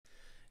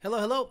Hello,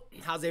 hello.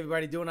 How's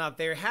everybody doing out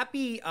there?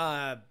 Happy,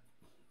 how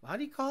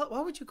do you call it?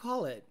 What would you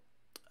call it?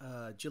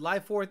 July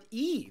 4th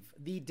Eve,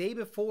 the day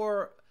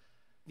before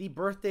the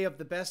birthday of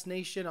the best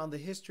nation on the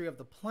history of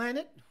the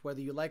planet, whether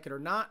you like it or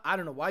not. I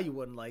don't know why you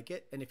wouldn't like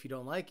it. And if you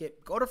don't like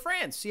it, go to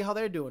France, see how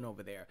they're doing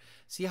over there.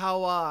 See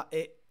how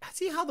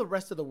the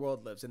rest of the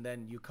world lives, and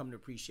then you come to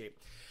appreciate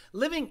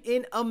living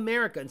in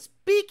America. And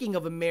speaking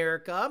of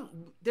America,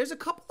 there's a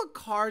couple of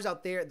cars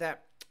out there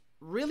that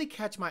really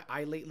catch my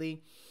eye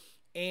lately.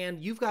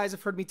 And you guys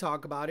have heard me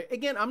talk about it.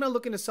 Again, I'm not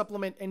looking to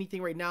supplement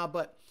anything right now,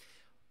 but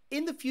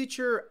in the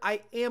future,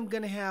 I am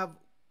going to have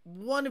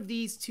one of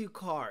these two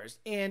cars.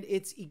 And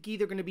it's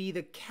either going to be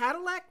the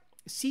Cadillac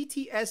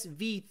CTS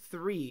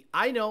V-3.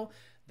 I know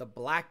the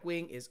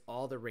Blackwing is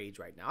all the rage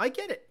right now. I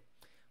get it.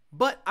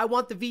 But I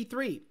want the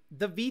V3.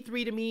 The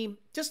V3 to me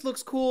just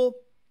looks cool.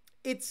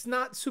 It's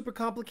not super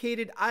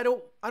complicated. I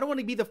don't want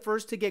to be the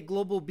first to get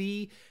Global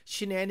B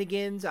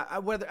shenanigans.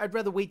 I'd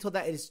rather wait till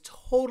that is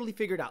totally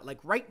figured out. Like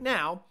right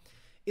now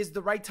is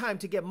the right time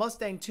to get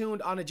Mustang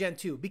tuned on a Gen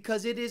 2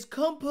 because it is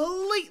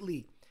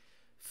completely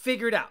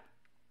figured out.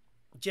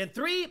 Gen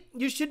 3,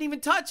 you shouldn't even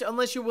touch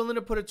unless you're willing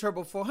to put a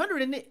Turbo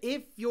 400 in it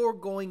if you're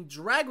going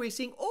drag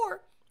racing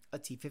or a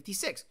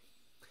T56.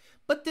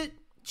 But the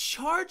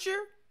Charger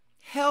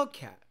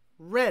Hellcat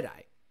Red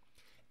Eye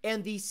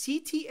and the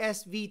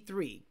CTS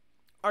V-3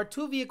 are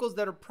two vehicles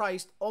that are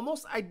priced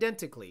almost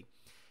identically.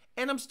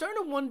 And I'm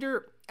starting to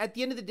wonder, at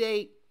the end of the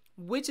day,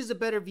 which is a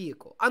better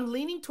vehicle. I'm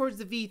leaning towards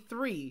the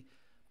V3,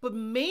 but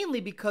mainly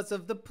because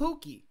of the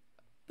Pookie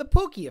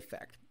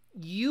effect.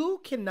 You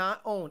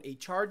cannot own a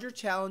Charger,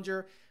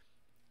 Challenger,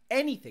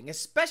 anything,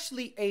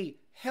 especially a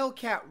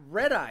Hellcat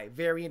Red Eye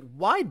variant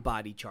wide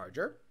body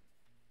Charger,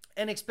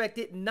 and expect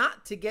it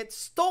not to get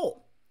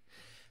stole.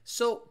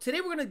 So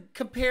today we're going to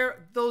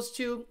compare those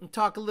two and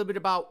talk a little bit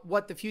about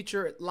what the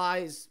future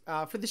lies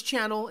for this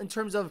channel in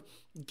terms of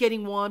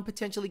getting one,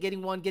 potentially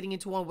getting one, getting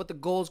into one, what the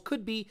goals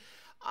could be.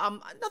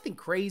 Nothing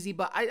crazy,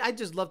 but I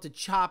just love to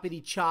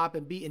choppity chop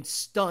and be in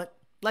stunt.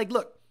 Like,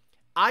 look,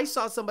 I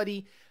saw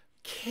somebody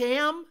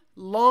cam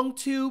long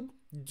tube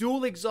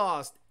dual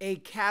exhaust a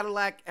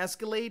Cadillac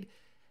Escalade.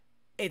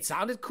 It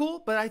sounded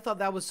cool, but I thought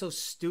that was so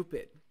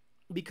stupid.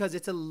 Because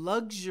it's a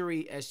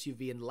luxury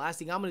SUV, and the last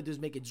thing I'm going to do is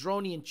make it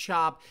droney and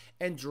chop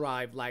and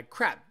drive like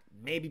crap.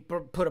 Maybe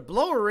put a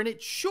blower in it,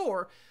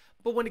 sure.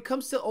 But when it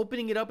comes to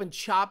opening it up and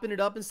chopping it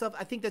up and stuff,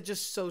 I think that's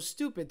just so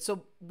stupid.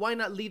 So why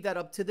not leave that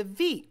up to the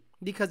V?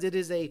 Because it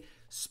is a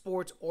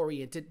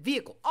sports-oriented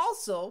vehicle.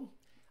 Also,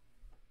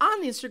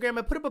 on Instagram,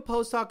 I put up a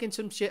post talking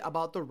some shit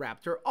about the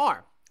Raptor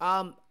R.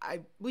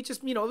 We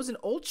just, it was an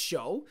old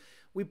show.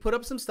 We put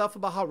up some stuff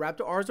about how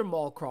Raptor Rs are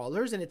mall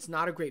crawlers and it's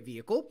not a great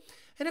vehicle.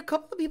 And a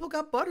couple of people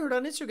got butthurt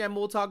on Instagram.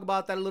 We'll talk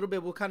about that a little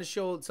bit. We'll kind of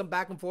show some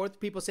back and forth.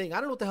 People saying, I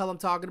don't know what the hell I'm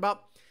talking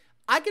about.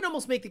 I can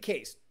almost make the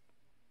case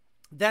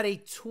that a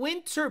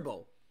twin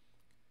turbo,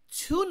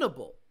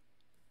 tunable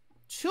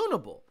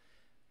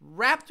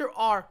Raptor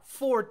R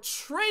for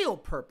trail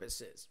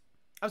purposes,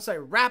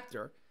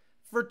 Raptor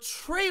for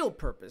trail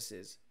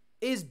purposes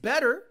is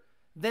better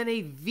than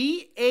a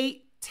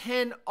V8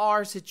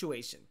 10R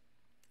situation.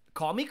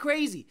 Call me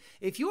crazy.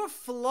 If you're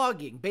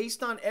flogging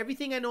based on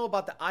everything I know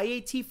about the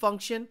IAT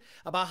function,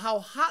 about how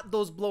hot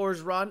those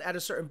blowers run at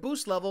a certain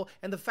boost level,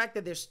 and the fact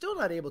that they're still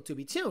not able to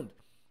be tuned,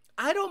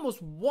 I'd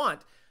almost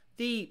want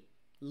the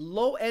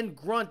low-end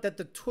grunt that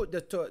the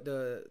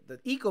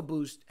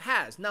EcoBoost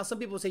has. Now, some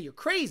people say you're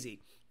crazy.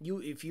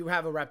 If you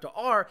have a Raptor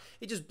R,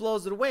 it just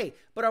blows it away.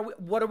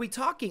 But what are we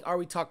talking? Are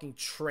we talking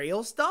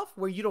trail stuff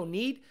where you don't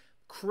need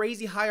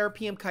crazy high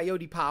RPM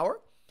Coyote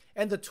power?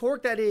 And the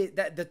torque that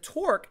the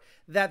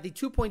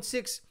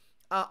 2.6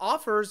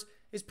 offers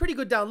is pretty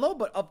good down low,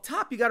 but up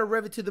top you got to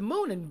rev it to the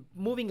moon, and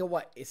moving at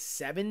what is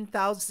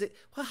 7,000.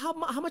 Well,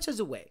 how much does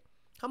it weigh?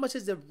 How much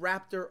does the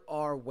Raptor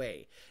R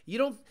weigh?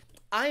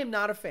 I am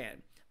not a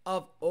fan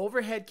of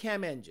overhead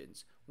cam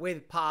engines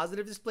with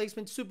positive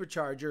displacement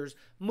superchargers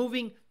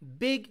moving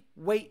big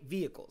weight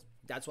vehicles.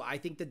 That's why I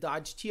think the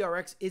Dodge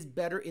TRX is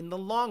better in the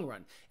long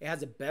run. It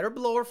has a better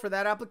blower for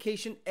that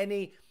application and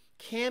a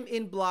cam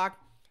in block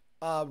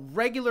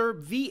regular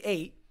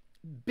V8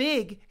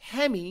 big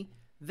Hemi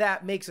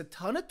that makes a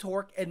ton of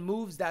torque and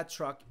moves that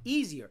truck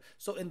easier.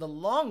 So in the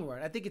long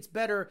run, I think it's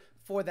better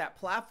for that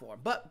platform.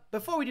 But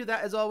before we do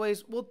that, as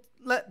always, we'll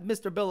let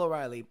Mr. Bill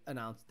O'Reilly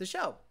announce the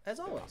show, as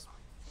always.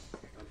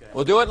 Okay.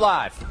 We'll do it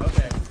live.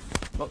 Okay.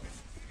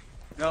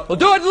 We'll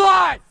do it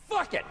live.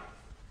 Fuck it.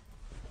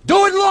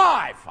 Do it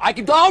live.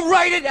 I'll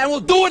write it and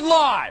we'll do it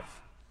live.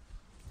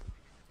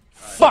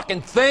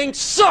 Fucking thing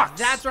sucks.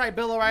 That's right,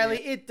 Bill O'Reilly.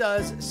 It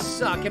does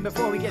suck. And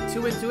before we get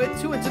too into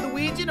the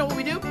weeds, you know what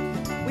we do?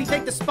 We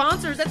take the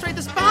sponsors. That's right,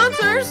 the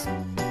sponsors.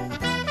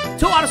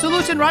 2 Auto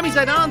Solution, Rami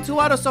Zaidan, 2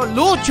 Auto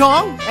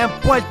Solution in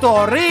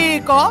Puerto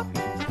Rico,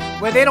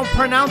 where they don't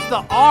pronounce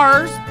the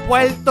R's.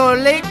 Puerto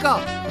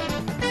Rico.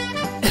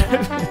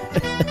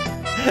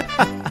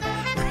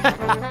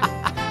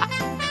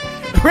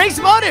 Race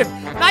Motive.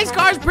 Nice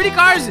cars, pretty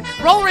cars.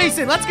 Roll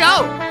racing. Let's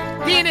go.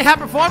 DNA High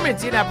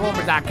Performance. DNA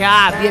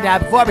Performance.com. DNA High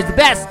Performance, the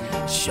best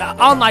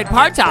online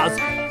parts house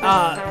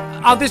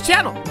on this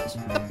channel.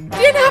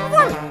 He didn't have a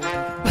farm.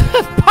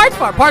 Parts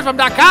Farm,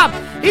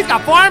 partsfarm.com. He's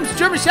got farms,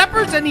 German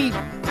Shepherds, and he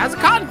has a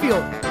cotton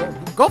field.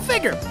 Go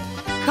figure.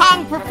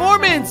 Kong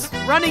Performance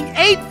running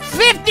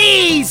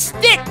 850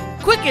 stick,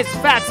 quickest,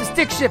 fastest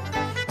stick shift.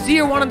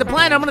 Year one on the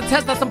planet. I'm going to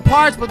test out some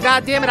parts, but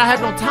goddamn it, I had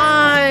no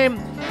time.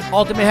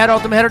 Ultimate Header,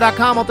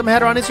 ultimateheader.com, Ultimate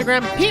Header on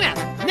Instagram.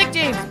 PMAS, Nick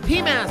James,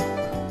 PMAS,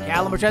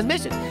 Caliber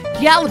Transmission,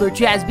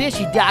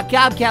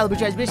 CaliberTransmission.com, Caliber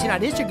Transmission on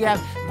Instagram.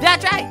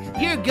 That's right,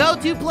 your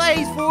go-to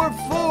place for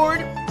Ford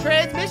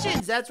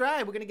transmissions. That's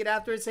right. We're going to get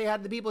after it, say hi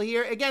to the people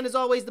here. Again, as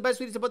always, the best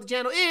way to support the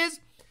channel is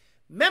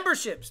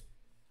memberships,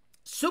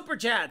 super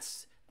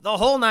chats, the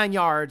whole 9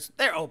 yards.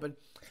 They're open.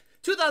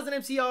 2000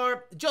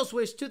 MCR, Joe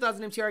Swish,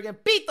 2000 MCR again,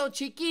 Pito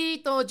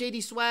Chiquito,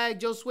 JD Swag,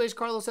 Joe Swish,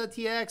 Carlos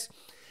LTX,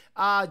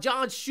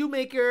 John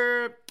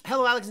Shoemaker,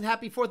 hello Alex and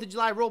happy 4th of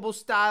July, Robo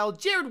Style,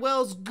 Jared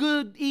Wells,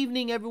 good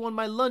evening everyone,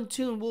 my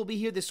Luntoon will be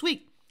here this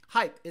week.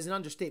 Hype is an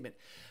understatement.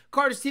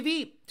 Carter's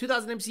TV,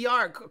 2000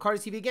 MCR,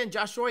 Carter's TV again,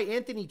 Josh Roy,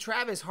 Anthony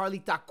Travis, Harley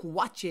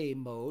Takuache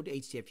Mode,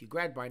 HTFU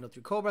Grad, Brian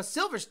 03 Cobra,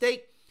 Silver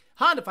State,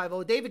 Honda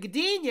 50, David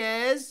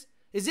Godinez,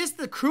 is this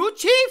the crew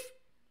chief?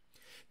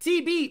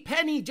 TB,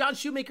 Penny, John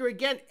Shoemaker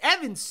again,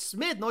 Evan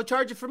Smith, no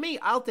charger for me.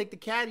 I'll take the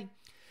caddy.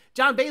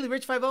 John Bailey,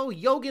 Rich 50,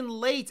 Yogan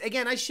Late.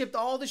 Again, I shipped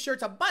all the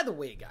shirts out. By the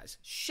way, guys,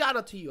 shout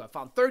out to you. I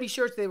found 30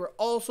 shirts. They were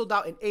all sold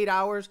out in 8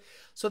 hours.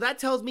 So that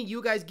tells me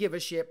you guys give a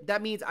shit.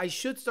 That means I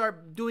should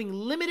start doing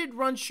limited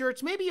run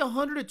shirts, maybe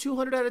 100 or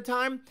 200 at a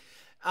time,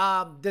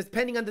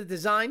 depending on the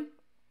design.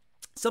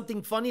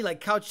 Something funny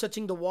like couch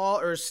touching the wall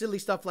or silly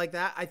stuff like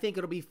that. I think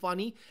it'll be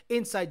funny.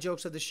 Inside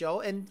jokes of the show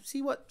and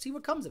see what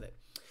comes of it.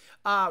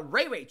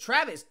 Ray,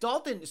 Travis,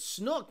 Dalton,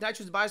 Snook,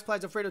 Nitrous Bias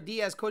Plies, Alfredo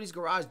Diaz, Cody's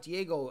Garage,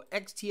 Diego,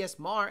 XTS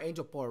Mar,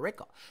 Angel Puerto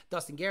Rico,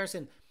 Dustin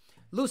Garrison,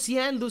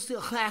 Lucien,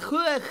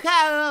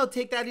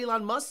 take that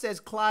Elon Musk,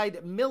 says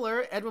Clyde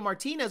Miller, Edwin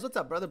Martinez, what's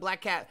up, brother?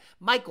 Black Cat,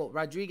 Michael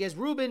Rodriguez,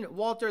 Ruben,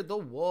 Walter, The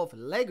Wolf,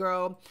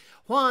 Legro,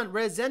 Juan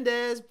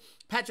Resendez,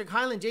 Patrick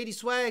Highland, JD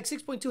Swag,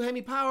 6.2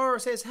 Hemi Power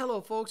says, hello,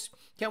 folks.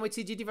 Can't wait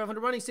to see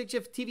GT500 running.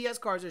 6-shift TVS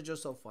cars are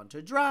just so fun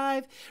to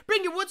drive.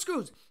 Bring your wood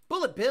screws.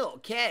 Bullet Bill,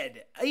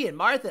 Ked, Ian,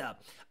 Martha.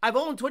 I've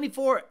owned 2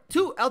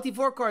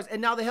 LT4 cars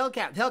and now the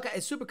Hellcat. The Hellcat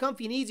is super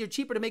comfy and easier,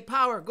 cheaper to make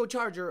power. Go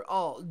Charger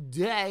all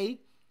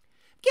day.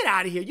 Get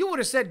out of here. You would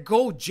have said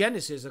Go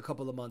Genesis a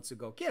couple of months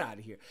ago. Get out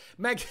of here.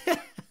 Meg,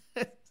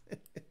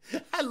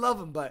 I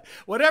love him, but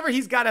whatever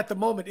he's got at the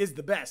moment is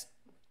the best.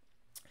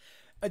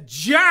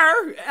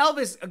 Jar,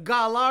 Elvis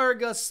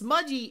Galarga,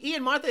 Smudgy,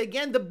 Ian Martha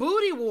again, the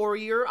Booty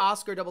Warrior,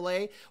 Oscar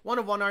AA, 1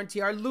 of 1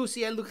 RTR,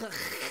 Lucy, Luca,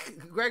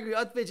 Gregory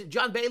Utvich,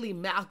 John Bailey,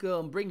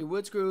 Malcolm, Bring Your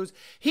Wood Screws,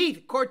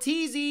 Heath,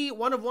 Cortese,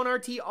 1 of 1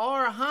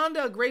 RTR,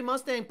 Honda, Gray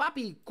Mustang,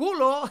 Papi,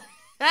 Culo,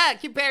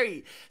 Q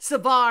Perry,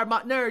 Savar,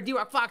 Motner,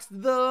 D-Rock Fox,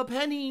 The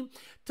Penny,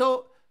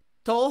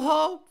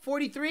 Toho,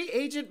 43,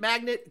 Agent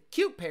Magnet,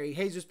 Q Perry,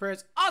 Jesus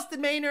Perez, Austin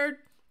Maynard,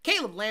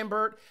 Caleb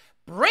Lambert,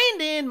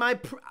 Brandon,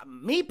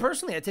 me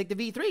personally, I take the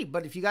V3,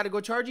 but if you got to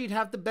go charge, you'd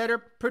have the better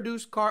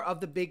produced car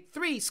of the big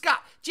three. Scott,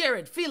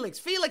 Jared,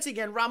 Felix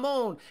again,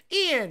 Ramon,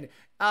 Ian,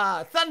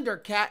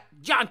 Thundercat,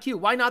 John Q.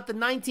 Why not the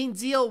 19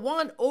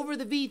 ZL1 over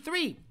the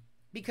V3?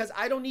 Because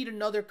I don't need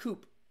another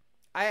coupe.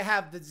 I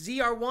have the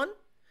ZR1,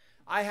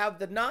 I have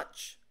the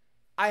Notch,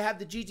 I have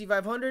the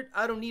GT500.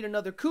 I don't need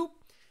another coupe.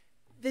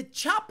 The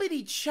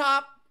choppity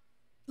chop.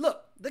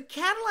 Look, the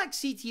Cadillac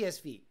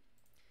CTS V.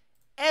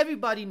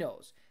 Everybody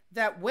knows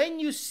that when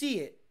you see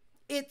it,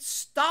 it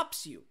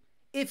stops you.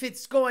 If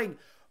it's going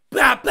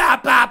bop,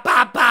 bop, bop,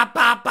 bop, bop,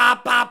 bop,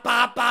 bop, bop,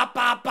 bop, bop,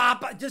 bop,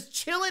 bop, just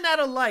chilling at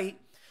a light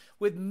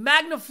with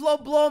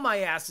MagnaFlow blow my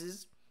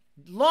asses,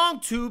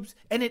 long tubes,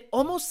 and it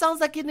almost sounds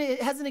like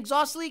it has an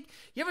exhaust leak.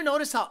 You ever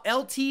notice how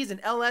LTs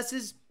and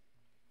LSs,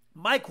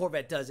 my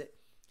Corvette does it.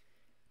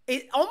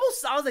 It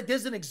almost sounds like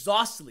there's an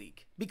exhaust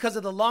leak because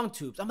of the long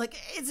tubes. I'm like,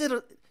 is it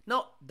a...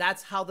 No,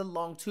 that's how the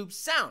long tubes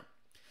sound.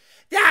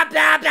 Blah,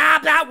 blah, blah,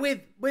 blah,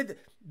 with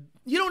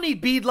you don't need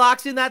bead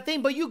locks in that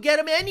thing, but you get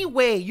them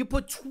anyway. You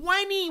put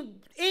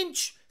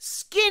 20-inch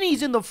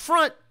skinnies in the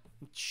front,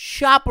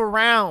 chop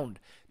around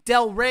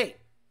Del Rey.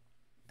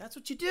 That's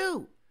what you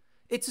do.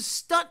 It's a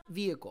stunt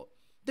vehicle.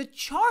 The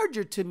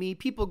Charger, to me,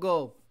 people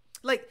go,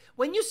 like,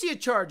 when you see a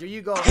Charger,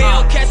 you go,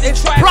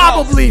 it's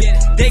probably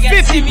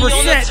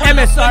 50%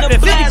 MSR,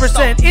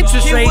 50%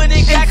 interest rate, and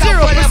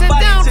 0%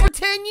 down for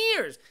 10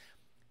 years.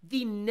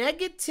 The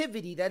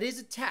negativity that is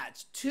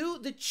attached to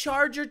the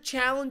Charger,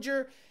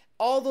 Challenger,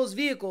 all those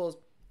vehicles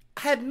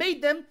have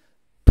made them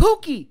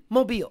pookie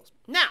mobiles.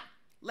 Now,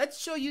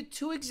 let's show you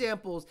 2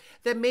 examples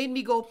that made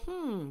me go,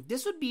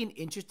 this would be an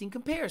interesting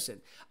comparison.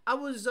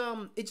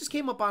 It just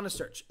came up on a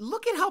search.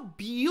 Look at how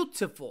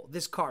beautiful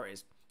this car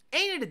is.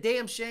 Ain't it a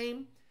damn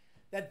shame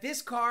that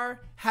this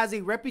car has a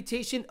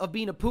reputation of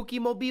being a pookie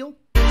mobile?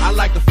 I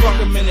like to fuck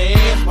him in the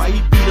ass while he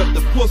beat up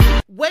the pussy.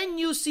 When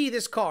you see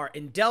this car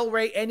in Del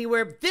Rey,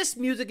 anywhere, this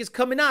music is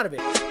coming out of it.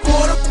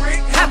 Quarter brick,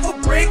 half a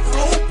brick,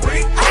 whole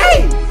brick.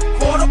 Hey!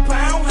 Quarter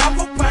pound,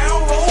 half a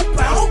pound, whole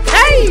pound.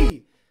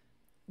 Okay!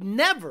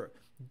 Never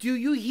do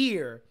you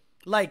hear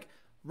like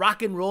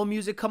rock and roll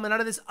music coming out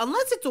of this?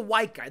 Unless it's a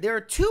white guy. There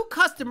are two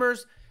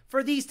customers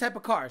for these type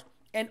of cars.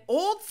 An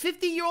old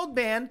 50-year-old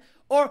man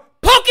or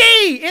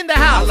Pookie in the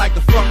house. I like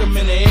to fuck him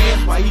in the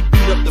ass while he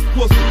beat up the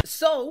pussy.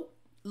 So,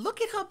 look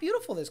at how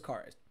beautiful this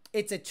car is.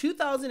 It's a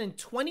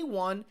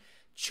 2021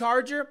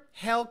 Charger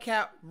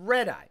Hellcat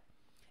Red Eye.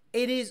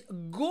 It is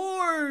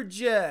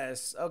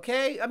gorgeous,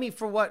 okay? I mean,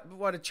 for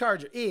what a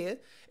Charger is.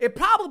 It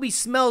probably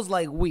smells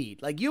like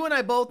weed. Like you and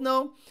I both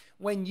know,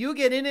 when you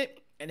get in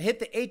it and hit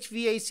the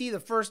HVAC the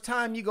first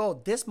time, you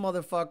go, this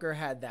motherfucker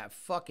had that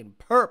fucking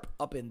perp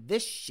up in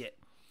this shit.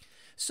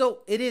 So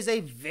it is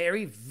a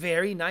very,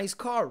 very nice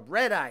car.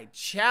 Red Eye,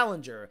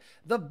 Challenger,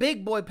 the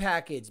big boy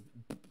package.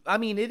 I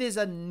mean, it is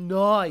a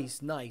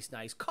nice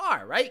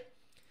car, right?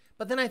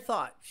 But then I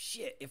thought,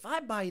 shit, if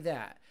I buy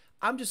that,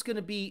 I'm just going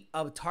to be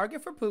a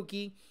target for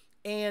Pookie,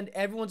 and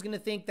everyone's going to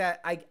think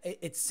that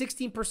it's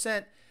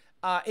 16%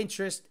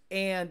 interest,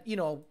 and, you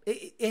know,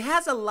 it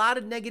has a lot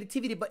of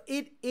negativity, but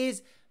it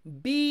is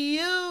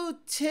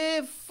beautiful.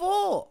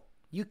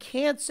 You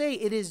can't say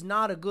it is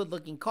not a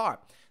good-looking car.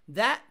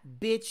 That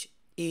bitch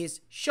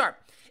is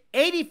sharp.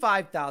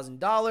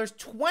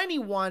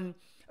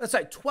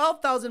 $85,000,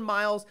 12,000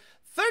 miles,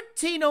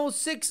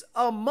 $1,306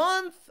 a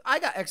month. I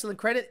got excellent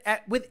credit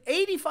with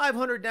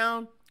 $8,500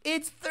 down.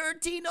 It's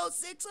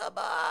 $1,306 a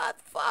month.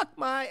 Fuck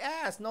my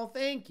ass. No,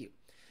 thank you.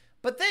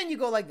 But then you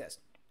go like this.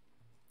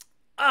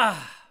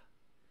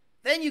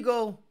 Then you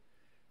go,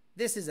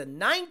 this is a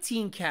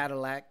 19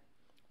 Cadillac,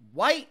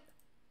 white,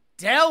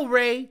 Del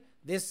Rey.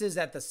 This is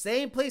at the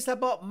same place I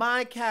bought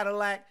my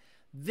Cadillac.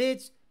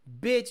 This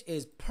bitch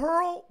is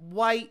pearl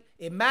white.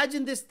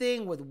 Imagine this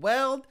thing with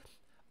the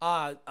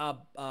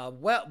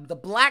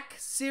Black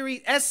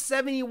Series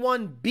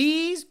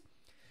S71Bs.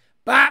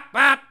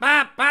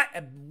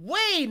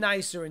 Way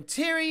nicer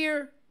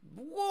interior.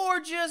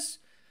 Gorgeous.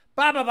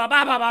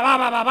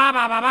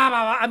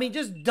 I mean,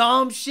 just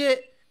dumb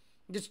shit.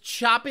 Just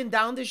chopping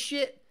down the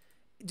shit.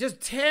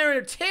 Just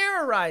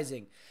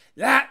terrorizing.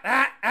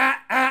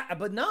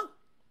 But no.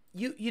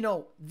 You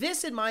know,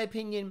 this, in my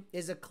opinion,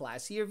 is a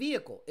classier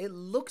vehicle. It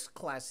looks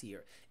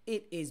classier.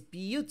 It is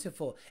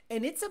beautiful.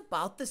 And it's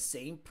about the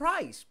same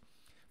price.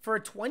 For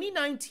a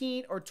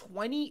 2019 or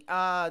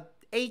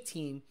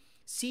 2018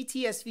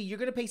 CTS V, you're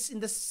going to pay in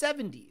the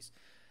 70s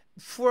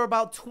for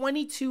about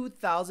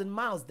 22,000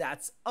 miles.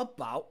 That's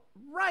about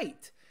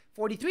right.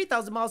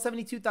 43,000 miles,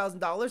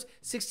 $72,000.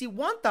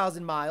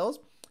 61,000 miles,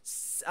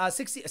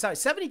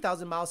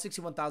 $70,000 miles,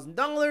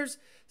 $61,000.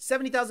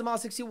 70,000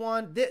 miles,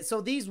 61. So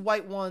these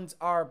white ones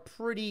are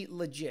pretty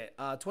legit.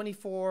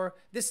 24.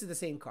 This is the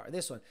same car,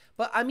 this one.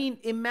 But I mean,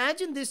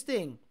 imagine this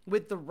thing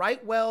with the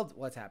right weld.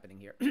 What's happening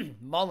here?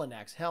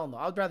 Mullinax. Hell no.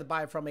 I would rather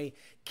buy it from a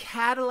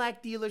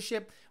Cadillac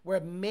dealership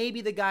where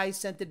maybe the guy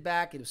sent it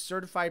back. It was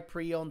certified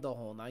pre-owned, the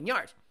whole 9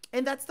 yards.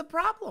 And that's the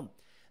problem.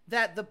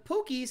 That the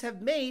Pookies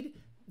have made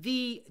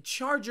the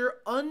Charger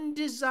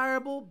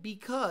undesirable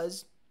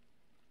because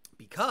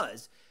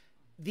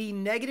the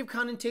negative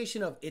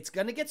connotation of it's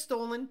gonna get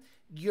stolen.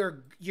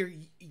 You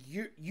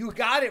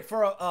got it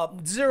for a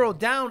zero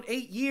down,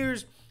 8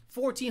 years,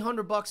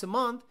 $1,400 a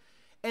month,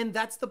 and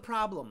that's the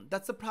problem.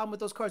 That's the problem with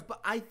those cars. But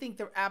I think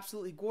they're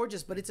absolutely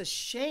gorgeous. But it's a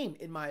shame,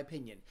 in my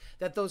opinion,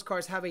 that those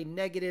cars have a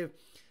negative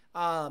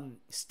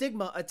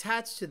stigma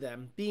attached to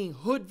them, being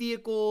hood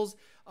vehicles,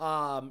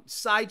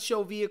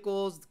 sideshow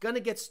vehicles. Gonna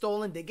get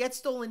stolen. They get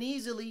stolen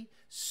easily,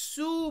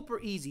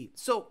 super easy.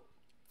 So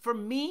for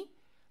me,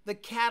 the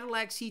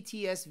Cadillac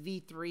CTS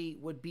V3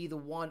 would be the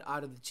one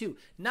out of the two.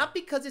 Not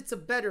because it's a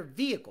better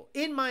vehicle.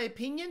 In my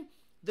opinion,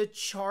 the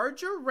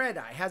Charger Red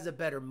Eye has a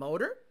better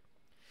motor,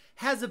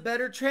 has a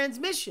better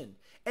transmission,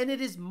 and it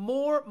is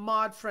more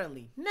mod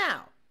friendly.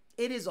 Now,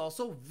 it is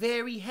also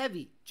very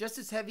heavy, just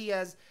as heavy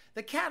as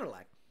the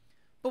Cadillac.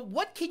 But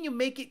what can you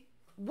make it,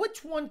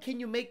 which one can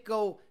you make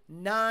go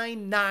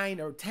 9.9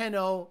 or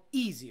 10.0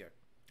 easier?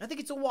 I think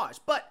it's a wash.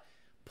 But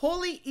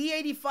Pulley,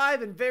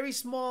 E85, and very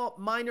small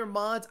minor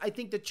mods, I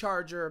think the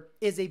Charger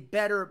is a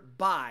better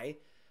buy,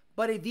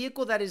 but a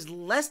vehicle that is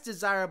less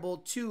desirable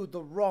to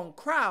the wrong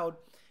crowd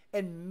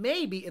and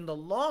maybe in the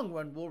long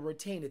run will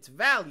retain its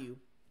value,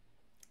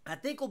 I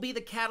think will be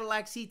the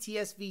Cadillac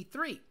CTS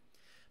V3.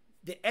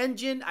 The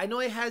engine, I know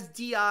it has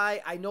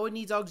DI, I know it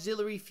needs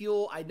auxiliary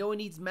fuel, I know it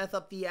needs meth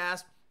up the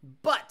ass,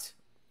 but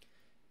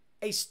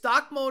a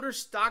stock motor,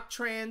 stock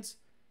trans,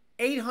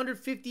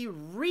 850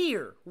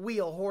 rear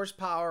wheel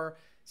horsepower,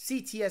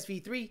 CTS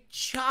V3,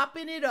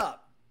 chopping it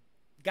up.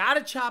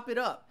 Gotta chop it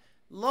up.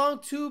 Long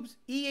tubes,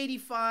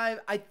 E85,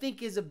 I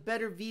think is a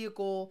better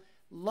vehicle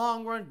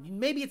long run.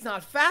 Maybe it's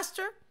not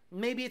faster,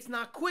 maybe it's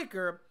not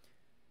quicker,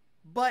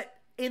 but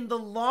in the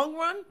long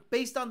run,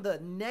 based on the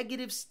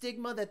negative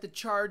stigma that the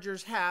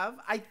Chargers have,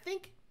 I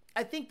think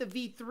the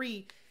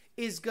V3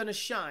 is gonna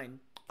shine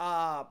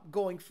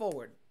going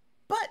forward.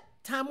 But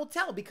time will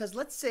tell, because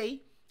let's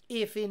say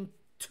if in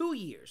 2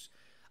 years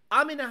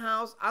I'm in a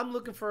house, I'm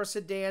looking for a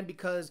sedan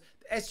because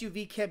the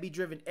SUV can't be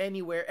driven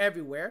anywhere,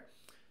 everywhere.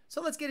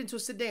 So let's get into a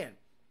sedan.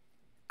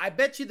 I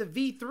bet you the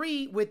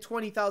V3 with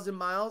 20,000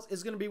 miles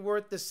is going to be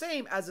worth the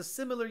same as a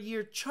similar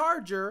year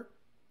Charger,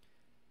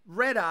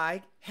 Red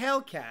Eye,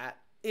 Hellcat,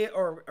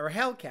 or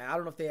Hellcat. I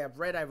don't know if they have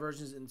Red Eye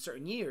versions in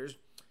certain years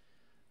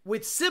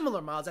with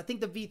similar miles. I think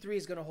the V3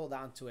 is going to hold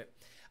on to it.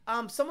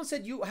 Someone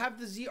said you have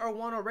the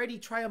ZR1 already.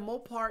 Try a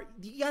Mopar.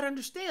 You got to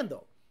understand,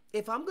 though.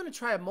 If I'm going to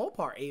try a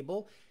Mopar,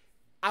 Abel,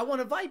 I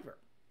want a Viper.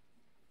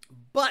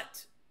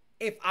 But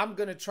if I'm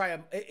going to try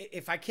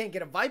if I can't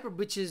get a Viper,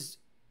 which is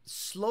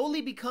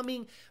slowly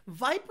becoming,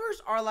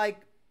 Vipers are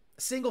like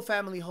single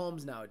family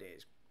homes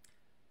nowadays.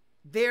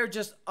 They're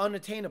just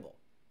unattainable.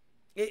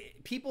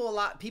 People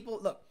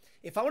look,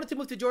 if I wanted to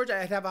move to Georgia,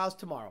 I'd have a house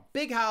tomorrow.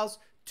 Big house,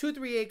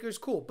 2-3 acres,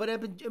 cool. But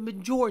I'm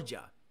in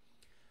Georgia.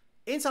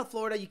 In South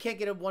Florida, you can't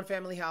get a one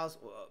family house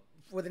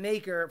with an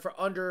acre for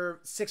under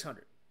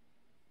 600.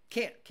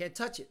 Can't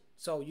touch it.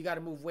 So you got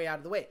to move way out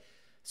of the way.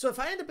 So if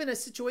I end up in a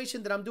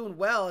situation that I'm doing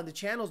well and the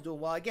channel's doing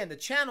well, again, the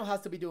channel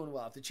has to be doing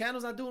well. If the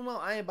channel's not doing well,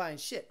 I ain't buying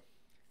shit.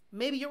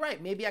 Maybe you're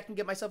right. Maybe I can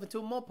get myself into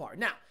a Mopar.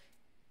 Now,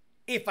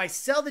 if I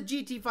sell the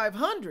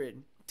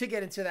GT500 to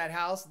get into that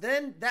house,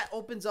 then that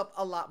opens up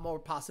a lot more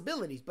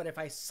possibilities. But if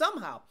I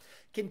somehow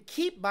can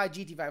keep my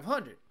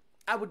GT500,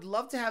 I would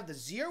love to have the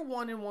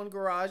ZR1 in one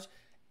garage,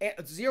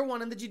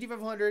 ZR1 in the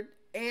GT500,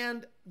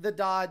 and the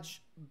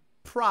Dodge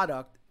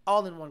product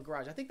all in one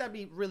garage. I think that'd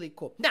be really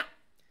cool. Now,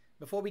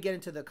 before we get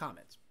into the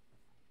comments,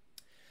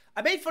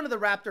 I made fun of the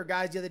Raptor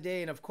guys the other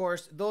day, and of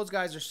course, those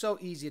guys are so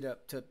easy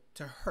to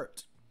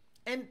hurt.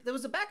 And there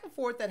was a back and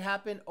forth that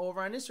happened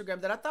over on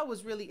Instagram that I thought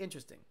was really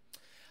interesting.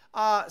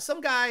 Some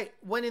guy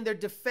went in there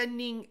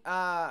defending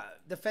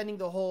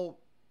the whole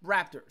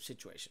Raptor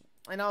situation.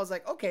 And I was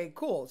like, okay,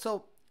 cool.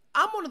 So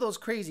I'm one of those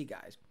crazy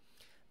guys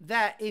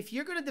that if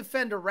you're going to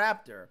defend a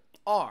Raptor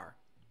R,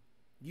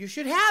 you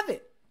should have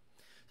it.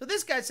 So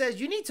this guy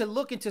says you need to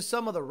look into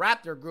some of the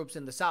Raptor groups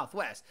in the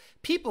Southwest.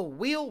 People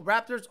wheel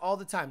Raptors all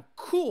the time.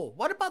 Cool.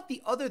 What about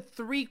the other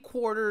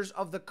 3/4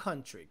 of the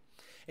country?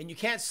 And you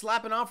can't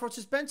slap an off-road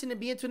suspension and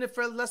be into it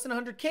for less than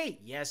 100K.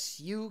 Yes,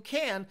 you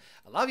can.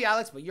 I love you,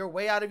 Alex, but you're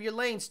way out of your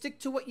lane. Stick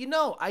to what you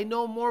know. I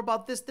know more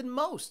about this than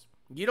most.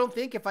 You don't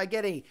think if I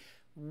get a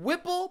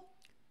Whipple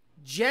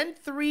Gen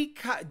 3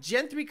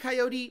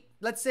 Coyote,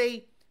 let's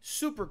say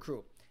Super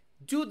Crew,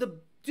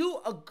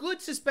 do a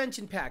good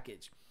suspension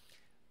package,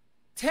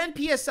 10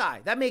 PSI,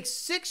 that makes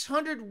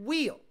 600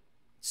 wheel.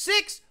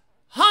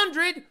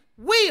 600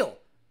 wheel.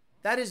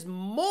 That is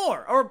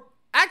more, or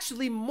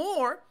actually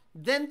more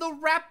than the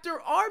Raptor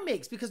R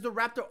makes, because the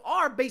Raptor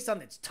R, based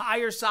on its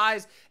tire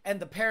size and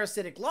the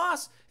parasitic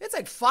loss, it's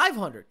like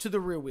 500 to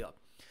the rear wheel.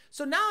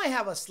 So now I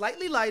have a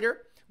slightly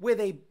lighter with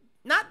a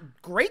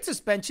not great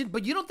suspension,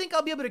 but you don't think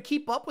I'll be able to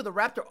keep up with a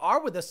Raptor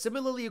R with a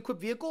similarly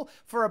equipped vehicle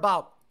for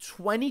about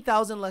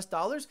 $20,000 less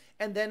dollars?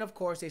 And then, of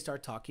course, they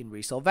start talking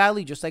resale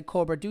value, just like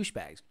Cobra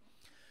douchebags.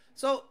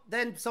 So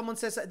then someone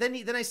says,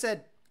 then I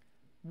said,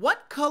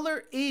 what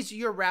color is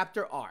your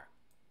Raptor R?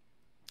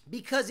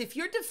 Because if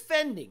you're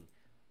defending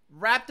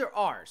Raptor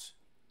R's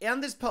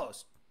on this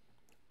post,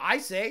 I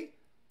say,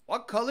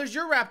 what color's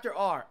your Raptor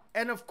R?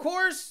 And of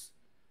course,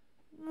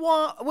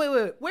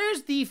 wait,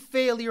 where's the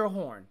failure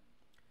horn?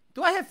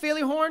 Do I have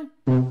failure horn?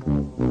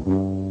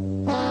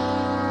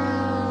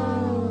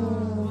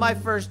 My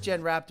first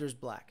gen Raptor's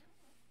black.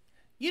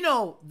 You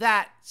know,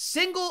 that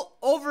single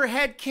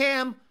overhead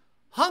cam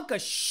hunk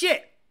of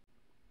shit.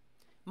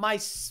 My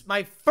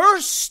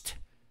first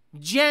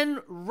gen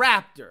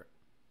Raptor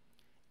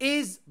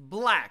is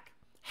black.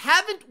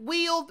 Haven't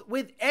wheeled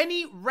with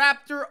any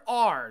Raptor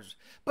R's,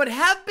 but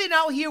have been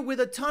out here with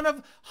a ton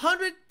of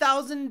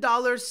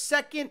 $100,000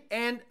 second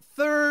and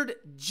third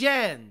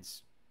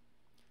gens.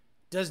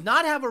 Does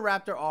not have a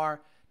Raptor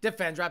R,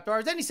 defends Raptor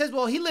R's. Then he says,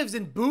 well, he lives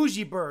in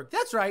Bougieburg.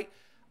 That's right.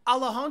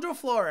 Alejandro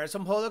Flores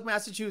from Holyoke,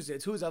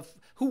 Massachusetts,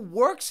 who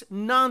works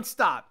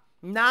nonstop.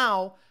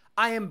 Now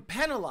I am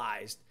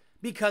penalized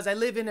because I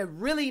live in a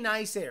really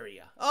nice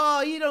area.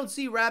 Oh, you don't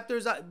see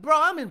Raptors.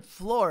 Bro, I'm in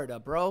Florida,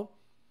 bro.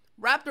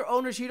 Raptor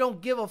owners, you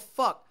don't give a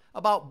fuck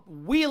about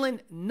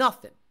wheeling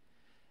nothing.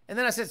 And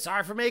then I said,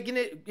 sorry for making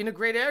it in a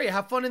great area.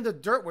 Have fun in the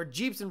dirt where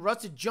Jeeps and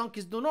rusted junk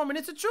is the norm. And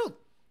it's the truth.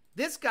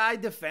 This guy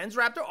defends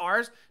Raptor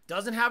R's,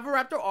 doesn't have a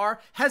Raptor R,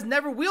 has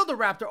never wheeled a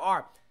Raptor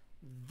R.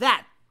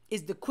 That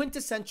is the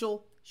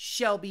quintessential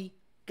Shelby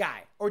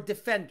guy or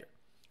defender.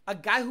 A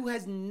guy who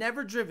has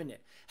never driven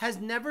it, has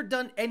never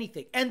done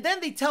anything. And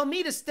then they tell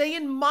me to stay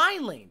in my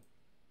lane.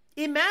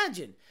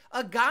 Imagine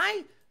a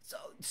guy, so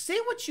say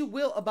what you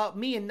will about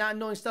me and not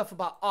knowing stuff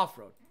about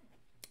off-road.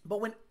 But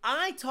when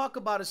I talk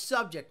about a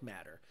subject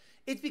matter,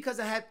 it's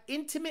because I have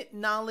intimate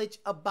knowledge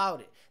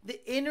about it.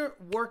 The inner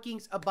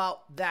workings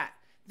about that.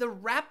 The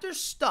Raptor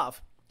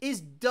stuff is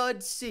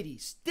dud city.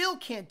 Still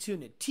can't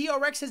tune it.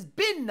 TRX has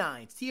been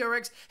 9s.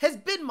 TRX has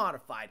been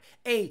modified.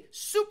 A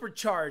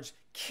supercharged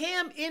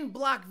cam in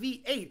block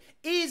V8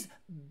 is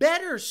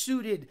better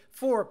suited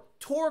for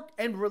torque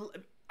and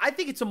I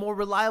think it's a more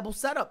reliable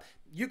setup.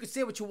 You could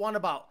say what you want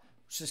about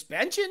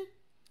suspension.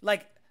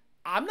 Like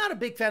I'm not a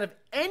big fan of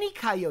any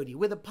Coyote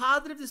with a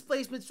positive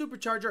displacement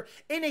supercharger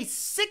in a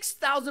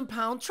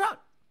 6,000-pound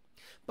truck.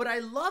 But I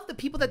love the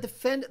people that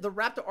defend the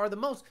Raptor R the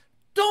most.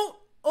 Don't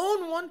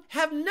own one,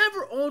 have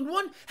never owned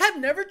one, have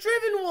never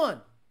driven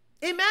one.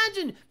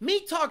 Imagine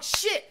me talk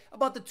shit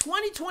about the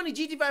 2020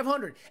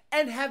 GT500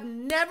 and have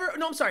never,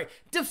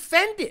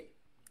 defend it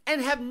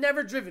and have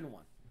never driven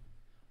one.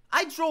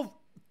 I drove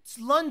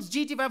Lund's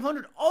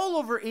GT500 all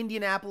over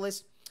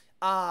Indianapolis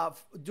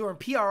during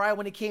PRI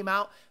when it came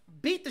out,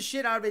 beat the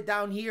shit out of it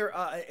down here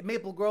at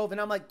Maple Grove, and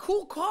I'm like,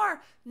 cool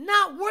car,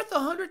 not worth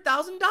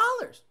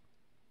 $100,000.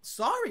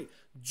 Sorry,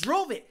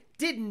 drove it,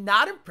 did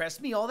not impress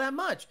me all that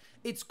much.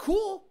 It's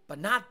cool, but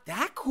not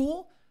that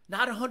cool,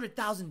 not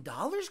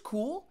 $100,000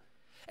 cool.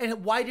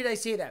 And why did I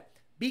say that?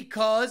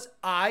 Because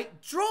I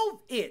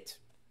drove it.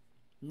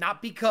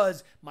 Not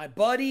because my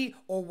buddy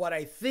or what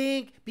I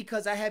think,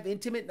 because I have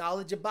intimate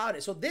knowledge about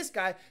it. So this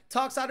guy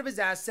talks out of his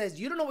ass, says,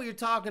 you don't know what you're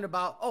talking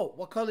about. Oh,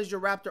 what color is your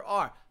Raptor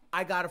R?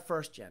 I got a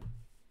first gen.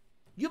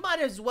 You might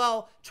as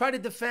well try to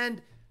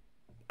defend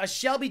a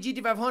Shelby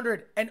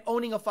GT500 and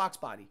owning a Fox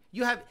body.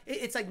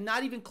 It's like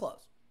not even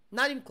close.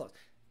 Not even close.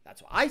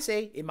 That's why I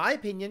say, in my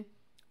opinion,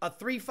 a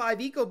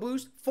 3.5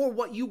 EcoBoost for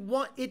what you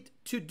want it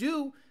to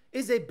do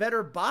is a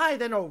better buy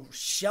than a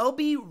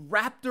Shelby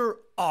Raptor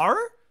R.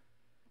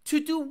 To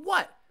do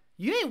what?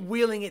 You ain't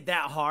wheeling it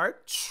that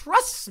hard.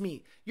 Trust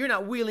me, you're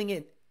not wheeling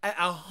it a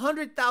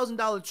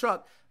 $100,000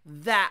 truck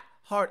that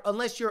hard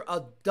unless you're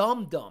a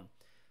dum-dum.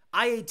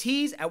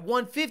 IATs at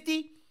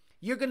 150,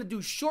 you're going to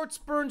do short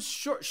spurns,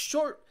 short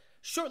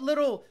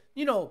little,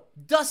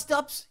 dust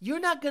ups. You're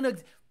not going to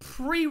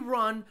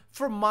pre-run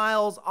for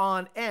miles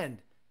on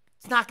end.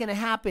 It's not going to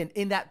happen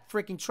in that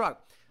freaking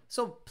truck.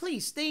 So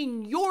please stay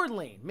in your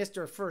lane,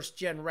 Mr. First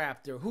Gen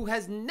Raptor, who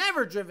has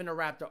never driven a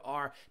Raptor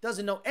R,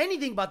 doesn't know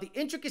anything about the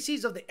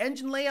intricacies of the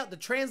engine layout, the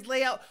trans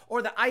layout,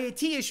 or the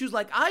IAT issues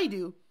like I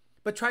do,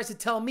 but tries to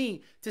tell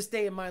me to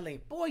stay in my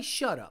lane. Boy,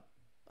 shut up.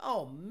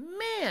 Oh,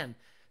 man.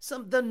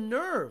 The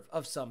nerve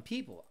of some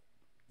people.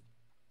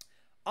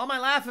 On my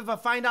laugh if I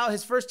find out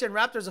his first gen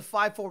Raptor is a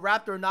 5.4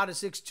 Raptor and not a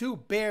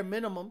 6.2, bare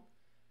minimum.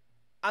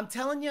 I'm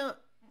telling you,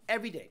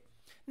 every day.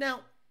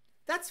 Now,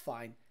 that's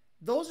fine.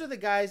 Those are the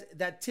guys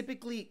that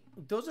typically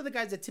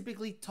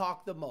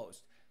talk the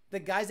most. The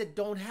guys that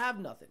don't have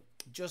nothing.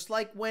 Just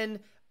like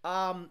when,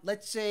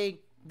 let's say,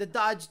 the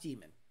Dodge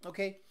Demon,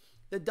 okay?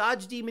 The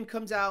Dodge Demon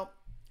comes out,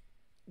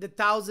 the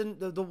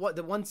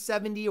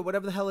 170 or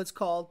whatever the hell it's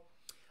called,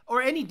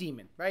 or any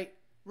Demon, right?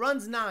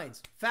 Runs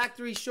 9s.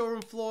 Factory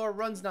showroom floor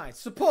runs 9s.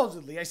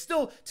 Supposedly, I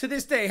still, to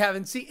this day,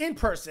 haven't seen in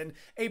person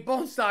a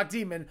bone stock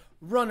Demon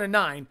run a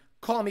 9.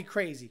 Call me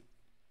crazy.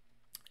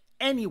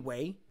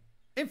 Anyway,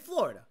 in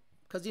Florida.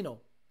 Because,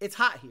 it's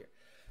hot here.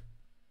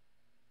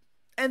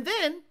 And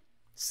then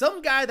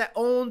some guy that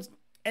owns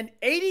an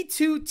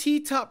 82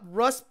 T-top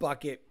rust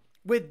bucket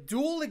with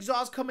dual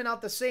exhaust coming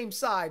out the same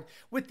side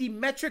with the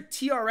metric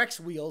TRX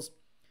wheels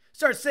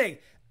starts saying,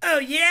 oh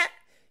yeah?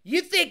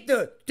 You think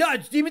the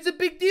Dodge Demon's a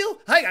big deal?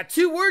 I got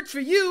 2 words for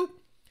you.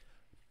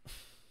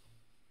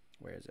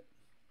 Where is it?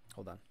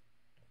 Hold on.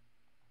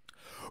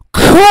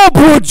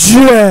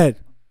 Cobra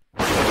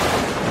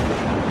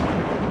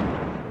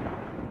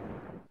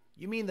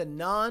You mean the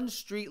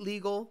non-street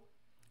legal,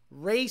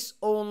 race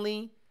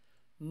only,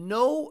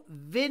 no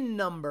VIN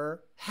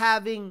number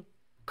having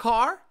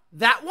car?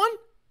 That one?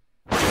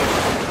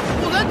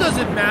 Well, that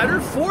doesn't matter.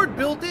 Ford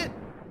built it.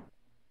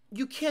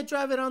 You can't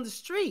drive it on the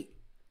street.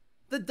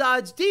 The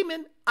Dodge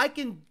Demon, I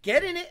can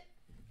get in it,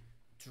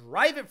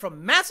 drive it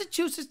from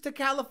Massachusetts to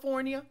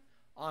California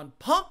on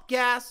pump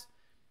gas,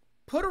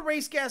 put a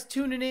race gas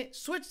tune in it,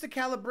 switch the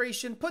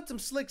calibration, put some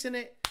slicks in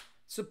it,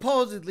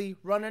 supposedly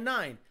run a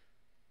 9.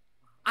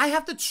 I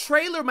have to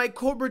trailer my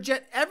Cobra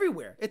Jet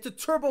everywhere. It's a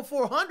Turbo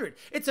 400.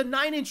 It's a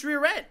 9-inch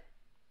rear end.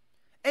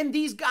 And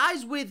these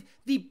guys with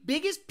the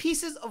biggest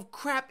pieces of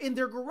crap in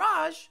their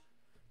garage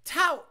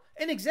tout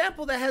an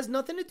example that has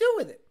nothing to do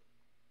with it.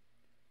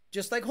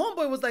 Just like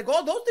Homeboy was like,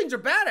 oh, those things are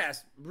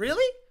badass.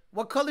 Really?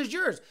 What color's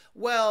yours?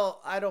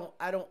 Well, I don't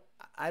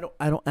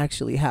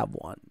actually have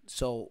one.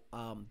 So,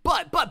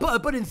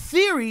 but in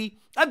theory,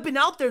 I've been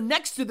out there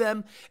next to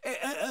them,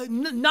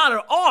 not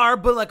an R,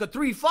 but like a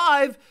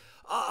 3.5.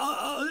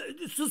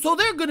 So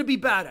they're going to be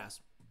badass.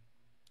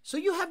 So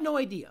you have no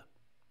idea.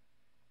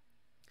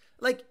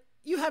 Like,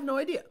 you have no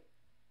idea.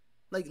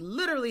 Like,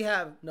 literally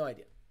have no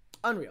idea.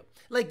 Unreal.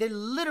 Like, they're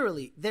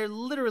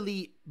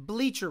literally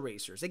bleacher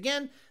racers.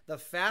 Again, the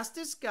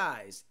fastest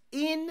guys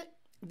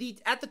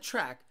at the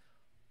track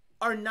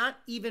are not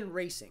even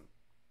racing.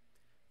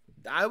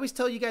 I always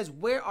tell you guys,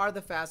 where are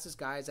the fastest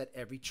guys at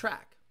every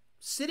track?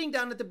 Sitting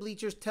down at the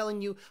bleachers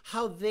telling you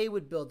how they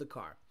would build the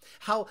car,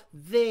 how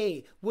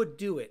they would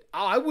do it.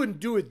 Oh, I wouldn't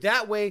do it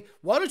that way.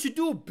 Why don't you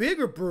do a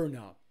bigger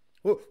burnout?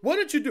 Why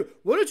don't you do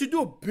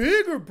a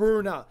bigger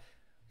burnout?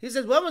 He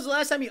says, when was the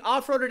last time you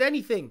off-roaded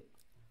anything?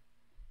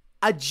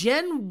 A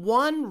Gen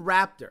 1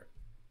 Raptor.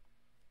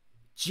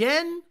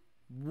 Gen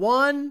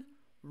 1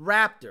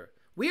 Raptor.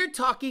 We are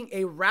talking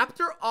a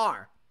Raptor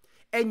R,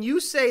 and you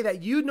say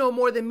that you know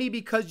more than me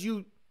because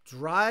you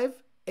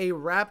drive a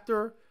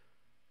Raptor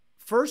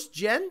first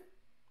gen?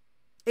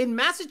 In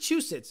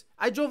Massachusetts,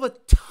 I drove a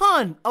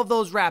ton of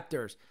those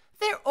Raptors.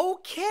 They're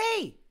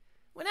okay.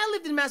 When I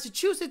lived in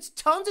Massachusetts,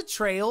 tons of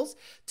trails,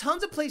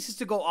 tons of places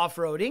to go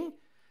off-roading.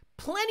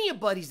 Plenty of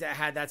buddies that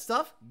had that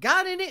stuff.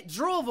 Got in it,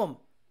 drove them.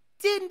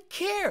 Didn't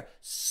care.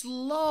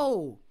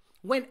 Slow.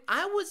 When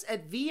I was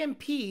at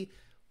VMP,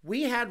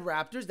 we had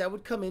Raptors that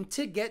would come in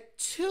to get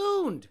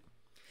tuned.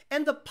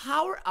 And the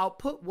power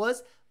output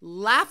was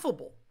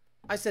laughable.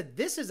 I said,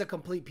 this is a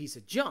complete piece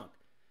of junk.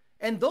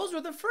 And those were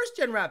the first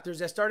gen Raptors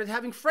that started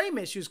having frame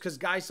issues because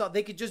guys thought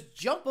they could just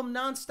jump them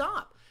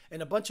nonstop.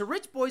 And a bunch of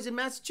rich boys in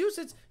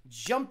Massachusetts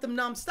jumped them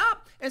nonstop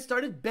and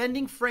started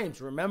bending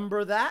frames.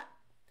 Remember that?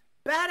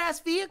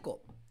 Badass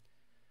vehicle.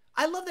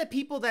 I love that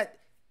people that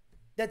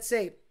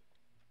say,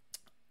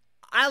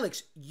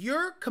 Alex,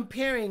 you're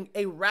comparing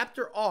a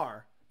Raptor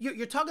R.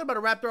 You're talking about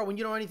a Raptor R when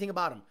you don't know anything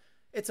about them.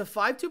 It's a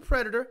 5.2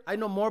 Predator. I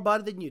know more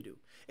about it than you do.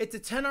 It's a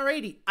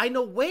 10R80. I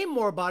know way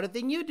more about it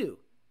than you do.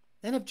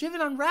 And I've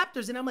driven on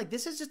Raptors, and I'm like,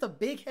 this is just a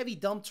big, heavy,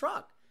 dumb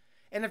truck.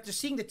 And after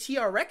seeing the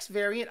TRX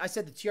variant, I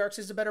said the TRX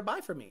is a better buy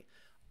for me.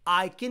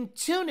 I can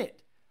tune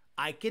it.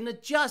 I can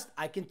adjust.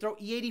 I can throw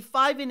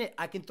E85 in it.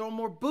 I can throw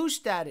more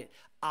boost at it.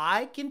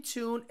 I can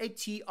tune a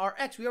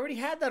TRX. We already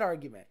had that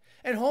argument.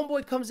 And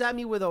homeboy comes at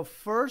me with a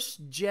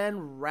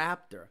first-gen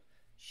Raptor.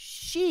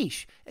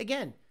 Sheesh.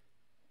 Again,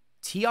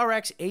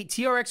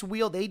 TRX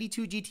wheeled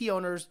 82 GT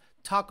owners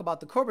talk about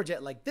the Cobra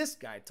Jet like this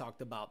guy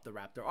talked about the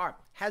Raptor R.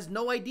 Has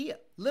no idea.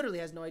 Literally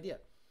has no idea.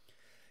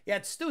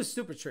 Yeah, Stu is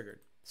super triggered.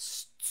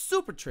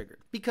 Super triggered.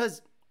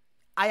 Because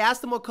I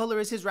asked him what color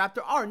is his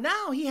Raptor R.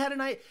 Now he had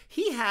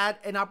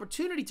an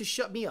opportunity to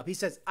shut me up. He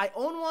says, I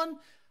own one,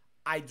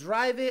 I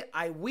drive it,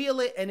 I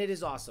wheel it, and it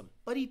is awesome.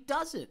 But he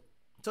doesn't.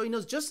 So he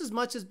knows just as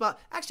much as about...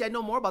 Actually, I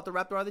know more about the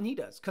Raptor R than he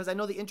does because I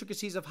know the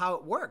intricacies of how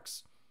it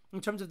works in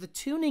terms of the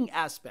tuning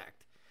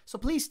aspect. So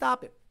please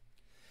stop it.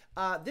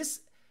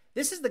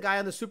 This is the guy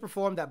on the Super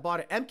Forum that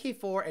bought an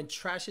MK4 and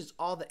trashes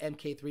all the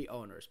MK3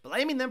 owners,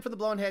 blaming them for the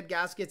blown head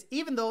gaskets,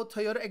 even though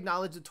Toyota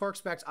acknowledged the torque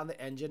specs on the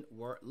engine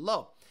were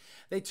low.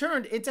 They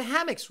turned into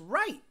hammocks,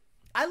 right?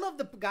 I love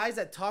the guys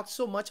that talked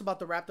so much about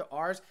the Raptor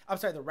R's. I'm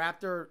sorry, the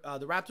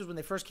Raptors when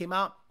they first came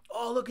out.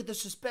 Oh, look at the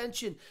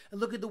suspension and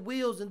look at the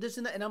wheels and this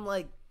and that. And I'm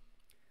like,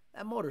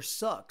 that motor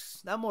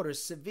sucks. That motor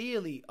is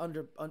severely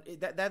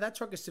that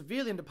truck is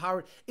severely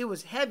underpowered. It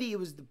was heavy. It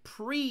was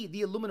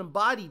the aluminum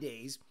body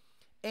days,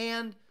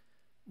 and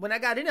when I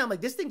got in, I'm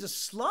like, this thing's a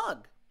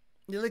slug.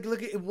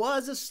 Look, it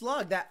was a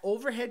slug. That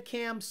overhead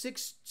cam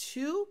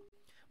 6.2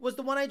 was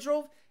the one I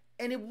drove,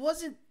 and it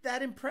wasn't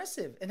that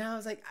impressive. And I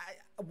was like,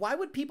 why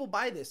would people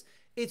buy this?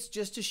 It's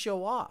just to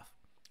show off.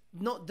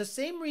 No, the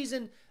same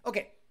reason.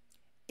 Okay,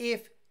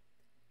 if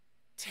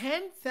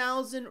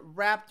 10,000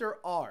 Raptor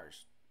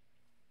R's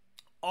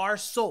are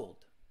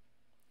sold,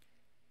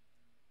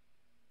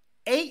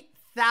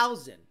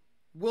 8,000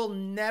 will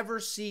never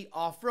see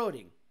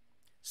off-roading.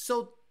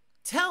 So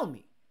tell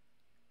me,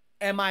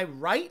 am I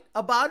right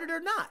about it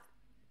or not?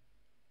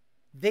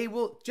 They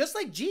will, just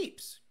like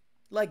Jeeps,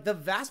 like the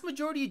vast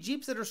majority of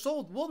Jeeps that are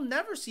sold will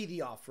never see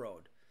the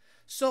off-road.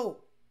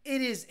 So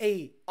it is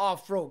a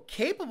off-road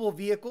capable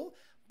vehicle,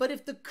 but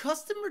if the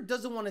customer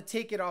doesn't want to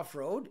take it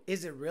off-road,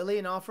 is it really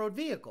an off-road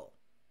vehicle?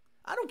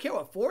 I don't care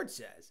what Ford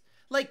says.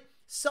 Like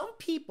some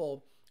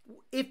people,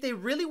 if they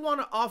really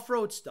want to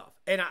off-road stuff,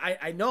 and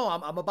I know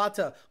I'm about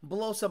to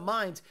blow some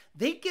minds,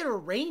 they get a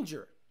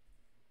Ranger.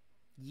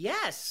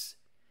 Yes.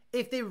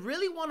 If they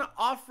really want to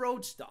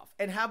off-road stuff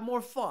and have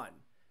more fun,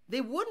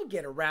 they wouldn't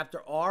get a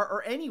Raptor R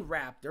or any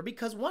Raptor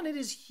because one, it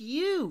is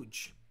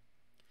huge.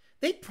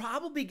 They'd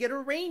probably get a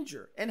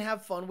Ranger and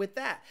have fun with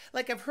that.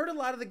 Like I've heard a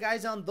lot of the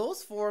guys on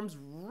those forums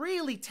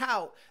really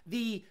tout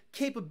the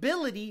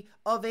capability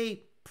of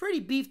a pretty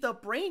beefed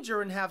up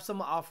Ranger and have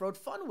some off-road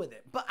fun with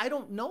it. But I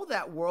don't know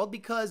that world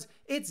because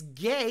it's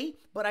gay,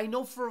 but I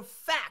know for a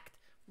fact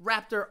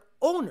Raptor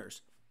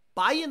owners,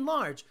 by and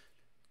large,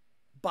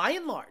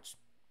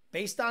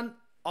 based on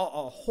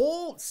a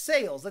whole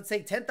sales, let's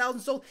say 10,000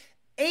 sold,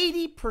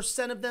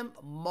 80% of them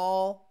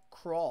mall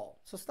crawl.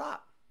 So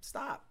stop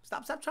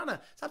trying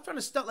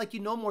to stunt like you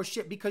know more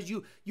shit because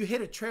you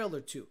hit a trail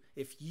or two.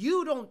 If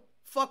you don't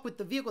fuck with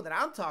the vehicle that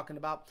I'm talking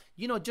about,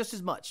 you know just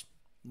as much.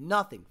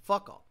 Nothing.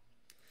 Fuck all.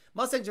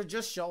 Mustangs are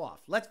just show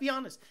off. Let's be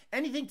honest.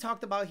 Anything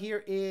talked about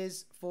here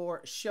is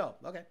for show.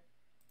 Okay.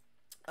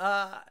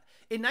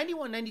 In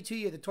 91, 92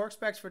 year, the torque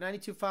specs for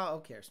 92 file,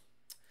 who cares?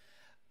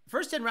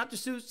 First gen Raptor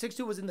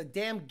 6.2 was in the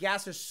damn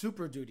gasser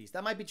Super Duties.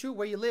 That might be true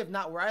where you live,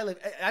 not where I live.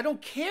 I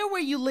don't care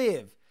where you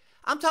live.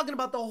 I'm talking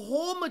about the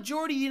whole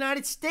majority of the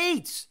United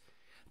States.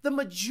 The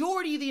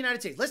majority of the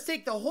United States. Let's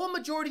take the whole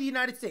majority of the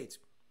United States.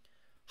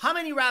 How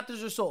many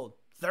Raptors are sold?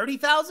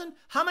 30,000?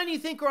 How many do you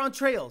think are on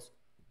trails?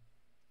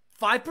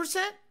 5%?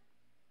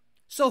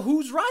 So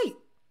who's right?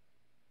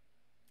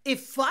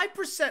 If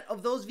 5%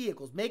 of those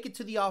vehicles make it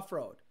to the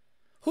off-road,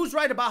 who's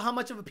right about how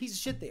much of a piece of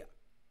shit they are?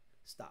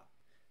 Stop.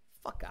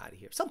 Fuck out of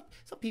here. Some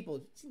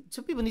people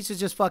need to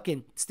just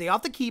fucking stay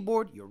off the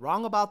keyboard. You're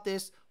wrong about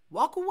this.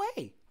 Walk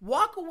away.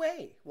 Walk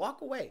away.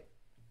 Walk away.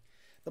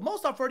 The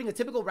most off-roading a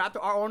typical Raptor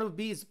R owner would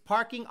be is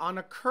parking on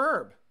a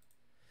curb.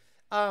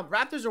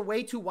 Raptors are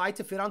way too wide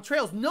to fit on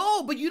trails.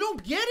 No, but you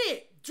don't get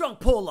it, Drunk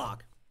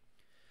Pollock.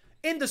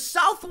 In the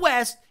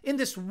Southwest, in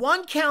this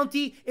one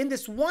county, in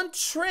this one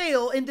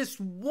trail, in this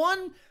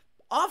one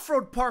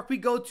off-road park we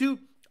go to,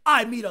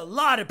 I meet a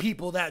lot of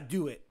people that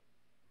do it.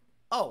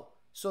 Oh,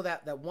 so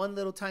that one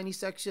little tiny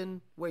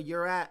section where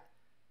you're at,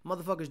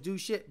 motherfuckers do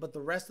shit, but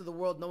the rest of the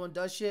world, no one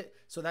does shit,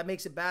 so that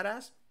makes it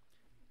badass?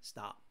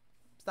 Stop.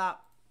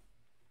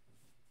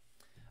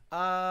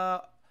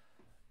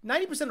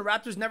 90% of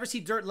Raptors never see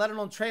dirt, let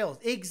alone trails.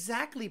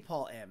 Exactly,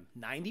 Paul M.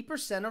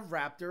 90% of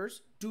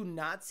Raptors do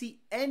not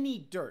see any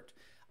dirt.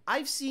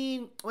 I've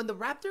seen, when the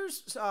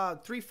Raptors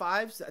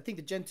 3.5s, I think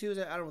the Gen 2s,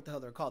 I don't know what the hell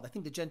they're called. I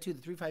think the Gen 2,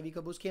 the 3.5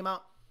 EcoBoost came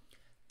out.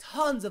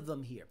 Tons of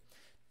them here.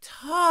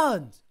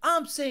 Tons.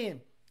 I'm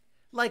saying,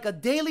 like a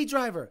daily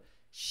driver.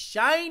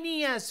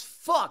 Shiny as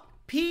fuck.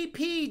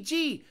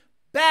 PPG.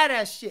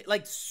 Badass shit.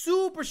 Like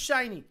super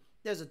shiny.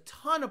 There's a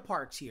ton of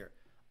parks here.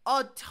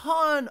 A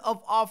ton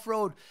of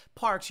off-road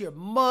parks here.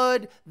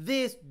 Mud,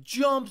 this,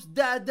 jumps,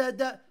 da.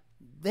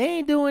 They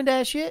ain't doing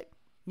that shit.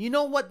 You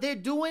know what they're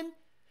doing?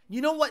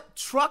 You know what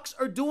trucks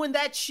are doing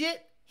that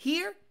shit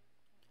here?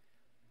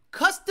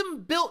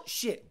 Custom built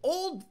shit.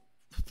 Old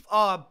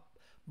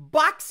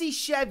boxy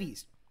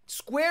Chevys.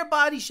 Square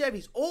body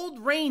Chevys. Old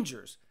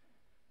Rangers.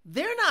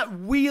 They're not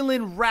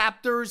wheeling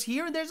Raptors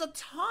here. There's a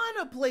ton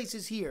of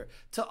places here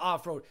to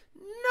off-road.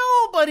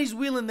 Nobody's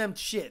wheeling them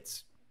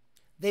shits.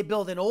 They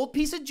build an old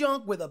piece of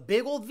junk with a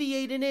big old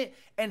V8 in it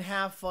and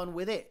have fun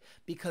with it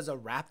because a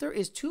Raptor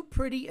is too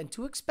pretty and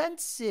too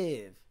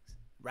expensive.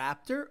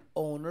 Raptor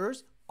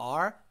owners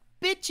are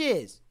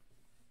bitches.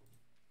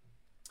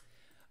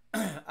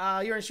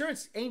 Your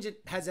insurance agent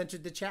has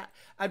entered the chat.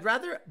 I'd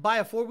rather buy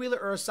a four-wheeler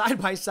or a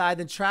side-by-side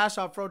than trash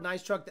off-road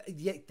nice truck.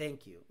 Yeah,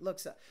 thank you. Look,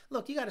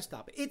 you got to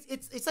stop it.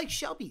 It's like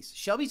Shelby's.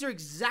 Shelby's are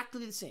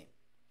exactly the same.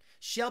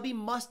 Shelby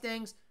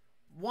Mustangs,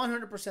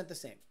 100% the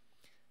same.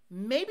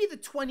 Maybe the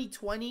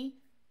 2020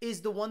 is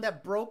the one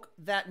that broke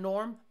that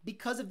norm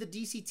because of the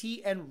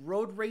DCT and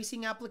road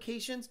racing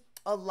applications.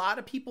 A lot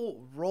of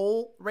people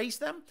roll race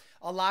them.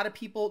 A lot of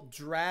people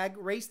drag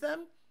race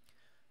them.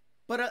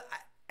 But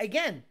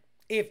again,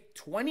 if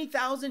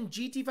 20,000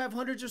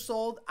 GT500s are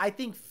sold, I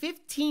think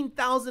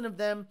 15,000 of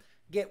them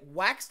get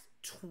waxed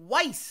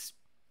twice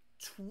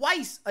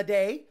a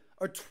day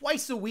or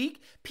twice a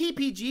week.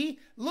 PPG,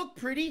 look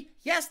pretty.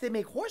 Yes, they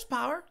make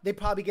horsepower. They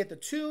probably get the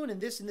tune and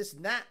this and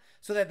that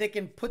so that they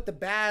can put the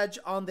badge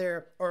on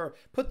their, or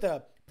put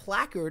the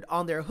placard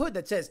on their hood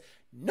that says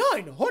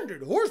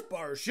 900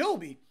 horsepower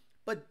Shelby.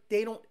 But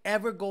they don't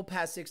ever go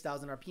past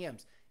 6,000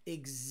 RPMs.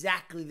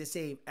 Exactly the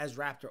same as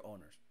Raptor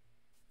owners.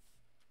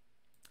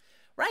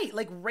 Right,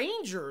 like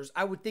Rangers,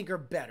 I would think are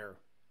better.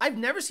 I've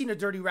never seen a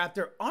dirty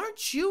Raptor.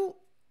 Aren't you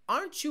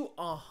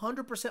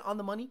 100% on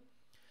the money?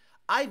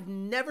 I've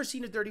never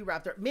seen a dirty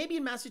Raptor. Maybe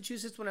in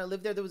Massachusetts when I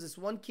lived there was this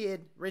one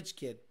kid, rich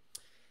kid.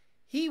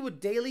 He would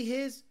daily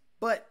his,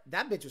 but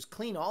that bitch was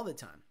clean all the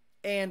time.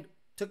 And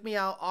took me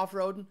out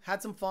off-roading,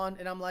 had some fun,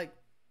 and I'm like,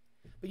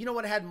 but you know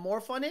what I had more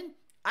fun in?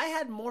 I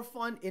had more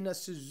fun in a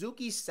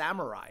Suzuki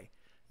Samurai.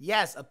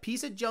 Yes, a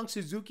piece of junk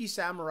Suzuki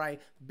Samurai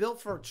built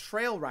for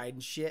trail ride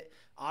and shit.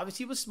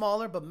 Obviously, it was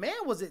smaller, but man,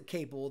 was it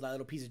capable of that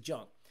little piece of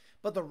junk.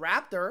 But the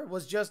Raptor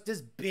was just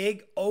this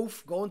big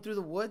oaf going through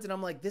the woods, and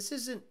I'm like, this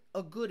isn't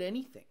a good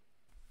anything,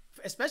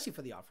 especially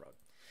for the off-road.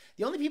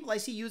 The only people I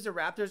see use the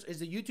Raptors is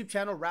the YouTube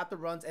channel Raptor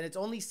Runs, and it's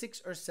only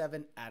 6 or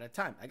 7 at a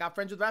time. I got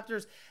friends with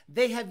Raptors.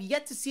 They have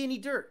yet to see any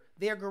dirt.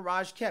 They are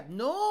garage kept.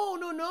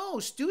 No.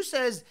 Stu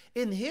says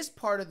in his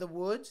part of the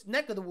woods,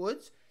 neck of the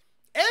woods,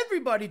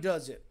 everybody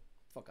does it.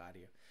 Fuck out of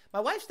here. My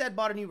wife's dad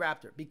bought a new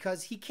Raptor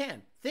because he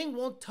can. Thing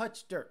won't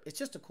touch dirt. It's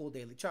just a cool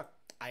daily truck.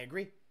 I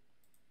agree.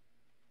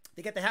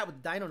 They get the hat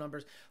with the dyno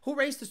numbers. Who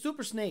raced the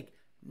Super Snake?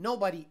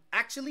 Nobody.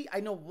 Actually, I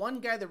know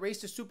one guy that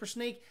raced a Super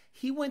Snake.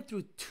 He went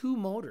through 2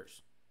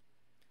 motors.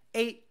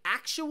 A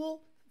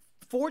actual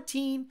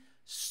 14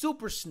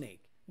 Super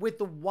Snake with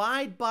the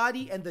wide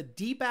body and the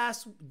deep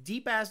ass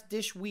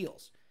dish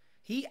wheels.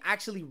 He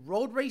actually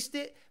road raced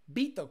it,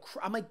 beat the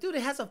I'm like, dude,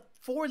 it has a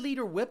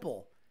 4-liter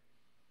Whipple.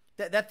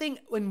 That thing,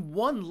 in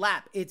one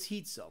lap, it's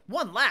heat soaked.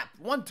 One lap,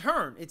 one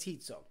turn, it's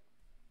heat soaked.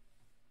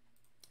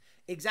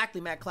 Exactly,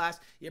 Matt Class.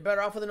 You're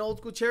better off with an old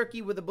school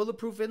Cherokee with a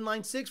bulletproof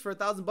inline 6 for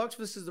 $1,000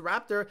 versus the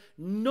Raptor.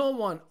 No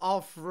one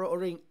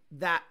off-roading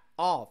that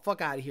all. Fuck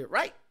out of here,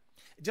 right?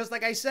 Just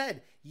like I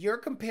said, you're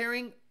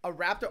comparing a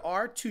Raptor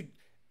R to,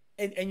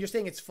 and you're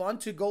saying it's fun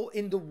to go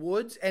in the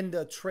woods and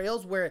the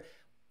trails where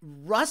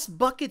rust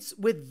buckets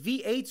with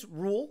V8s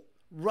rule.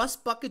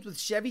 Rust buckets with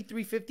Chevy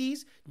 350s,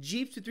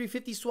 Jeeps with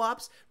 350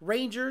 swaps,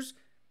 Rangers,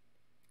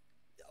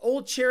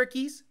 old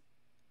Cherokees.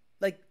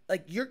 Like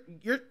you're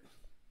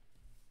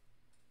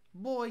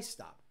boy,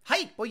 stop.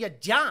 Hype, boy, you're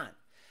John.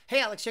 Hey,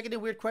 Alex, checking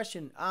in, weird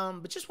question.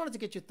 But just wanted to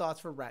get your thoughts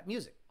for rap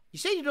music. You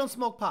say you don't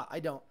smoke pot. I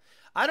don't.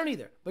 I don't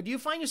either. But do you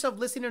find yourself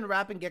listening to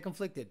rap and get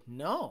conflicted?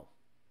 No.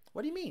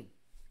 What do you mean?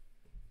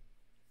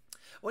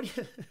 What do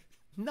you...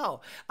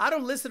 No, I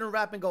don't listen to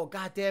rap and go,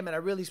 God damn it, I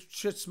really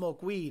should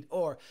smoke weed.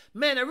 Or,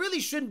 man, I really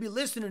shouldn't be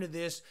listening to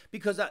this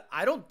because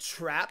I don't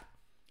trap.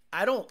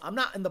 I'm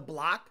not in the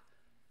block.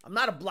 I'm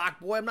not a block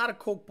boy. I'm not a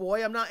coke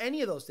boy. I'm not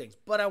any of those things.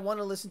 But I want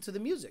to listen to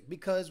the music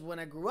because when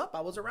I grew up,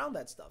 I was around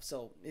that stuff.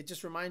 So it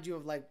just reminds you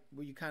of like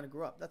where you kind of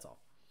grew up. That's all.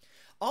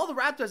 All the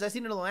Raptors I've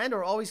seen in Orlando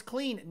are always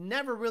clean,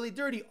 never really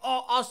dirty.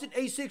 Oh, Austin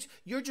A6,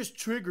 you're just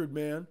triggered,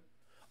 man.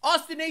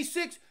 Austin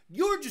A6,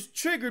 you're just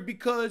triggered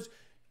because...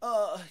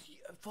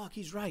 fuck,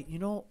 he's right. You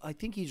know, I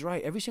think he's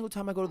right. Every single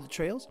time I go to the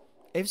trails,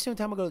 I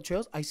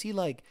see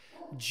like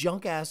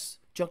junk ass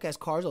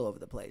cars all over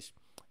the place.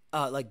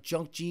 Like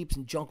junk Jeeps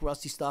and junk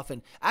rusty stuff.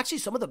 And actually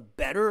some of the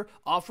better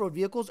off-road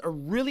vehicles are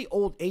really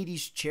old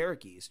 80s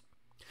Cherokees.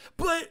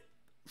 But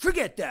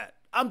forget that.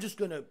 I'm just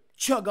going to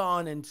chug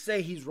on and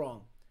say he's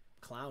wrong.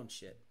 Clown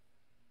shit.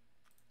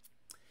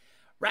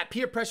 Rap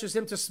peer pressures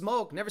him to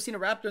smoke. Never seen a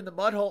Raptor in the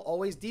butthole.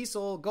 Always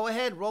diesel. Go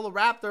ahead, roll a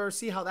Raptor.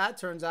 See how that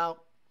turns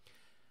out.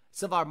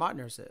 Savar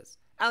Martner says,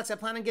 Alex, I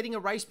plan on getting a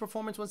Rice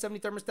Performance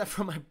 170 thermostat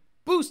for my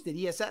boosted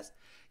ESS.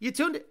 You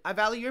tuned it. I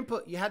value your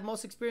input. You had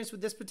most experience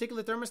with this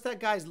particular thermostat.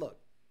 Guys,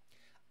 look,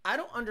 I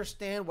don't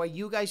understand why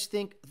you guys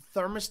think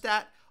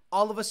thermostat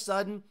all of a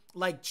sudden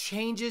like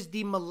changes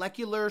the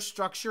molecular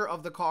structure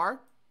of the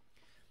car.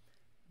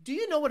 Do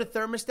you know what a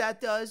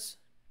thermostat does?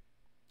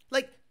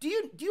 Like, do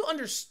you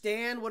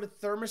understand what a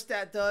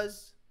thermostat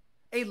does?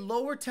 A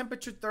lower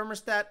temperature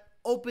thermostat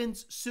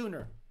opens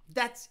sooner.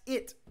 That's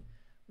it.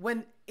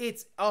 When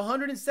it's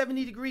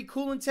 170 degree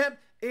coolant temp,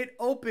 it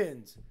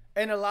opens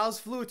and allows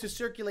fluid to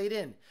circulate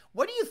in.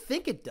 What do you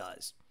think it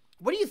does?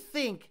 What do you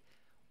think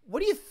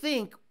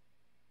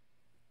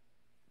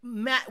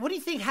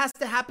has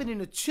to happen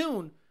in a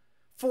tune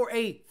for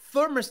a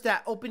thermostat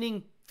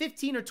opening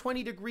 15 or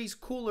 20 degrees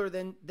cooler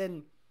than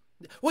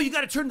well, you got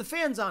to turn the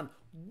fans on.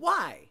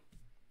 Why?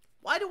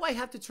 Why do I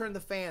have to turn the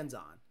fans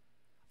on?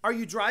 Are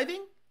you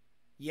driving?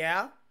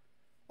 Yeah.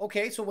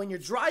 Okay, so when you're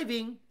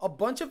driving a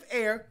bunch of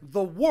air,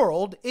 the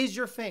world is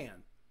your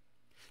fan.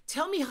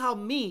 Tell me how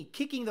me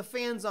kicking the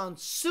fans on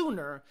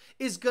sooner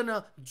is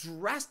gonna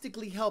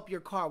drastically help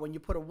your car when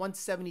you put a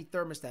 170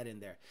 thermostat in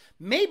there.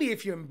 Maybe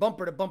if you're in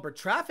bumper to bumper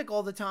traffic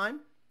all the time,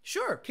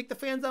 sure, kick the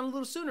fans on a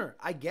little sooner,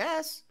 I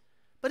guess.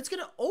 But it's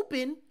gonna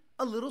open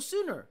a little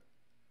sooner.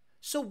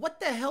 So what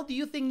the hell do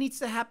you think needs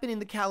to happen in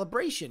the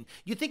calibration?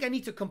 You think I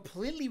need to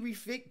completely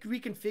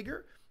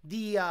reconfigure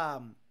the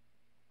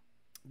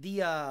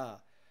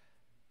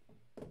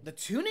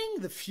tuning,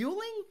 the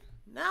fueling?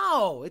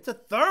 No, it's a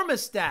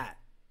thermostat.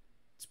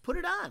 Let's put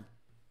it on.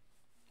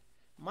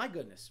 My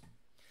goodness.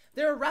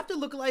 There are Raptor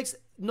lookalikes,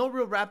 no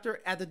real Raptor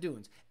at the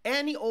dunes.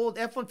 Any old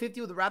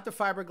F-150 with a Raptor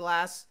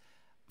fiberglass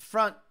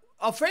front.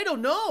 Alfredo,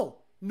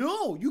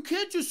 no, you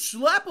can't just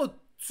slap a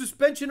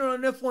suspension on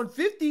an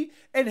F-150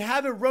 and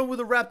have it run with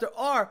a Raptor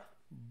R.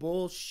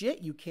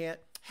 Bullshit, you can't.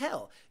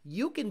 Hell,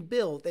 you can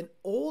build an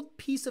old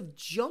piece of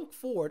junk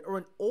Ford or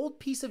an old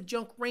piece of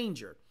junk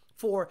Ranger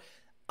for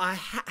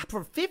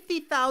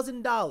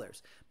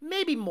 $50,000,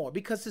 maybe more,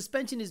 because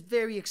suspension is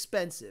very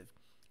expensive.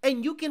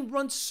 And you can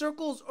run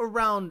circles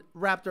around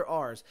Raptor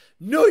Rs.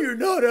 No, you're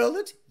not,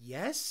 Alex.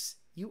 Yes,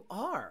 you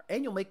are.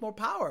 And you'll make more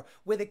power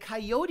with a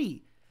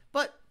Coyote.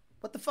 But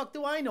what the fuck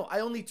do I know?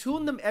 I only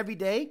tune them every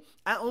day.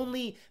 I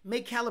only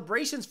make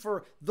calibrations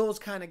for those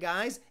kind of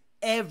guys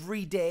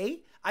every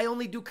day. I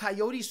only do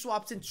Coyote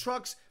swaps in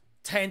trucks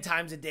 10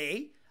 times a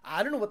day.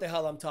 I don't know what the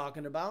hell I'm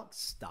talking about.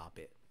 Stop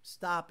it.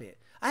 Stop it.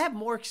 I have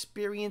more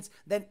experience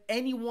than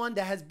anyone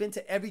that has been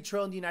to every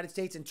trail in the United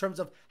States in terms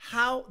of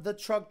how the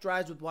truck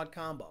drives with what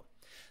combo.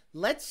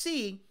 Let's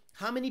see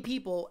how many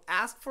people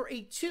ask for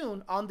a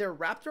tune on their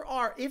Raptor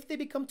R if they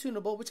become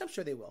tunable, which I'm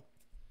sure they will.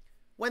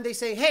 When they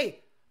say,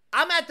 hey,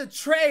 I'm at the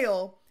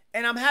trail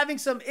and I'm having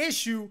some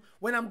issue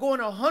when I'm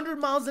going 100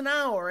 miles an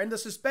hour and the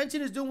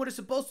suspension is doing what it's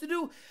supposed to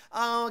do.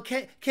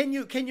 Can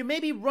you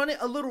maybe run it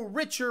a little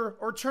richer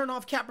or turn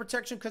off cat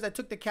protection because I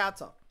took the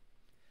cats off?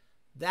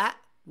 That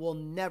will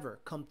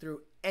never come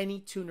through any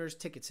tuner's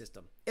ticket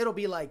system. It'll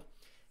be like,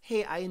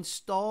 hey, I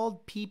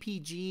installed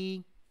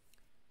PPG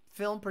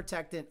film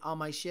protectant on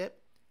my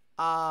ship.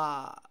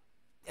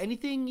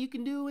 Anything you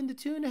can do in the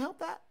tune to help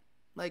that?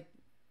 Like,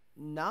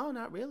 no,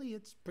 not really.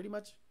 It's pretty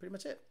much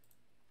it.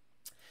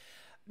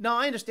 No,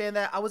 I understand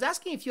that. I was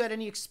asking if you had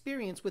any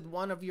experience with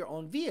one of your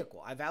own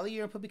vehicle. I value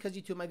your input because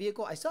you tuned my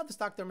vehicle. I still have the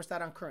stock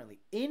thermostat on currently.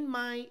 In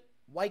my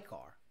white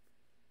car,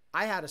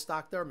 I had a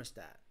stock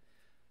thermostat.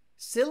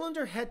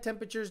 Cylinder head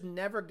temperatures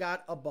never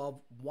got above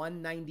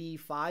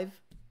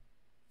 195.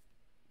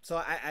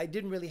 So I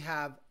didn't really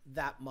have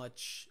that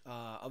much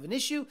of an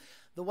issue.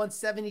 The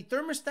 170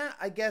 thermostat,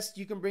 I guess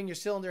you can bring your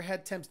cylinder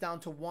head temps down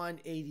to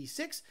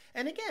 186.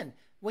 And again,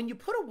 when you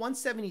put a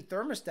 170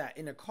 thermostat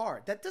in a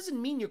car, that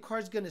doesn't mean your car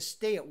is going to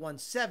stay at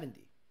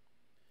 170.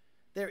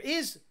 There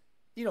is,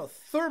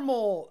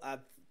 thermal, I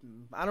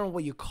don't know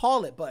what you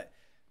call it, but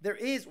there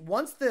is,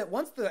 once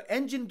the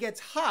engine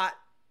gets hot,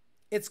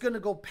 it's going to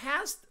go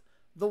past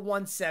the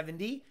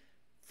 170,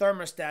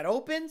 thermostat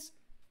opens,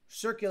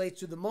 circulates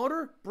through the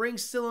motor,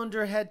 brings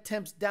cylinder head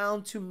temps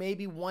down to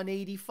maybe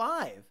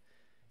 185.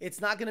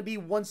 It's not going to be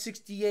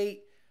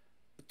 168,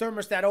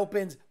 thermostat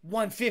opens,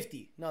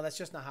 150. No, that's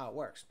just not how it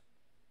works.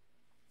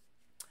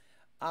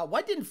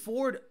 Why didn't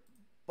Ford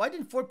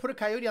put a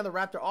Coyote on the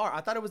Raptor R?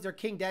 I thought it was their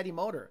King Daddy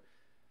motor.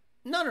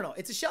 No.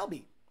 It's a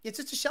Shelby. It's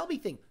just a Shelby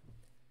thing.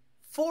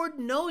 Ford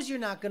knows you're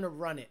not going to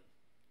run it.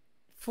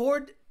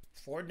 Ford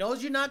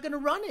knows you're not going to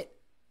run it.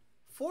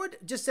 Ford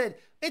just said,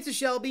 it's a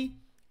Shelby,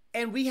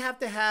 and we have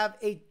to have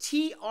a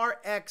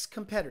TRX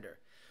competitor.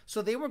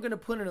 So they were going to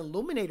put an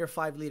Illuminator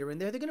 5-liter in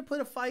there. They're going to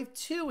put a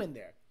 5.2 in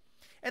there.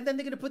 And then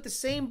they're going to put the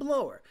same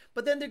blower.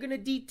 But then they're going to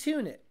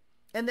detune it.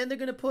 And then they're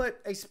going to put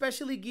a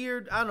specially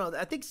geared, I don't know,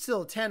 I think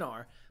still a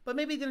 10R. But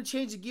maybe they're going to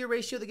change the gear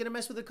ratio. They're going to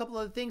mess with a couple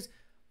other things.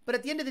 But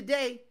at the end of the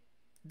day,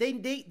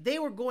 they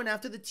were going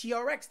after the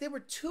TRX. They were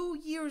 2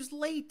 years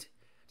late.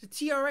 The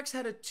TRX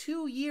had a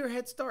 2-year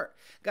head start.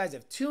 Guys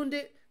have tuned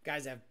it.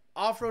 Guys have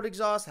off-road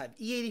exhaust, have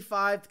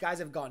E85. Guys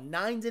have gone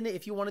 9s in it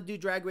if you want to do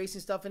drag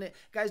racing stuff in it.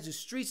 Guys do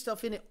street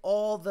stuff in it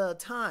all the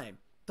time.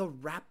 The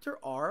Raptor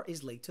R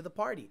is late to the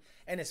party.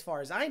 And as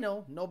far as I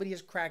know, nobody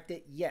has cracked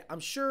it yet. I'm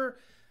sure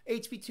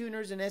HP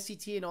tuners and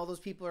SCT and all those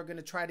people are going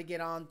to try to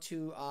get on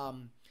to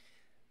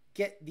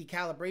get the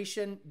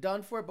calibration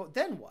done for it. But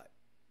then what?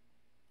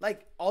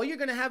 Like, all you're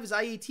going to have is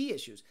IAT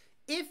issues.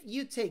 If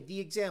you take the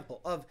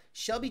example of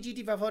Shelby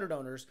GT500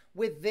 owners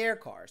with their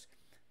cars,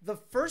 the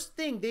first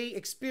thing they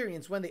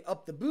experience when they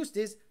up the boost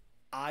is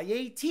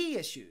IAT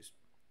issues.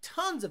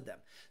 Tons of them.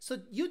 So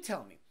you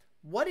tell me,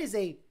 what is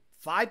a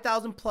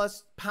 5,000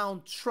 plus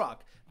pound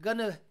truck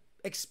gonna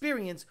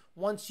experience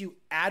once you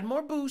add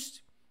more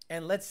boost?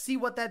 And let's see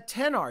what that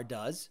 10R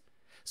does.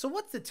 So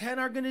what's the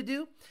 10R gonna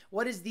do?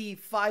 What is the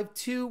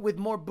 5.2 with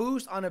more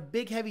boost on a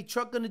big heavy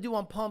truck gonna do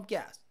on pump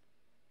gas?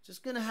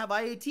 Just going to have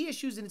IAT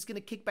issues, and it's going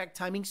to kick back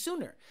timing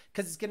sooner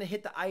because it's going to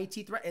hit the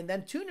IAT threat. And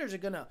then tuners are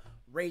going to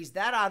raise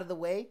that out of the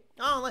way.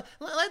 Oh,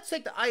 let's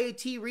take the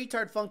IAT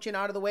retard function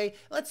out of the way.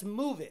 Let's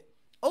move it.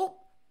 Oh,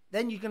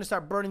 then you're going to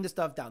start burning the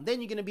stuff down. Then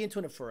you're going to be into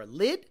it for a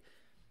lid,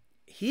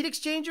 heat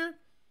exchanger,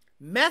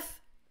 meth.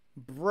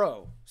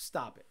 Bro,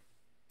 stop it.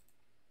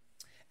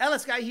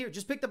 LS Guy here.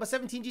 Just picked up a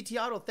 17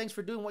 GT Auto. Thanks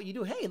for doing what you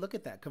do. Hey, look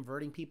at that.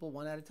 Converting people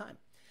one at a time.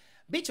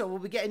 Bicho, will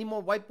we get any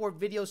more whiteboard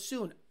videos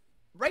soon?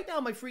 Right now,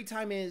 my free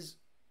time is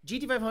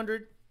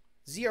GT500,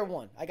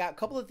 ZR1. I got a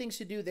couple of things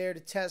to do there to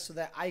test so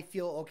that I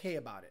feel okay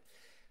about it.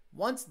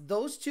 Once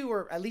those two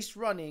are at least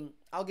running,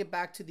 I'll get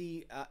back to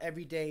the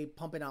everyday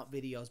pumping out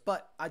videos.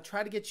 But I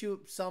try to get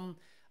you some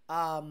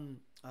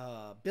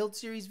build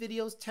series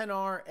videos.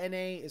 10R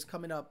NA is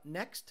coming up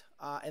next.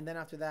 And then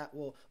after that,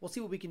 we'll see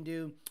what we can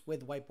do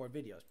with whiteboard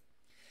videos.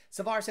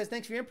 Savar says,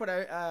 thanks for your input.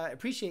 I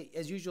appreciate,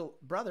 as usual,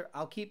 brother.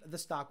 I'll keep the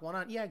stock one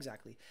on. Yeah,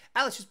 exactly.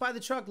 Alex, just buy the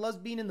truck. Loves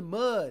being in the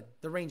mud.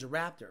 The Ranger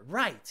Raptor.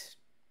 Right.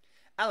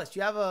 Alex, do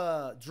you have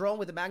a drone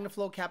with a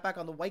MagnaFlow catback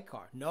on the white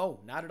car?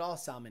 No, not at all,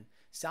 Salmon.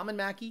 Salmon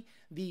Mackey,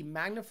 the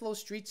MagnaFlow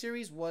Street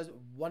Series was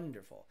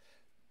wonderful.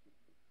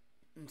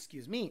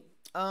 Excuse me.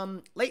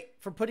 Late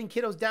for putting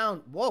kiddos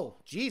down. Whoa,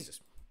 Jesus.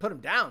 Put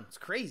them down. It's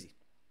crazy.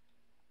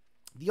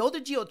 The older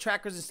Geo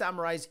Trackers and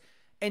Samurais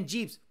and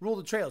Jeeps rule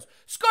the trails.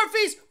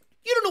 Scarface!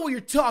 You don't know what you're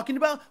talking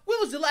about. When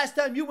was the last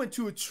time you went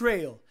to a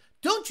trail?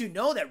 Don't you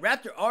know that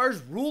Raptor R's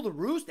rule the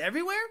roost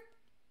everywhere?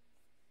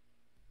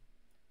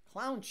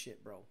 Clown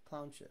shit, bro.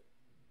 Clown shit.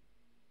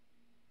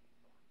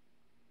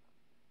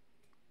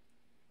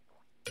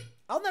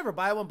 I'll never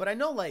buy one, but I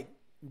know, like,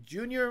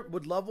 Junior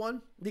would love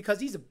one because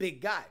he's a big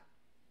guy.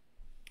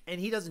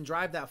 And he doesn't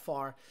drive that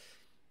far.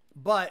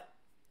 But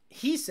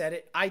he said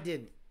it. I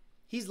didn't.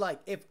 He's like,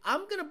 if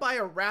I'm going to buy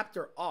a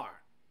Raptor R,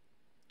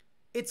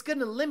 it's going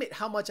to limit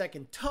how much I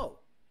can tow.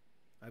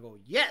 I go,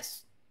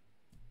 yes.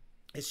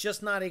 It's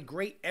just not a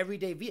great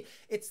everyday vehicle.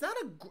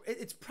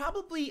 It's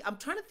probably, I'm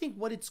trying to think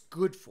what it's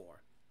good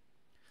for.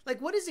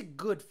 Like, what is it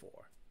good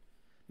for?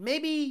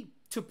 Maybe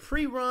to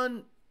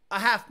pre-run a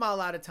half mile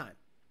at a time.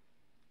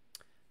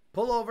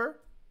 Pull over,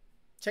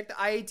 check the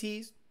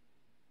IATs,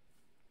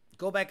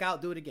 go back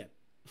out, do it again.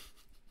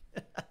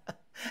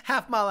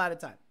 Half mile at a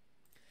time.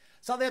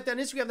 Saw they have on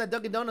Instagram that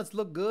Dunkin' Donuts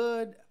look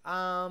good.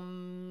 All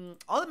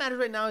that matters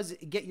right now is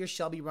get your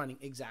Shelby running.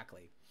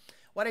 Exactly.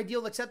 What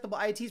ideal acceptable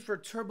IATs for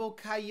Turbo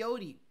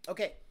Coyote?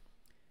 Okay.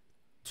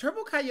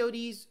 Turbo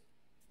Coyotes,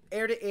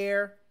 air to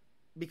air,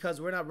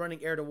 because we're not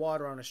running air to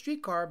water on a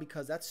street car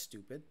because that's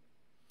stupid.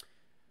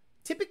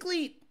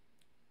 Typically,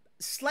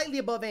 slightly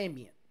above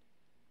ambient.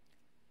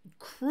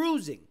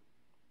 Cruising.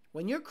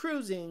 When you're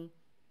cruising,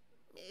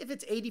 if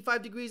it's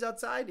 85 degrees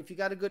outside, if you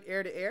got a good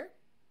air to air,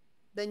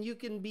 then you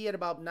can be at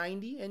about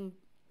 90 and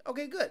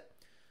okay, good.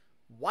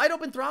 Wide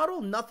open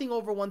throttle, nothing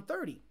over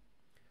 130.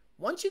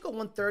 Once you go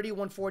 130,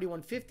 140,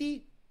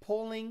 150,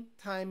 polling,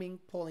 timing,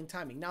 polling,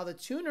 timing. Now the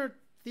tuner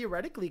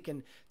theoretically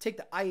can take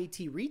the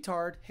IAT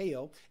retard,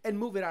 heyo, and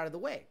move it out of the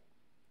way.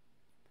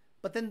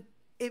 But then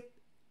if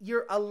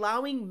you're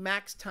allowing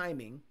max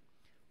timing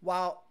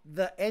while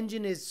the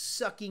engine is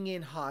sucking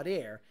in hot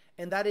air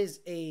and that is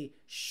a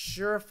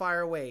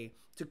surefire way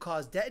to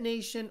cause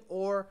detonation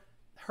or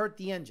hurt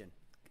the engine.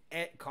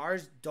 And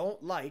cars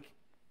don't like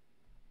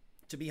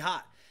to be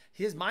hot.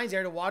 Mine's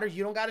air to water.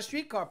 You don't got a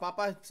street car,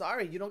 Papa.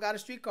 Sorry, you don't got a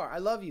street car. I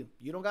love you.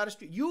 You don't got a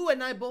street. You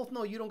and I both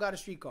know you don't got a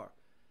street car.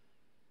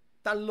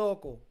 Ta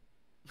loco.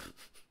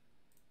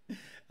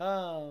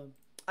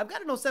 I've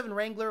got an 07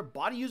 Wrangler.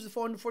 Body uses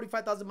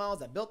 445,000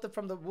 miles. I built it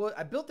from the wood.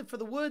 I built it for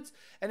the woods,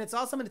 and it's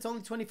awesome. And it's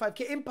only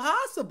 25K.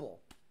 Impossible.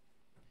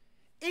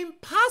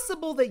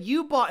 Impossible that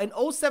you bought an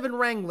 07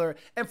 Wrangler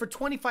and for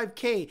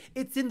 25K,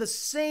 it's in the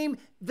same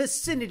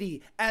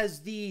vicinity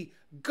as the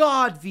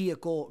God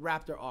vehicle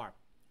Raptor R.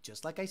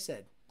 Just like I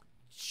said,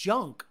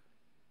 junk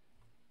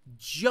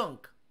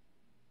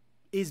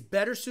is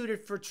better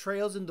suited for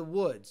trails in the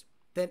woods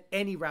than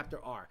any Raptor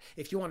R.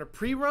 If you want a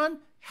pre-run,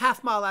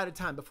 half mile at a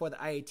time before the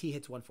IAT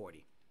hits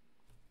 140.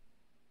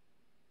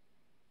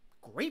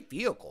 Great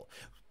vehicle.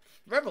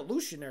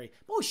 Revolutionary.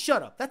 Oh,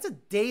 shut up. That's a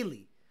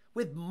daily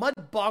with mud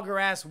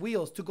bogger ass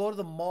wheels to go to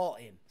the mall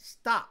in.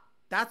 Stop.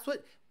 That's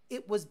what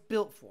it was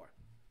built for.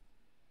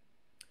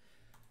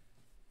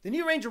 The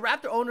new Ranger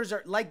Raptor owners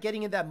are like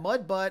getting in that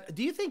mud, but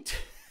do you think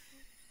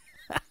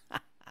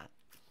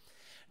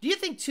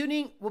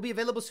tuning will be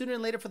available sooner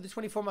than later for the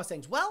 24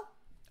 Mustangs? Well,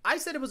 I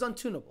said it was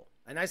untunable,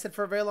 and I said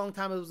for a very long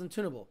time it was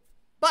untunable.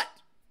 But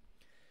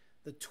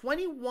the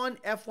 21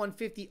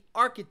 F-150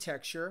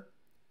 architecture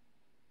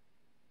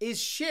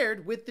is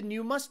shared with the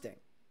new Mustang.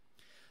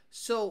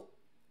 So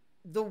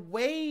the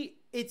way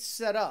it's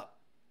set up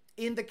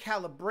in the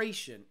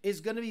calibration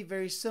is going to be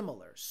very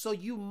similar. So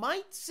you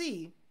might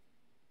see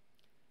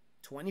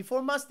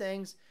 24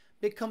 Mustangs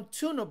become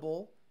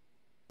tunable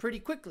pretty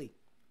quickly.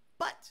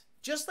 But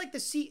just like the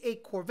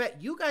C8 Corvette,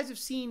 you guys have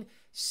seen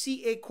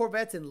C8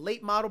 Corvettes and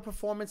late model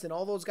performance and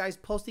all those guys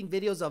posting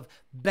videos of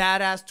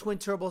badass twin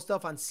turbo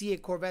stuff on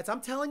C8 Corvettes.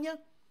 I'm telling you,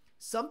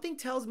 something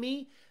tells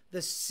me the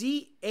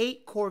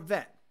C8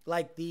 Corvette,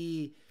 like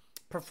the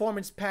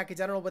performance package,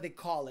 I don't know what they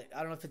call it.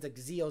 I don't know if it's a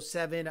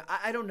Z07.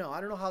 I don't know.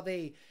 I don't know how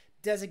they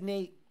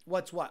designate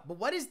what's what. But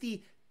what is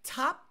the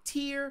top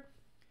tier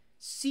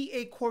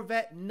C8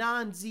 Corvette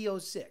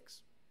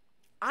non-Z06?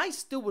 I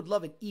still would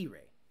love an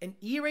E-Ray. An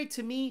E-Ray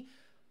to me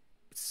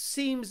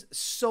seems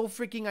so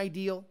freaking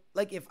ideal.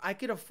 Like if I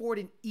could afford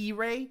an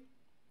E-Ray,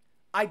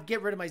 I'd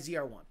get rid of my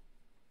ZR1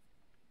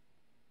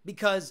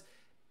 because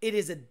it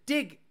is a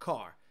dig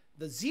car.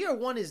 The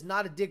ZR1 is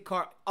not a dig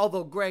car,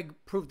 although Greg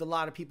proved a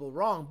lot of people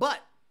wrong, but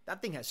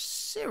that thing has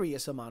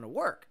serious amount of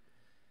work.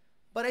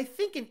 But I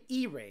think an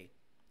E-Ray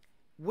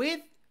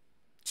with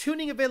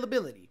tuning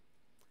availability,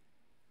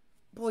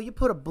 boy, you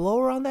put a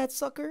blower on that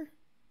sucker,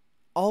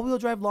 all-wheel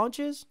drive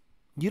launches,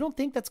 you don't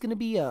think that's going to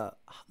be a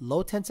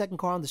low 10-second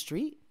car on the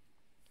street?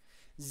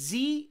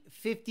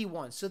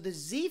 Z51. So the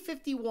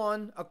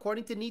Z51,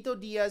 according to Nito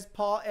Diaz,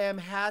 Paul M.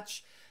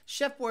 Hatch,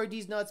 Chef Boy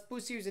D's Nuts, Boo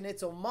Series, and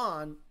It's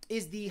Oman,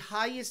 is the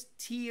highest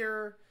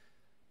tier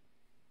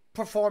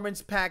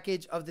performance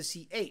package of the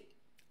C8.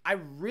 I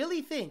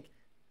really think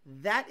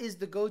that is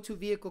the go-to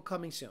vehicle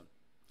coming soon.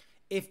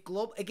 If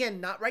Global,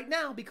 again, not right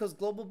now because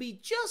Global B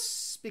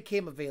just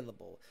became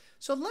available.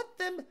 So let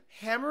them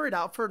hammer it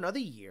out for another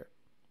year.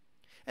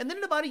 And then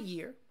in about a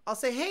year, I'll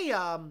say, hey,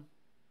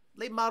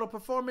 late model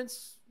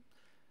performance,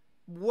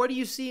 what are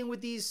you seeing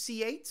with these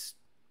C8s?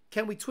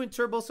 Can we twin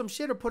turbo some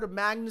shit or put a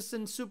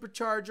Magnuson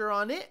supercharger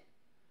on it?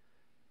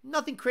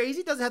 Nothing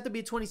crazy. Doesn't have to be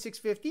a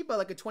 2650, but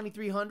like a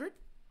 2300.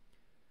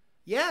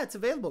 Yeah, it's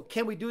available.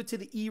 Can we do it to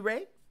the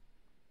E-Ray?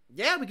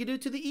 Yeah, we could do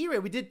it to the E-Ray.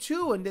 We did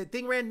 2 and the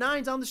thing ran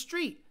 9s on the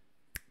street.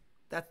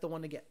 That's the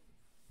one to get.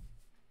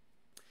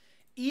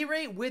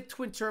 E-Ray with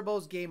twin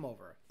turbos, game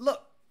over.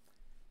 Look,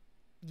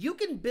 you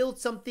can build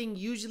something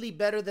usually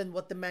better than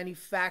what the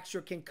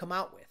manufacturer can come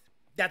out with.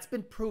 That's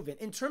been proven.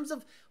 In terms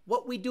of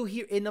what we do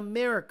here in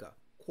America,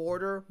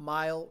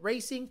 quarter-mile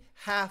racing,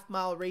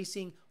 half-mile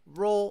racing,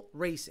 roll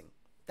racing.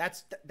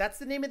 That's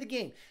the name of the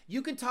game.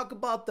 You can talk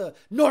about the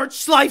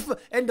Nordschleife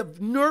and the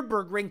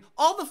Nürburgring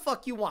all the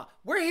fuck you want.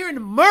 We're here in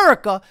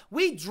America.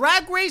 We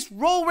drag race,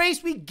 roll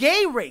race, we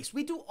gay race.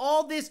 We do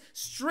all this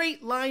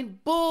straight line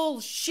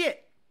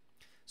bullshit.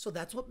 So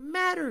that's what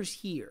matters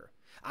here.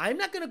 I'm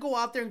not going to go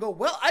out there and go,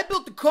 well, I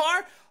built the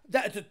car.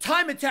 That's a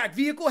time attack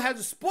vehicle, has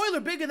a spoiler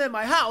bigger than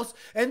my house,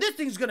 and this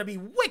thing's going to be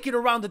wicked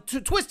around the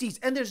twisties,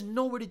 and there's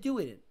nowhere to do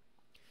it.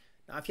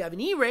 Now, if you have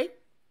an E-Ray,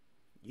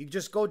 you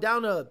just go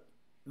down to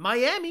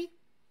Miami.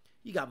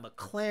 You got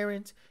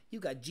McLarens, you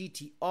got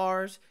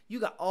GTRs, you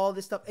got all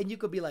this stuff, and you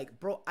could be like,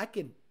 bro, I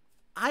can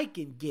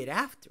get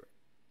after it.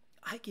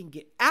 I can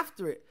get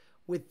after it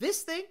with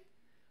this thing.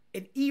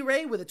 An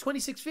E-Ray with a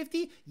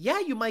 2650, yeah,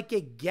 you might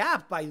get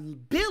gapped by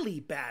Billy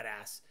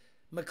badass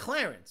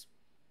McLarens.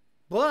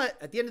 But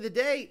at the end of the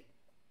day,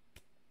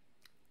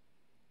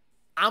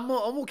 I'm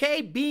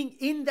okay being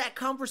in that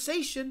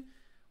conversation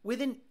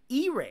with an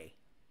E-Ray.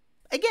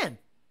 Again,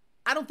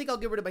 I don't think I'll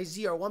get rid of my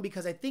ZR1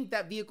 because I think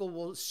that vehicle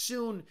will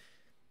soon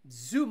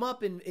zoom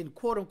up in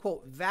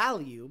quote-unquote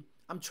value.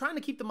 I'm trying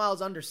to keep the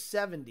miles under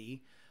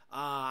 70.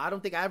 I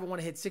don't think I ever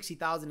want to hit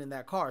 60,000 in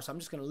that car. So I'm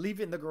just going to leave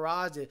it in the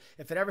garage.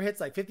 If it ever hits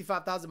like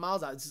 55,000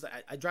 miles,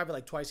 I drive it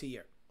like twice a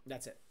year.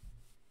 That's it.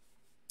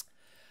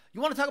 You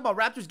want to talk about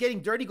Raptors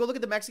getting dirty? Go look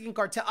at the Mexican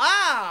cartel.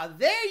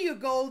 There you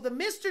go. The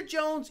Mr.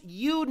 Jones,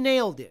 you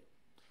nailed it.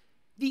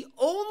 The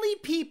only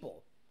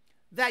people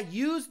that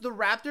use the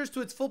Raptors to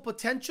its full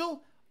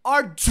potential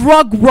are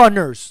drug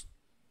runners.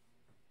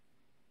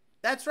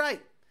 That's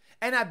right.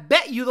 And I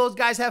bet you those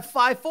guys have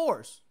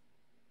 5.4s.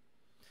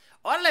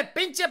 Órale,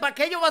 pinche, ¿para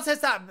qué yo vas a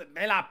esa?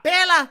 Me la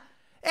pela.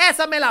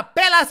 Esa me la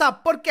pela.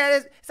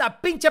 Esa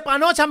pinche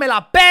panocha me la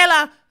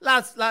pela.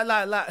 La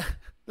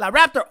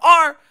Raptor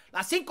R. La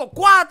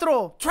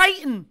 5.4,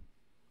 Triton.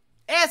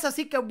 Esa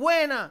sí que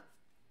buena.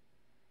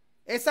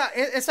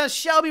 Esa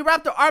Shelby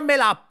Raptor R me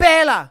la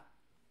pela.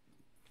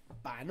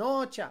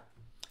 Panocha.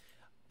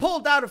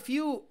 Pulled a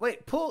few out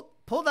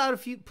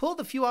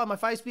of my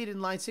 5-speed in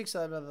line 6.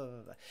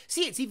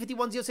 See it,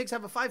 C5106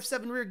 have a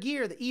 5.7 rear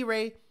gear. The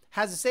E-Ray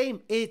has the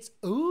same. It's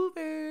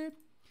over.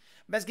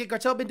 Mexican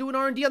Cartel been doing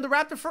R&D on the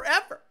Raptor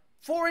forever.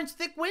 4-inch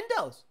thick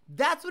windows.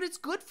 That's what it's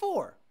good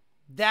for.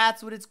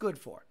 That's what it's good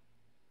for.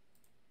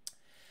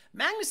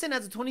 Magnuson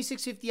has a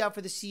 2650 out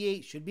for the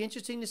C8. Should be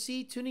interesting to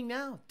see. Tuning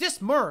now. This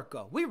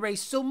America. We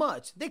race so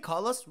much. They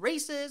call us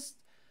racist.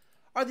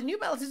 Are the new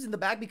balances in the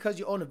back because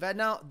you own a vet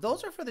now?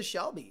 Those are for the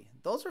Shelby.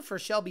 Those are for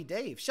Shelby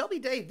Dave. Shelby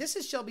Dave. This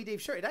is Shelby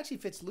Dave's shirt. It actually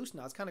fits loose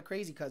now. It's kind of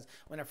crazy because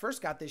when I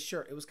first got this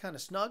shirt, it was kind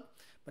of snug.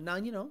 But now,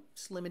 you know,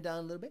 slimming down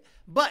a little bit.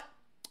 But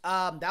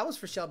that was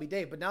for Shelby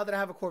Dave. But now that I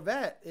have a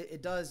Corvette,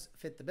 it does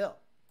fit the bill.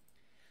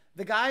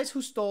 The guys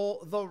who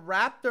stole the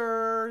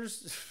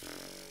Raptors...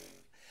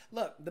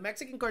 Look, the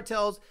Mexican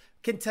cartels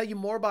can tell you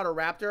more about a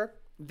Raptor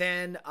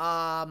than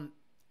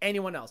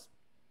anyone else.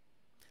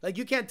 Like,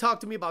 you can't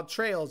talk to me about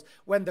trails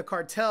when the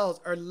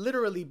cartels are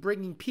literally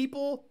bringing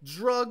people,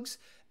 drugs,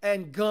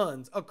 and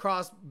guns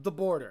across the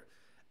border.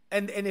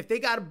 And if they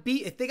got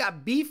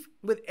beef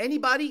with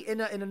anybody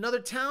in another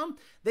town,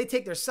 they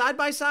take their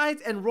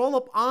side-by-sides and roll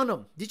up on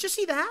them. Did you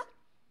see that?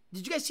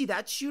 Did you guys see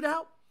that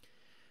shootout?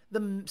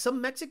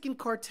 Some Mexican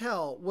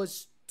cartel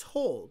was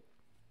told,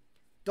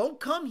 don't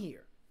come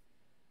here.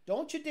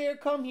 Don't you dare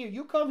come here.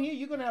 You come here,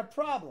 you're going to have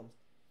problems.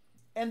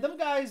 And them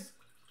guys,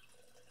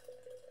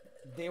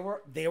 they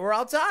were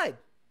outside.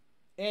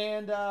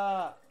 And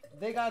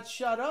they got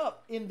shut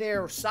up in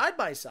their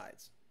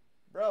side-by-sides.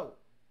 Bro,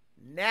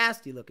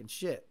 nasty looking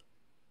shit.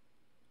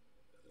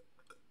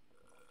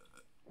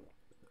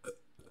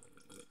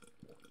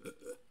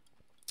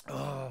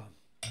 Oh,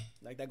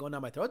 like that going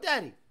down my throat,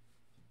 daddy.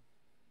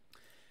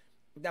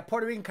 That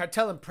Puerto Rican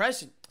cartel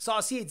impression. Saw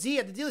a C8Z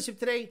at the dealership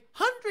today.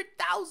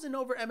 100,000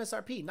 over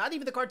MSRP. Not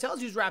even the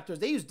cartels use Raptors.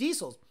 They use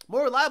diesels.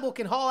 More reliable,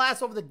 can haul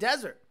ass over the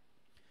desert.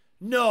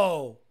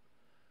 No.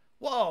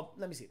 Well,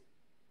 let me see.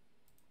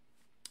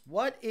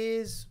 What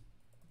is...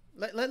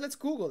 Let's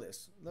Google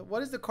this.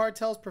 What is the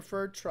cartel's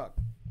preferred truck?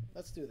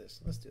 Let's do this.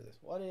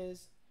 What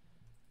is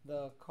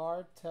the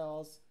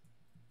cartel's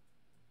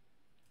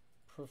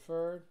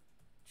preferred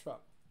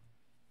truck?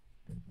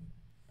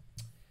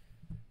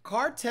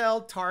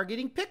 Cartel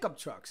targeting pickup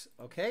trucks.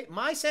 Okay.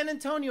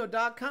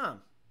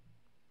 MySanAntonio.com.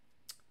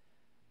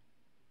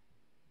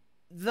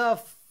 The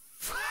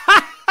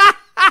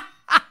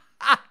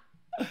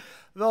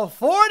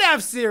Ford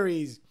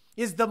F-Series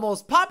is the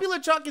most popular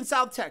truck in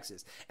South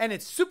Texas, and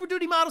its Super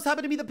Duty models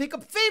happen to be the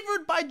pickup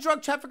favored by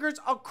drug traffickers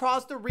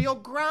across the Rio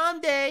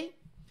Grande.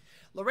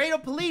 Laredo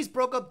police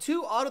broke up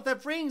 2 auto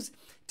theft rings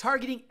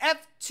targeting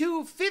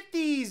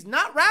F-250s,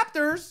 not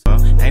Raptors.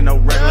 Ain't no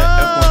regular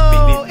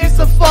F-150. It's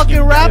a fucking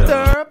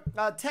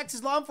Raptor.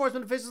 Texas law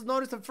enforcement officials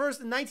noticed the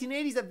first in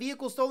 1980s that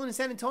vehicles stolen in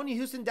San Antonio,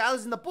 Houston,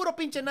 Dallas, and the puro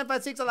pinche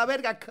 956 a la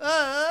verga.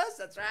 Cuz,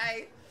 that's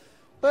right.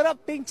 Puro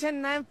pinche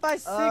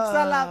 956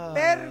 a la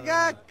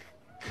verga.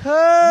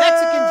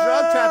 Mexican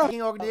drug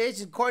trafficking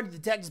organizations, according to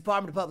the Texas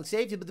Department of Public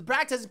Safety, but the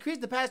practice has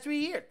increased the past 3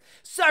 years.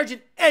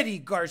 Sergeant Eddie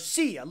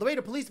Garcia,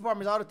 Laredo Police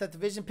Department's Auto Theft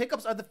Division.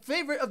 Pickups are the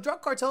favorite of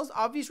drug cartels,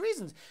 obvious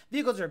reasons.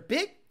 Vehicles are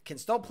big, can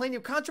stow plenty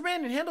of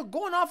contraband, and handle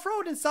going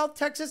off-road in South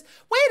Texas.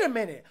 Wait a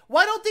minute.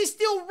 Why don't they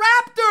steal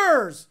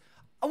Raptors?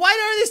 Why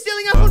are they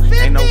stealing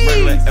F-150s? Ain't no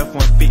regular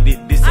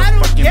F-150. This a I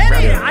don't fucking get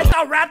it. Raptor. I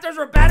thought Raptors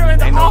were better in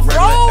the Ain't no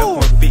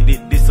off-road. regular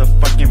F-150. This a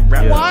fucking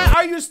Raptor. Why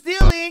are you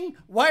stealing?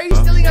 Why are you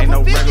stealing Ain't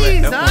no F-150s,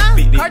 regular huh?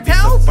 F-150.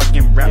 Cartels? This a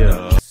fucking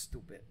Raptor.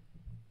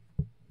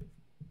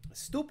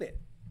 Stupid.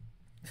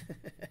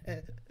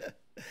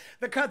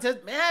 The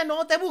contest, man,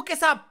 no te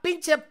busques a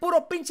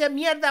puro pinche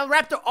mierda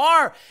Raptor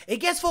R. It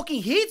gets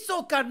fucking heat,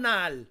 so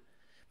carnal.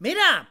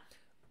 Mira,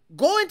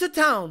 go into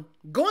town,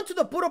 go into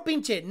the puro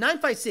pinche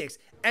 956,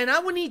 and I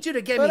will need you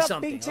to get me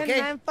something, okay?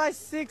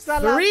 956 a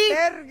la 3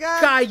 verga.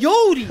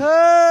 Coyote,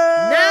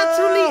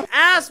 naturally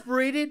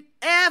aspirated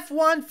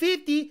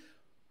F-150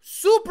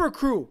 Super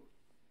Crew.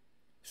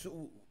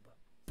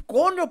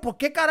 Coño, ¿por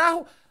qué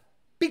carajo?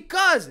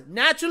 Because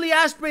naturally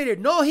aspirated,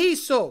 no heat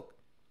soak.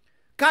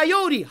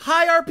 Coyote,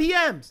 high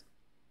RPMs.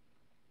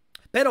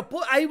 Pero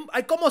hay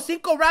como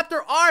 5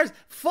 Raptor Rs.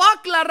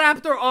 Fuck la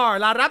Raptor R.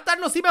 La Raptor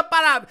no sirve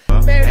para...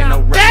 Ain't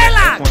no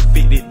regular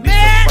F-150. This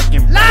a fucking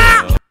fucking La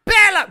rapper.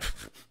 Bella.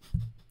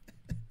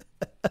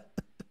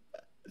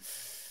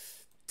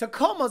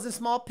 Tacomas and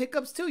small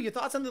pickups too. Your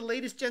thoughts on the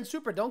latest Gen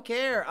Super? Don't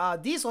care.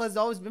 Diesel has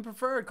always been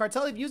preferred.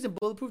 Cartel have used in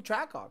bulletproof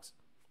Trackhawks.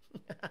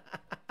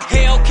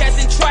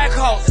 Hellcats and track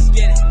hoes.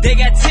 They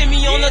got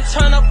Timmy on the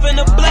turn up in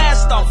the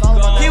blast off.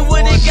 He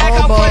went and got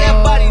out for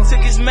that body,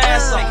 took his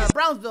mask off.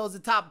 Brownsville is the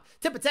top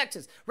tip of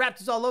Texas.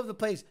 Raptors all over the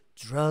place.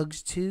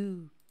 Drugs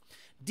too.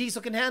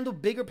 Diesel can handle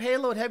bigger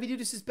payload, heavy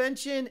duty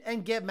suspension,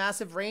 and get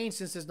massive range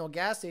since there's no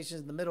gas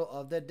stations in the middle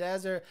of the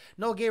desert.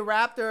 No gay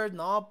Raptor.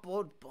 No,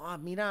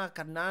 mira,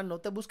 carnal, no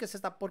te busques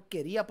esta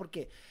porquería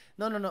porque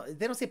no.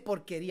 They don't say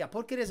porquería.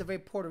 Porquería is a very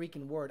Puerto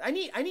Rican word. I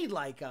need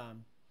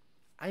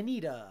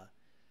a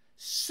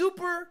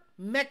super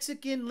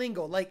Mexican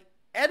lingo. Like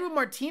Edwin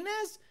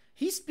Martinez,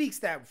 he speaks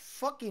that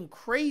fucking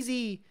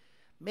crazy,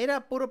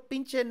 mira puro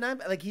pinche,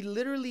 like he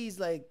literally is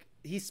like,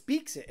 he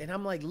speaks it. And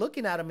I'm like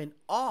looking at him in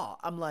awe.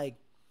 I'm like,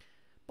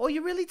 oh,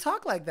 you really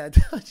talk like that,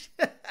 don't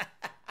you?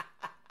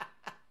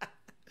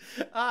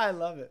 I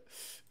love it.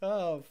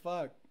 Oh,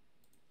 fuck.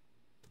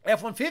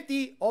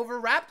 F-150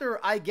 over Raptor,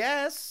 I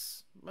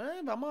guess.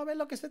 Vamos a ver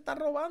lo que se está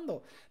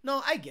robando.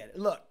 No, I get it.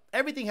 Look,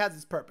 everything has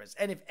its purpose.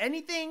 And if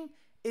anything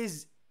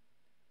is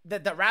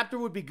that the Raptor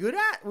would be good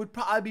at, would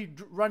probably be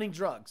running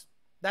drugs.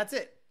 That's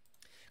it.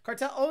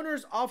 Cartel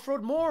owners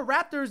off-road more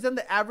Raptors than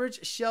the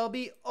average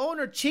Shelby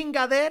owner.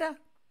 Chingadera.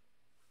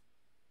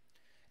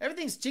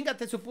 Everything's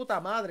chingate su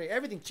puta madre.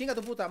 Everything chinga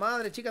tu puta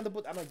madre, chinga tu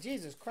puta. I'm like,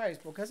 Jesus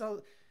Christ, because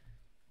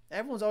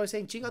everyone's always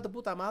saying chinga tu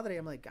puta madre.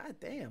 I'm like, God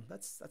damn,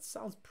 that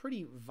sounds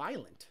pretty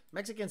violent.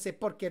 Mexicans say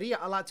porqueria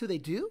a lot too. They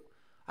do?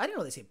 I didn't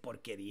know they say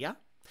porqueria.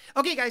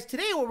 Okay, guys,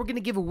 today what we're going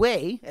to give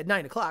away at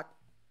 9 o'clock,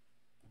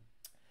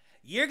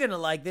 you're going to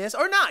like this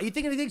or not. You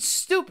think anything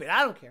stupid.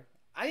 I don't care.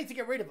 I need to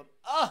get rid of them.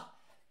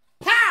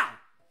 Pow!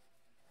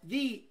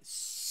 The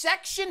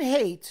Section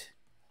Hate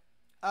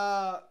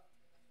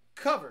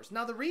covers.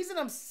 Now, the reason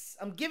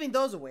I'm giving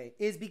those away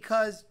is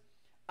because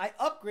I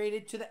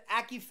upgraded to the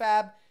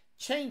AccuFab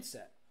chain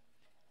set.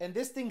 And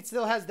this thing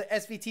still has the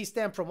SVT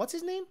stamp from, what's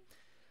his name?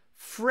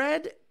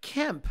 Fred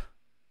Kemp.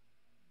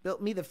 Built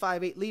me the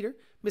 5.8 liter,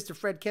 Mr.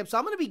 Fred Kemp. So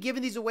I'm going to be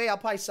giving these away. I'll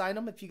probably sign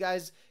them if you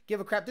guys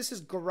give a crap. This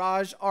is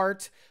garage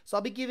art. So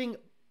I'll be giving,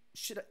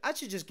 I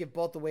should just give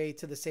both away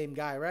to the same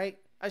guy, right?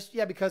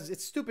 Yeah, because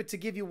it's stupid to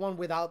give you one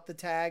without the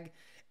tag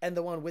and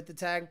the one with the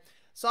tag.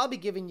 So I'll be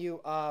giving you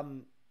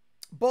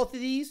both of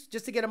these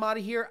just to get them out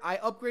of here. I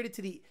upgraded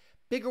to the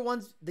bigger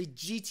ones, the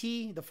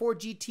GT, the 4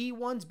 GT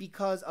ones,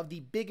 because of the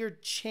bigger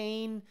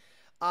chain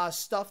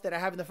stuff that I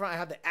have in the front. I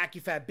have the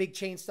AccuFab big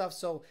chain stuff.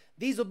 So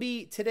these will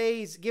be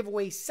today's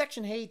giveaway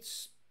Section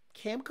Hates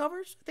cam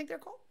covers, I think they're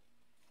called.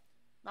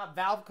 Not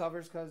valve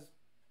covers, because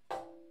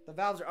the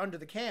valves are under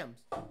the cams.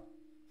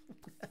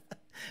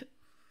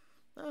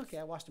 Okay,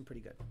 I washed them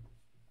pretty good.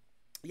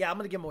 Yeah, I'm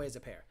going to give them away as a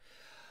pair.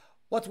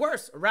 What's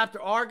worse, a Raptor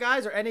R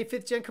guys or NA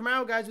 5th Gen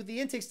Camaro guys with the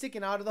intake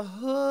sticking out of the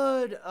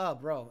hood? Oh,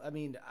 bro, I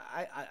mean,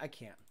 I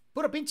can't.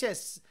 Puro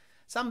pinches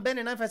San Ben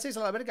 956 a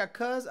la verga,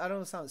 cuz, I don't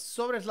know, sound.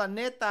 Sobres la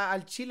neta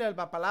al chile el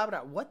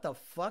palabra. What the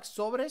fuck?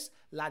 Sobres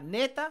la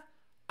neta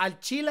al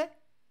chile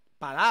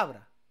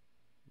palabra.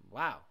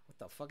 Wow, what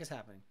the fuck is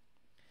happening?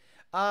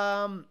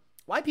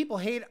 Why people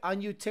hate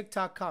on you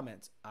TikTok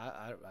comments?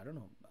 I don't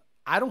know.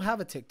 I don't have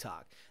a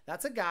TikTok.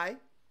 That's a guy,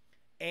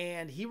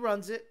 and he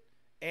runs it,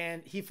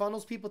 and he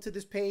funnels people to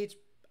this page.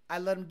 I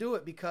let him do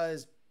it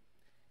because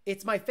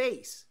it's my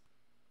face.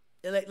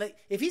 Like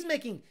if he's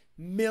making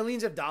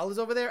millions of dollars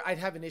over there, I'd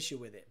have an issue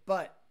with it.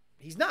 But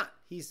he's not.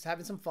 He's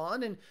having some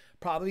fun and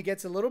probably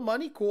gets a little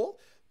money. Cool.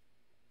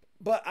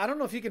 But I don't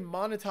know if you can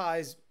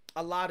monetize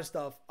a lot of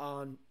stuff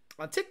on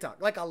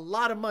TikTok. Like a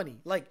lot of money.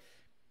 Like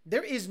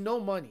there is no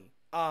money.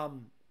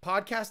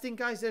 Podcasting,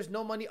 guys, there's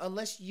no money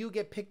unless you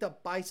get picked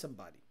up by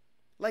somebody.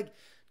 Like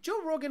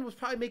Joe Rogan was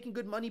probably making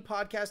good money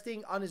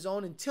podcasting on his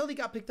own until he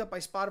got picked up by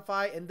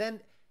Spotify, and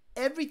then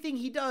everything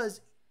he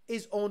does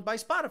is owned by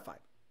Spotify.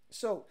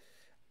 So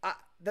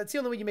that's the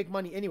only way you make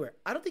money anywhere.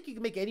 I don't think you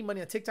can make any money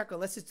on TikTok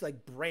unless it's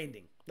like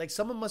branding. Like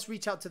someone must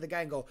reach out to the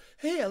guy and go,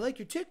 "Hey, I like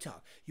your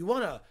TikTok. You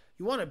wanna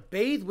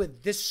bathe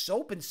with this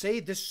soap and say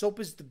this soap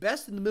is the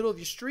best in the middle of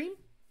your stream?"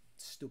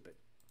 Stupid.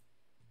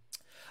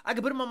 I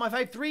could put them on my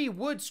 5.3,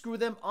 would screw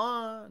them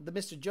on. The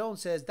Mr.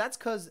 Jones says, that's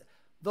because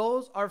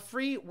those are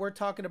free. We're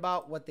talking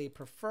about what they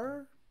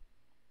prefer.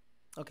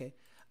 Okay.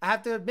 I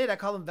have to admit, I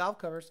call them valve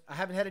covers. I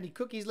haven't had any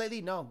cookies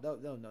lately. No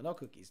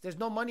cookies. There's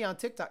no money on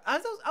TikTok. I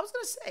was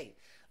going to say,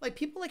 like,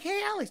 people like,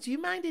 hey, Alex, do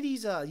you mind that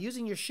he's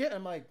using your shit?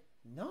 I'm like,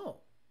 no,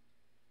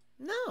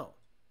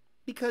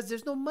 because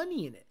there's no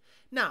money in it.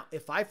 Now,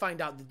 if I find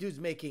out the dude's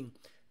making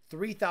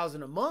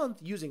 $3,000 a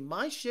month using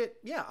my shit,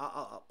 yeah,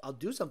 I'll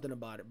do something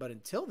about it. But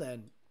until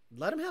then,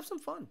 let him have some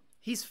fun.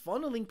 He's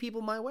funneling people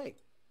my way.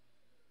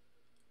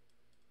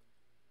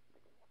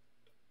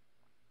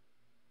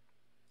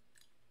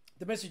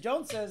 The Mr.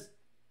 Jones says,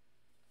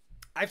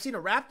 I've seen a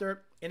Raptor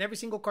in every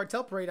single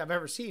cartel parade I've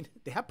ever seen.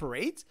 They have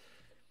parades.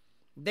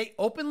 They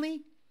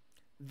openly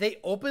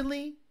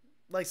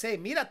like say,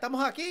 mira,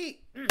 estamos aquí.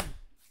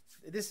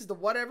 This is the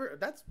whatever.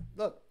 That's,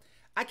 look,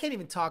 I can't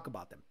even talk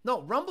about them.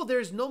 No, Rumble,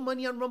 there's no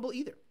money on Rumble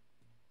either.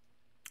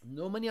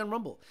 No money on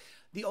Rumble.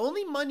 The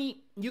only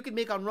money you can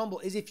make on Rumble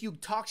is if you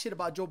talk shit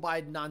about Joe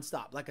Biden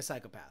nonstop, like a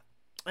psychopath.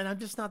 And I'm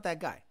just not that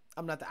guy.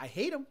 I'm not that. I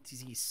hate him.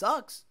 He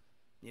sucks.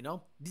 You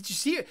know? Did you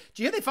see it? Did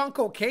you hear they found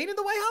cocaine in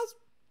the White House?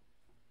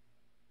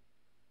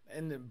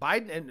 And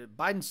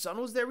Biden's son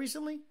was there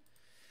recently?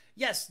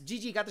 Yes,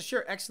 GG got the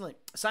shirt. Excellent.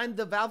 Sign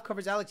the valve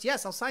covers, Alex.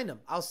 Yes, I'll sign them.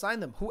 I'll sign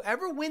them.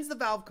 Whoever wins the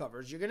valve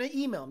covers, you're going to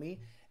email me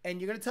and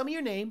you're going to tell me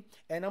your name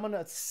and I'm going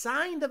to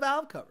sign the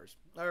valve covers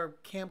or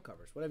cam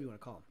covers, whatever you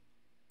want to call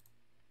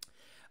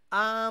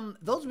them.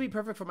 Those would be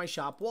perfect for my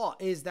shop wall.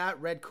 Is that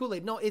red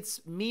Kool-Aid? No,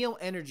 it's Mio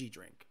energy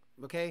drink.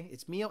 Okay,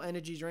 it's Mio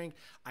energy drink.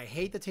 I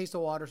hate the taste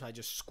of water, so I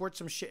just squirt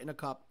some shit in a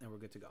cup and we're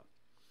good to go.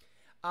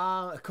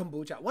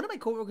 Kombucha. One of my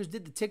coworkers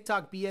did the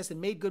TikTok BS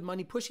and made good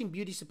money pushing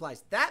beauty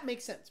supplies. That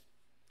makes sense.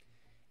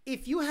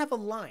 If you have a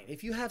line,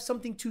 if you have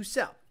something to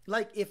sell,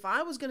 like if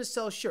I was going to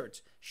sell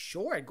shirts,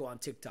 sure, I'd go on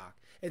TikTok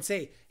and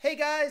say, hey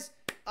guys,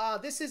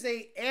 this is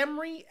a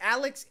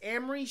Alex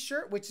Amory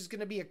shirt, which is going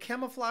to be a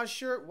camouflage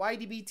shirt,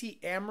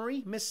 YDBT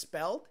Amory,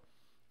 misspelled.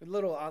 A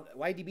little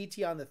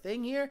YDBT on the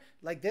thing here,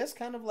 like this,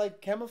 kind of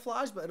like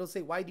camouflage, but it'll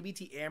say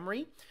YDBT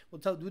Amory.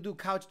 We'll do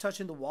couch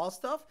touching the wall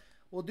stuff.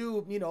 We'll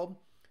do, you know,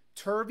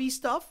 turvy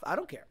stuff. I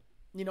don't care,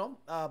 you know,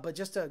 but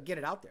just to get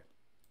it out there.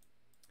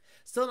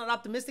 Still not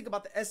optimistic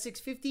about the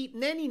S650.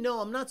 Nanny, no,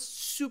 I'm not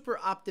super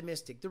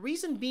optimistic. The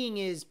reason being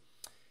is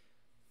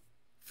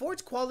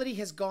Ford's quality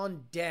has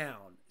gone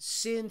down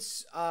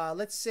since,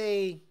 let's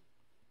say,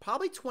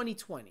 probably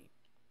 2020.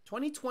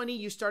 2020,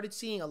 you started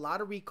seeing a lot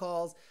of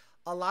recalls,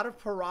 a lot of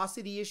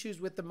porosity issues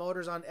with the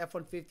motors on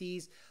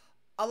F-150s,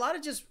 a lot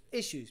of just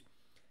issues.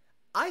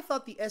 I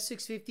thought the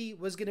S650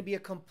 was going to be a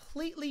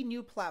completely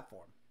new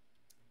platform.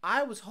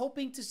 I was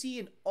hoping to see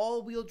an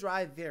all-wheel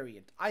drive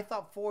variant. I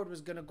thought Ford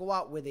was going to go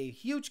out with a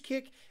huge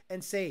kick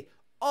and say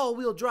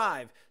all-wheel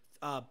drive,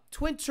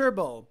 twin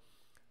turbo,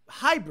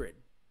 hybrid.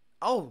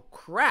 Oh,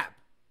 crap.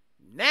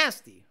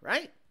 Nasty,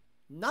 right?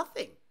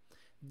 Nothing.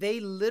 They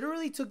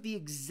literally took the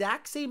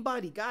exact same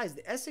body. Guys,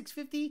 the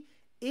S650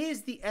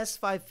 is the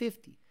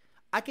S550.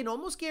 I can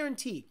almost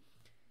guarantee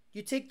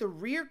you take the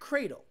rear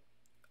cradle,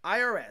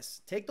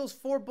 IRS, take those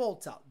 4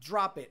 bolts out,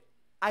 drop it.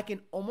 I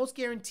can almost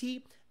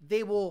guarantee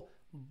they will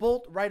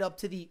bolt right up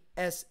to the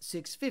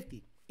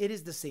S650. It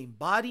is the same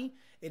body.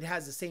 It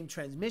has the same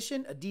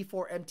transmission, a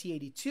D4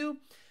 MT82.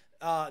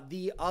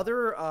 The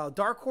other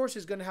Dark Horse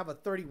is going to have a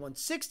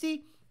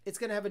 3160. It's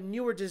going to have a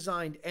newer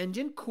designed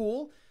engine.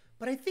 Cool.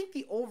 But I think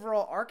the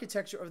overall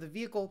architecture of the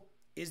vehicle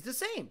is the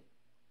same.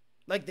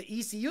 Like the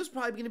ECU is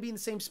probably going to be in the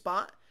same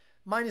spot,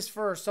 minus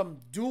for some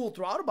dual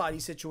throttle body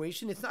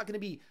situation. It's not going to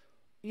be,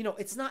 you know,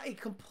 it's not a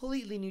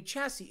completely new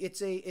chassis.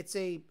 It's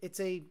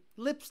a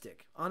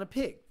lipstick on a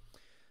pig.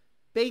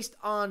 Based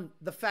on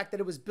the fact that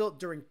it was built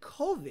during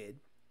COVID,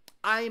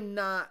 I'm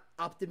not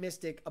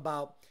optimistic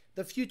about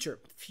the future.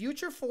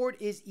 Future Ford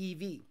is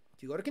EV.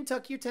 If you go to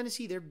Kentucky or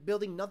Tennessee, they're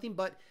building nothing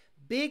but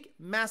big,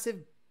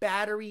 massive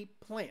battery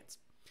plants.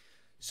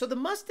 So the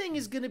Mustang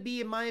is going to be,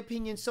 in my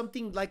opinion,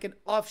 something like an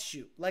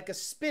offshoot, like a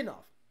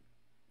spin-off.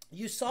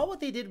 You saw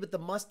what they did with the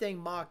Mustang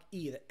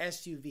Mach-E, the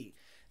SUV,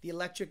 the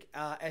electric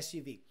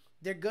SUV.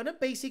 They're going to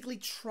basically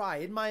try,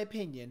 in my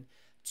opinion,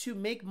 to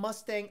make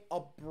Mustang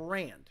a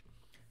brand.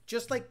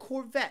 Just like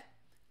Corvette.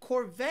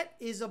 Corvette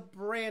is a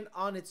brand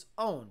on its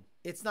own.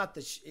 It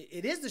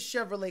is the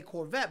Chevrolet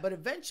Corvette, but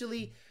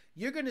eventually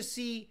you're going to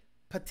see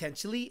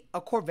potentially a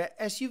Corvette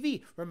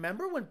SUV.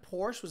 Remember when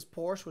Porsche was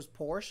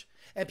Porsche?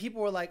 And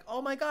people were like,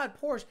 oh my God,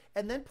 Porsche.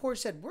 And then Porsche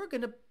said, we're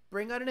going to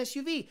bring out an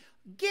SUV.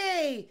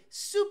 Gay,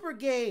 super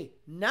gay.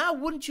 Now,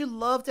 wouldn't you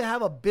love to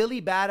have a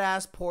Billy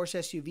Badass Porsche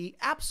SUV?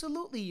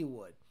 Absolutely you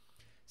would.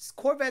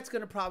 Corvette's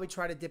going to probably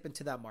try to dip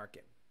into that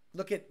market.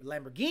 Look at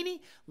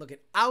Lamborghini, look at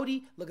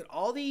Audi, look at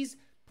all these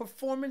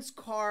performance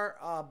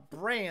car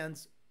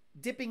brands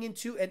dipping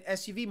into an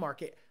SUV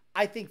market.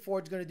 I think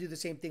Ford's going to do the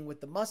same thing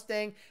with the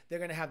Mustang. They're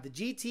going to have the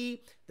GT,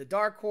 the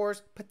Dark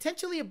Horse,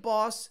 potentially a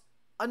Boss,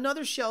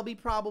 another Shelby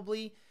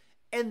probably,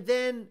 and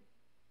then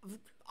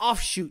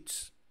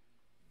offshoots.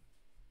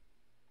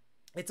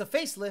 It's a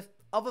facelift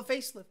of a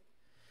facelift.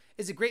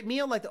 Is it a great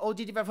meal like the old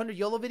GT500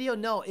 YOLO video?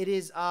 No, it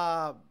is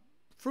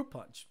fruit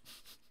punch.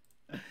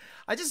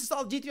 I just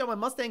installed GT on my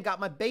Mustang, got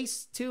my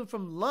bass tune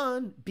from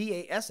Lund,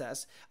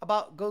 BASS.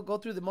 Go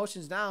through the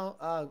motions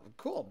now.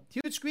 Cool.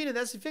 Huge screen of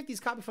the S50 is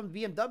copied from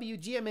the BMW.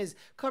 GM is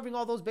covering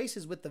all those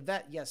bases with the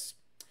Vet. Yes.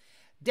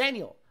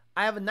 Daniel,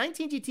 I have a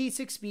 19 GT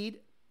 6-speed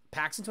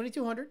Paxton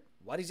 2200.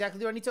 What exactly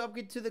do I need to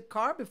upgrade to the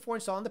car before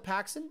installing the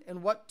Paxton?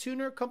 And what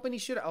tuner company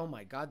should I... Oh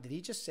my God, did he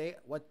just say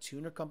what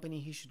tuner company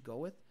he should go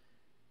with?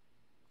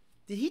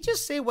 Did he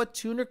just say what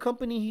tuner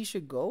company he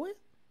should go with?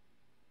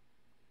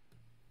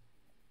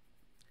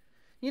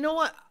 You know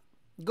what?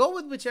 Go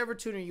with whichever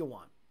tuner you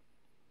want.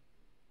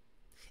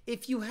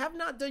 If you have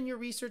not done your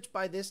research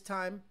by this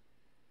time,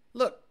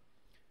 look,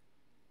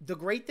 the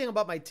great thing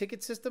about my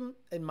ticket system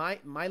and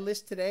my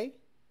list today,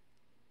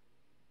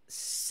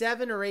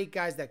 7 or 8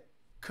 guys that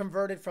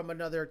converted from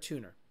another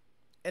tuner.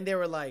 And they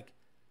were like,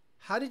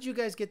 how did you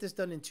guys get this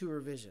done in 2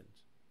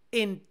 revisions?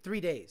 In 3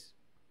 days.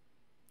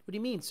 What do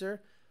you mean,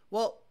 sir?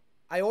 Well,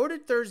 I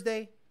ordered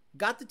Thursday,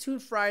 got the tune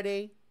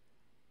Friday,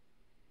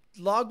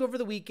 logged over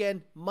the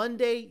weekend.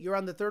 Monday, you're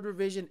on the 3rd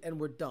revision, and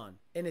we're done.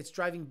 And it's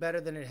driving better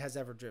than it has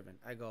ever driven.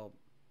 I go,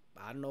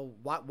 I don't know.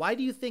 Why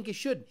do you think it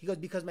should? He goes,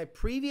 because my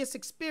previous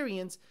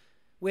experience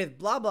with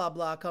blah, blah,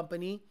 blah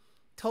company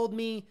told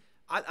me,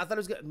 I thought it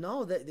was good.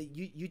 No, that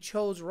you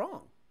chose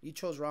wrong. You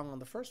chose wrong on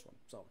the first one.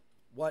 So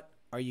what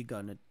are you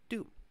going to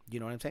do? You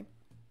know what I'm saying?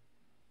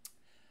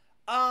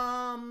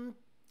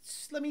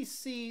 Let me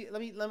see. Let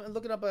me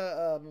look it up.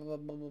 The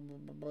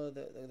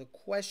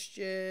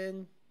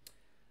question.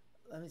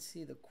 Let me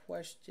see the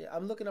question.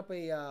 I'm looking up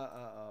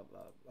a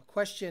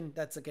question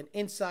that's like an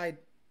inside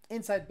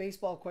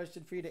baseball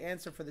question for you to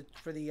answer for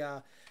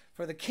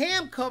the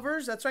cam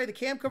covers. That's right, the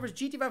cam covers.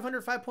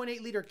 GT500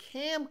 5.8 liter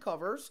cam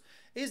covers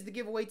is the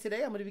giveaway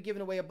today. I'm going to be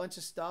giving away a bunch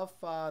of stuff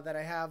that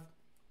I have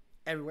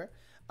everywhere.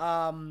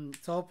 So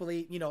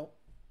hopefully, you know,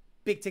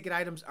 big ticket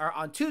items are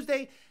on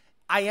Tuesday.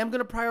 I am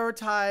going to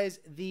prioritize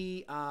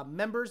the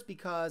members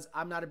because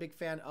I'm not a big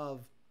fan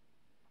of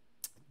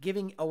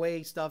giving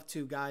away stuff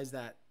to guys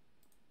that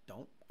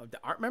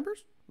aren't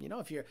members. You know,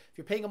 if you're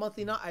paying a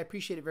monthly nut, I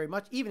appreciate it very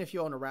much. Even if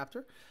you own a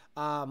Raptor,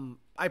 I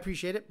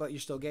appreciate it, but you're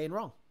still gay and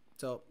wrong.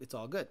 So it's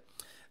all good.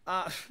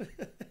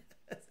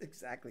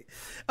 Exactly.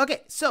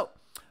 Okay, so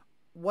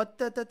what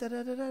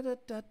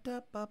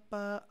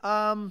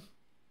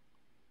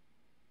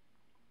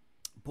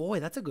boy,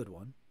 that's a good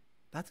one.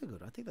 I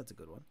think that's a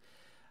good one.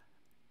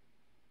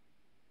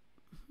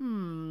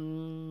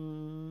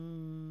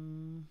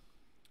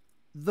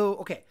 Though,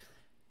 okay,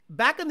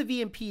 back in the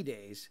VMP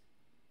days,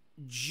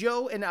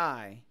 Joe and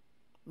I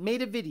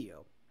made a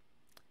video,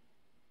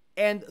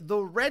 and the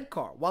red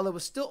car, while it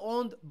was still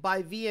owned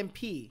by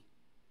VMP,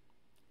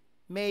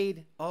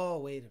 made, oh,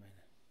 wait a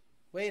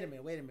minute.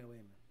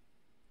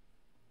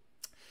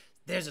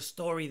 There's a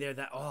story there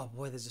that, oh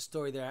boy, there's a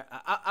story there.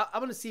 I'm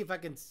going to see if I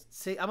can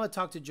say, I'm going to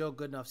talk to Joe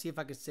good enough, see if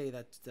I can say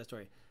that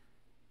story.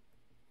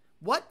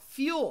 What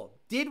fuel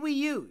did we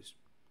use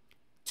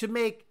to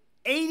make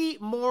 80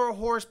 more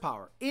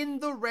horsepower in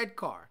the red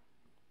car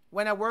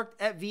when I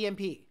worked at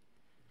VMP?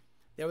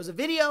 There was a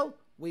video.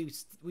 We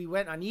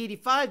went on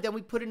E85. Then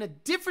we put in a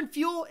different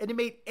fuel, and it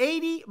made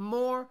 80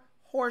 more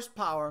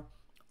horsepower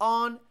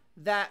on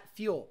that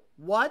fuel.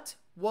 What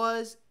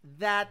was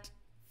that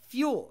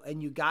fuel?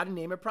 And you got to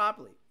name it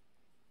properly.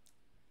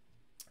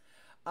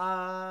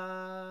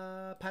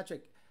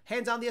 Patrick.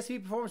 Hands on the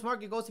SV performance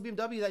market goes to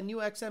BMW. That new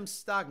XM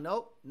stock.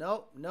 Nope.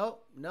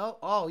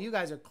 Oh, you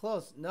guys are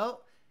close.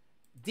 Nope.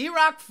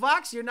 D-Rock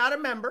Fox, you're not a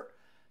member.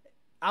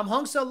 I'm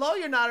Hung So Low,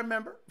 you're not a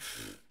member.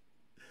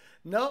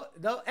 No.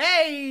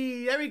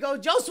 Hey, there we go.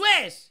 Joe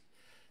Swish.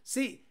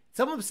 See,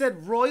 someone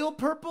said Royal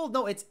Purple.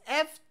 No, it's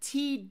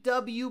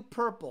FTW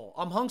Purple.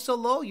 I'm Hung So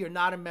Low, you're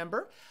not a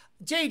member.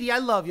 JD, I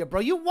love you,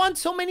 bro. You won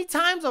so many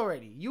times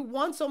already.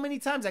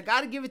 I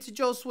got to give it to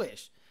Joe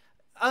Swish.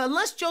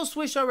 Unless Joe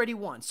Swish already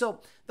won.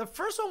 So the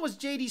first one was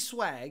JD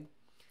Swag.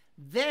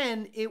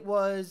 Then it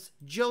was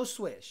Joe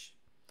Swish.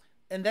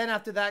 And then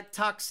after that,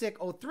 Toxic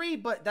 03,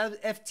 but that was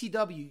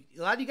FTW.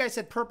 A lot of you guys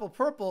said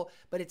purple,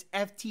 but it's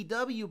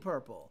FTW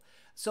Purple.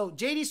 So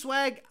JD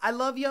Swag, I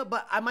love you,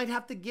 but I might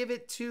have to give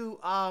it to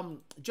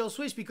Joe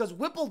Swish because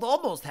Whippled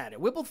almost had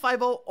it. Whippled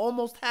 50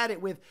 almost had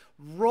it with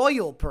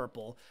Royal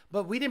Purple,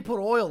 but we didn't put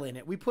oil in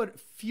it. We put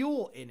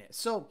fuel in it.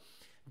 So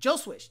Joe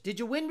Swish, did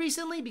you win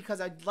recently? Because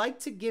I'd like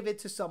to give it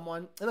to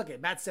someone. Look at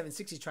Matt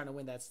 760 trying to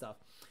win that stuff.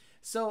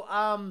 So,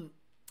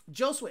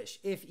 Joe Swish,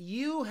 if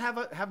you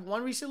have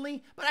won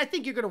recently, but I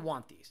think you're gonna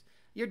want these.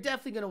 You're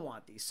definitely gonna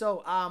want these.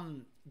 So,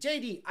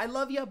 JD, I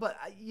love you, but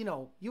you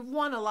know you've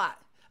won a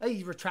lot.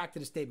 You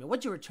retracted a statement.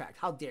 What'd you retract?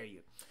 How dare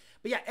you?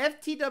 But yeah,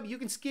 FTW, you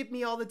can skip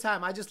me all the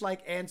time. I just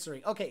like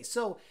answering. Okay,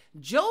 so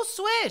Joe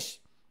Swish.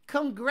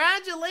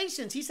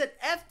 Congratulations. He said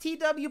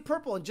FTW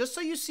Purple. And just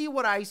so you see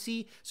what I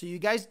see, so you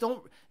guys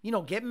don't,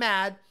 get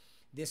mad,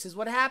 this is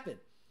what happened.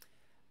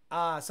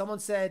 Someone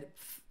said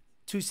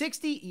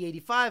 260,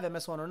 E85,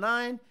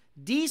 MS109,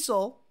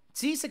 Diesel,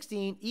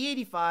 C16,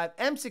 E85,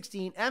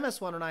 M16,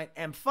 MS109,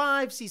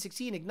 M5,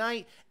 C16,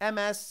 Ignite,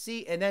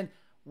 MSC, and then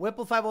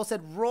Whipple 50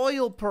 said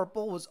Royal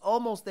Purple was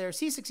almost there,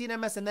 C16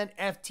 MS, and then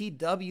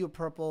FTW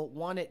Purple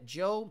won it.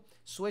 Joe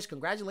Swish,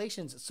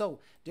 congratulations. So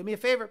do me a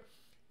favor,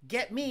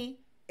 get me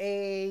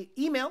a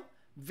email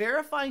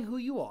verifying who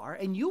you are,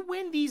 and you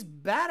win these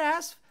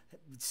badass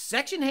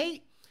Section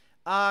 8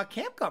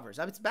 cam covers.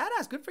 I mean, it's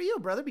badass. Good for you,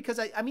 brother, because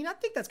I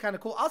think that's kind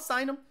of cool. I'll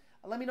sign them.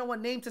 Let me know what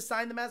name to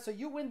sign them as. So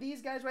you win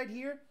these guys right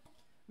here.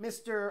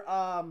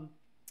 Mr.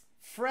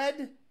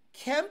 Fred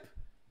Kemp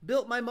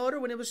built my motor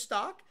when it was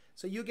stock.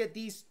 So you get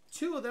these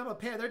 2 of them, a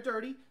pair. They're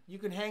dirty. You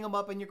can hang them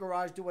up in your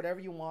garage, do whatever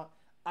you want.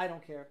 I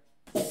don't care.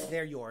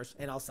 They're yours,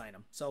 and I'll sign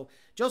them. So,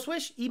 Joe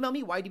Swish, email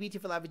me,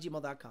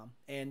 ydbtforlive@gmail.com,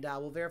 and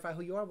we'll verify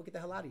who you are. We'll get the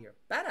hell out of here.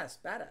 Badass.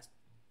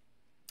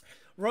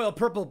 Royal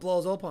Purple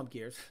blows old pump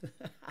gears.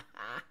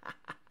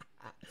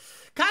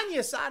 Kanye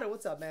Asada,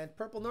 what's up, man?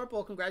 Purple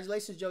Nurple,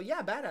 congratulations, Joe.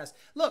 Yeah, badass.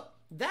 Look,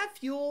 that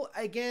fuel,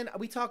 again,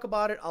 we talk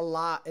about it a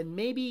lot, and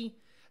maybe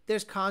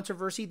there's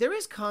controversy. There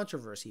is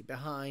controversy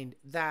behind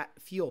that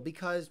fuel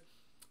because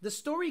the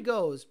story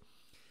goes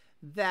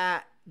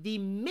that the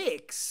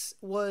mix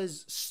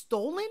was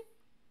stolen.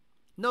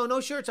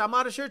 No shirts. I'm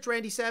out of shirts,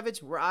 Randy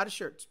Savage. We're out of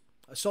shirts.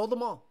 I sold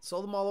them all.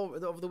 Sold them all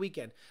over the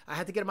weekend. I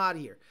had to get them out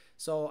of here.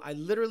 So I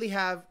literally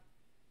have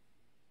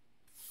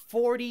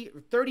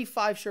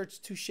 35 shirts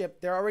to ship.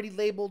 They're already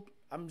labeled.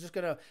 I'm not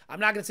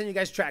going to send you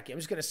guys tracking. I'm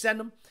just going to send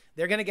them.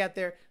 They're going to get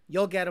there.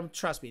 You'll get them.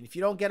 Trust me. And if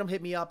you don't get them,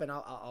 hit me up and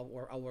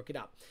I'll work it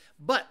out.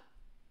 But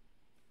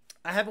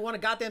I haven't won a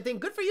goddamn thing.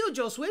 Good for you,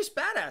 Joe Swish.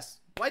 Badass.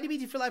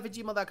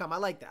 ydbtforlife@gmail.com. I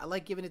like that. I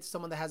like giving it to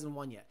someone that hasn't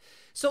won yet.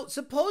 So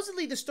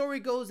supposedly the story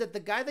goes that the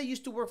guy that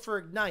used to work for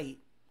Ignite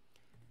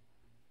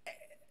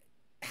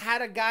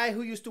had a guy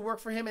who used to work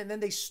for him and then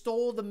they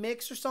stole the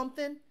mix or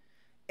something.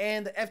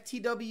 And the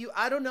FTW,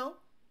 I don't know.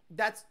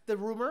 That's the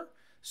rumor.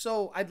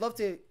 So I'd love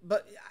to,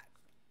 but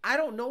I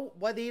don't know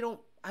why they don't,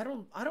 I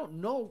don't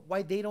know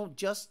why they don't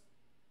just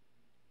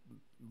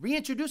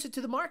reintroduce it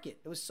to the market.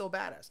 It was so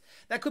badass.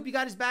 That Coop you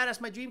got is badass.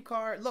 My dream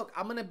car. Look,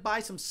 I'm going to buy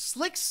some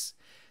slicks.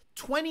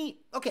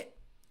 Okay.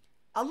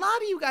 A lot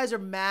of you guys are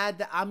mad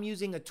that I'm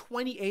using a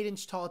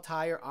 28-inch tall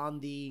tire on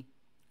the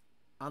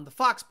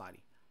Fox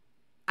body.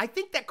 I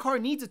think that car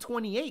needs a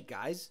 28,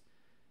 guys.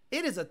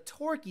 It is a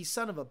torquey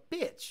son of a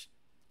bitch.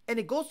 And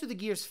it goes through the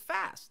gears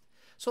fast.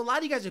 So a lot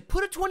of you guys are,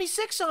 put a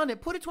 26 on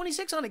it. Put a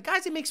 26 on it.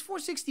 Guys, it makes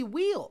 460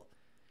 wheel.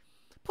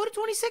 Put a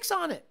 26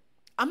 on it.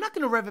 I'm not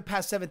going to rev it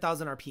past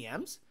 7,000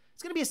 RPMs.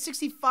 It's going to be a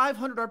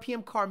 6,500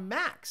 RPM car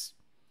max.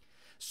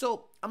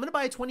 So I'm going to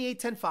buy a 28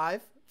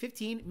 10.5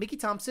 15 Mickey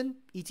Thompson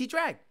ET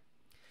drag.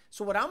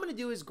 So what I'm going to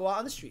do is go out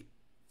on the street,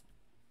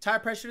 tire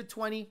pressure to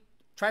 20,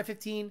 try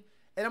 15,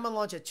 and I'm going to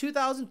launch at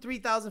 2,000,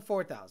 3,000,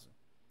 4,000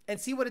 and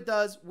see what it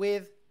does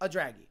with a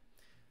draggy.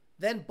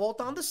 Then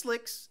bolt on the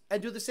slicks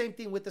and do the same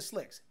thing with the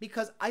slicks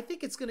because I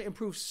think it's going to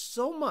improve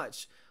so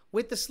much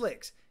with the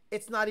slicks.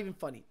 It's not even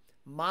funny.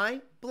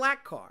 My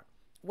black car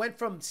went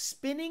from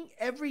spinning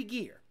every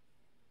gear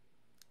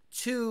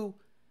to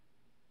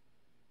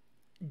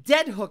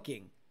dead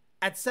hooking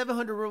at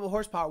 700 ruble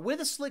horsepower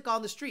with a slick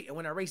on the street. And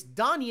when I raced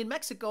Donnie in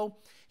Mexico,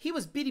 he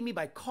was beating me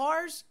by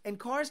cars.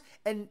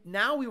 And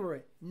now we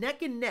were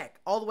neck and neck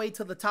all the way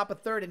to the top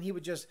of third and he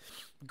would just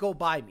go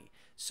by me.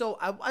 So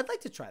I'd like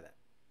to try that.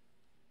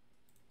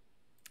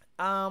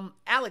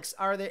 Alex,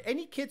 are there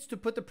any kits to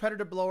put the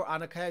Predator blower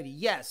on a Coyote?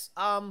 Yes.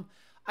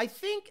 I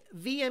think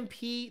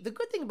VMP, the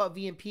good thing about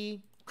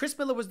VMP, Chris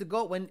Miller was the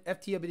GOAT when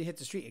FTW hit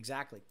the street.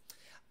 Exactly.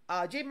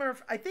 J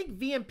Murph, I think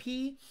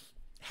VMP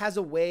has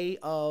a way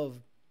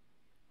of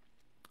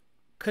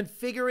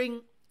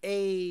configuring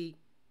a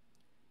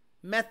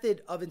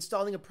method of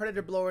installing a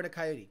Predator blower in a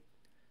Coyote.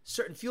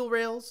 Certain fuel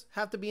rails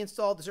have to be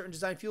installed, a certain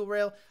design fuel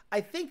rail.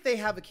 I think they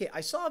have a kit.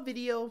 I saw a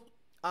video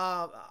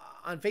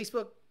on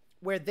Facebook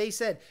where they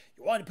said,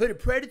 you want to put a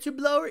Predator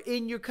blower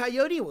in your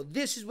Coyote? Well,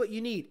 this is what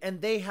you need. And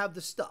they have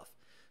the stuff.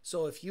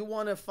 So if you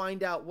want to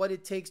find out what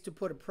it takes to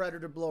put a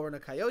Predator blower in a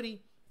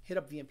Coyote, hit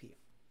up VMP.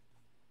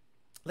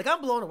 Like,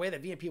 I'm blown away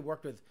that VMP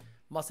worked with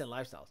Mustang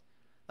Lifestyles.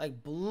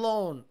 Like,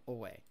 blown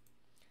away.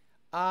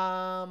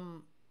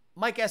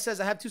 Mike S says,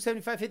 I have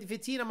 275 50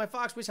 15 on my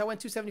Fox. Wish I went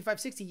 275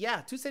 60.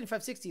 Yeah,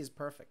 275 60 is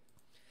perfect.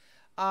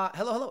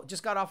 Hello.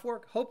 Just got off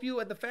work. Hope you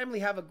and the family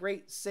have a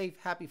great, safe,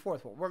 happy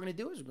 4th. What we're going to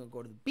do is we're going to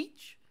go to the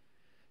beach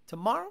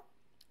tomorrow,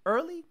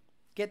 early,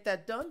 get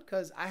that done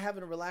because I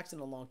haven't relaxed in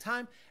a long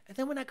time. And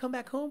then when I come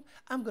back home,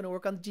 I'm going to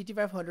work on the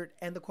GT500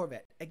 and the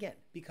Corvette again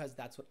because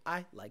that's what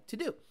I like to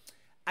do.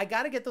 I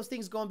got to get those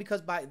things going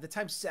because by the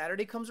time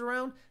Saturday comes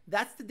around,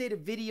 that's the day to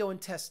video and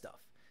test stuff.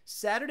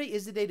 Saturday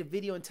is the day to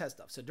video and test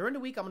stuff. So during the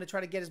week, I'm going to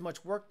try to get as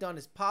much work done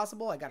as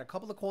possible. I got a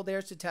couple of cold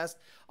airs to test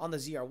on the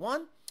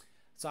ZR1.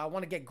 So I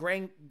want to get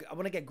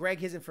Greg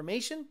his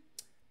information,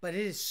 but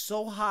it is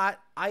so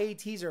hot.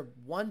 IATs are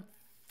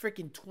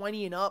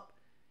 120 and up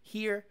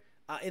here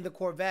in the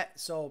Corvette.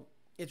 So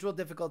it's real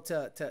difficult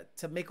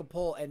to make a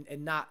pull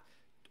and not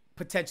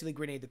potentially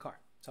grenade the car.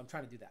 So I'm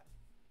trying to do that.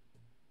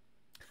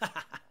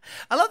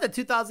 I love that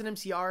 2000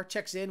 MCR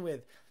checks in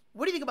with,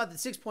 what do you think about the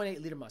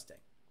 6.8 liter Mustang?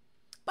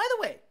 By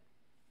the way, I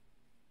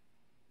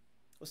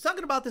was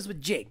talking about this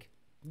with Jake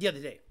the other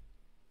day.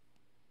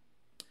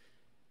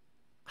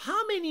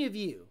 How many of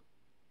you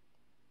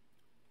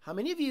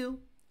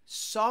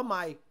saw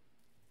my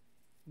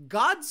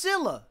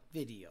Godzilla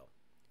video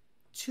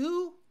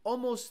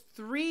almost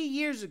 3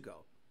 years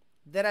ago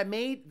that I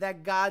made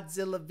that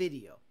Godzilla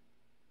video?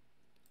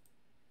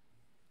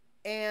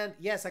 And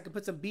yes, I could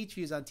put some beach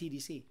views on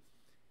TDC.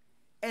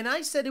 And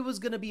I said it was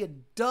going to be a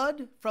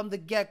dud from the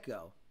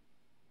get-go.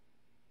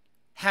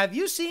 Have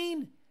you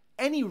seen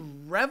any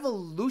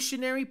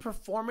revolutionary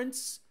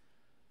performance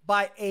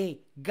by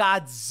a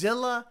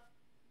Godzilla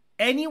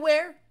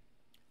anywhere?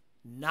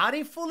 Not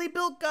a fully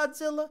built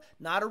Godzilla,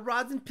 not a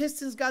rods and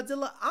pistons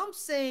Godzilla. I'm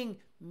saying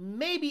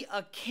maybe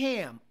a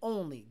cam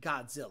only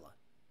Godzilla.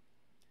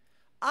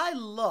 I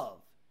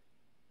love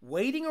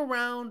waiting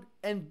around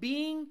and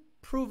being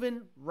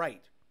proven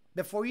right.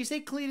 Before you say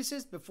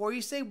Cletus's, before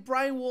you say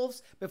Brian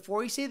Wolf's,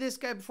 before you say this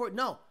guy,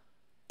 no.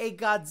 A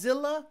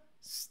Godzilla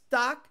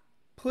stock,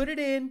 put it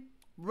in,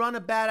 run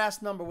a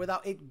badass number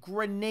without it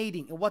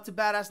grenading. And what's a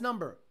badass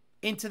number?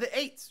 Into the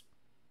 8s.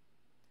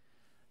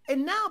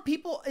 And now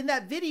people in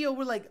that video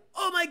were like,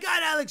 oh my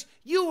God, Alex,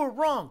 you were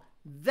wrong.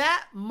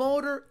 That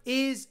motor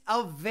is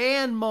a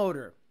van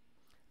motor.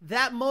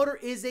 That motor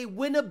is a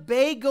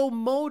Winnebago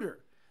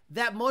motor.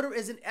 That motor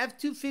is an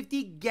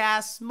F-250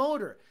 gas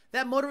motor.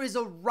 That motor is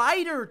a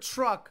Ryder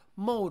truck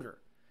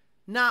motor.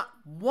 Not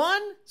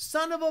one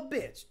son of a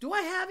bitch. Do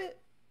I have it?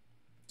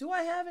 Do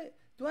I have it?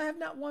 Do I have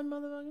not one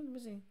motherfucker? Let me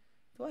see.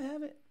 Do I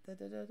have it?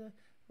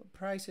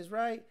 Price is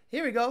right.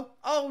 Here we go.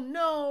 Oh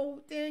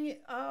no, dang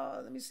it. Oh,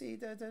 let me see.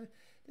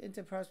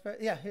 Into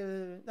prospect. Yeah,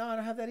 no, I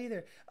don't have that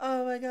either.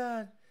 Oh my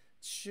God.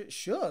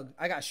 Shug.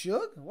 I got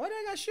Shug? Why did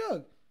I got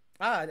Shug?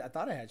 I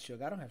thought I had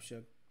Shug. I don't have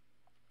Shug.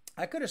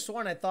 I could have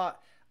sworn I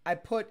thought I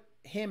put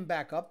him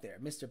back up there,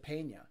 Mr.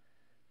 Pena,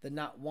 the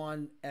not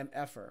one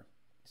MFer.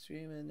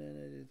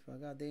 Streaming,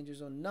 got danger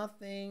zone,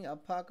 nothing.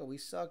 Alpaca, we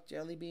suck.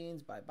 Jelly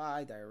beans, bye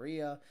bye.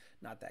 Diarrhea,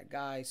 not that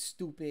guy.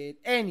 Stupid.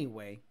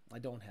 Anyway, I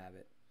don't have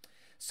it.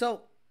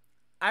 So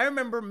I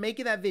remember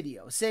making that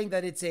video saying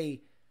that it's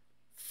a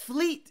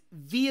fleet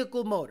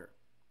vehicle motor.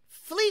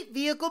 Fleet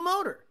vehicle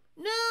motor.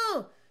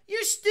 No,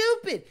 you're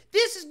stupid.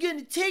 This is going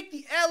to take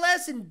the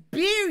LS and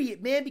bury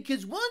it, man,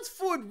 because once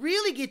Ford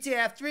really gets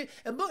after it,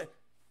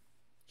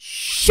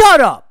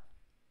 shut up.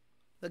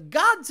 The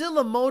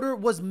Godzilla motor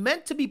was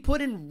meant to be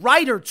put in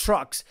Ryder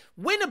trucks,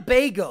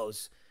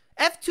 Winnebagos,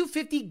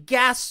 F-250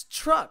 gas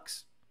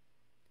trucks.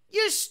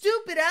 You're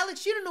stupid,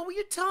 Alex. You don't know what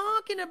you're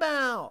talking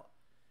about.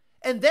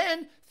 And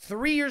then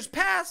 3 years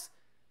pass,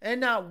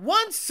 and now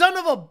one son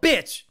of a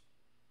bitch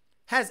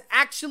has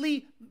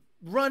actually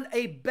run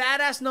a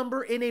badass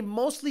number in a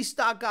mostly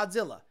stock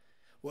Godzilla.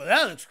 Well,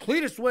 Alex,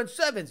 Cletus went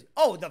 7s.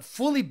 Oh, the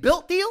fully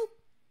built deal?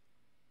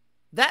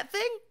 That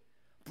thing?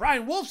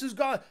 Brian Wolf's is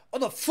gone. Oh,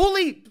 the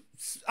fully,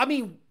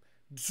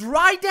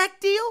 dry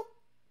deck deal?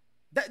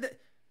 At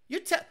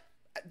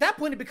that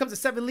point, it becomes a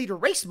 7-liter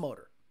race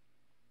motor.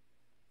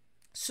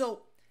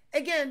 So,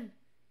 again,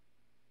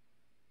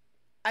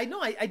 I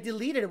know I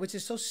deleted it, which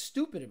is so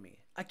stupid of me.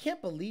 I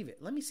can't believe it.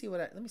 Let me see.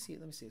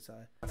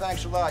 Sorry.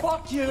 Thanks a lot.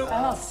 Fuck you, and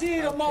I'll see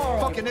you tomorrow.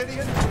 Fucking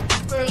idiot.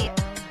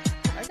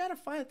 I gotta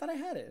find. I thought I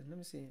had it. Let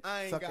me see.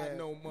 I ain't got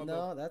no mother.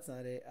 No, that's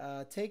not it.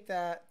 Take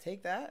that.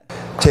 Take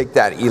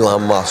that,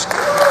 Elon Musk.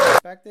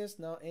 Back this.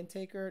 No.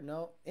 Intaker.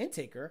 No.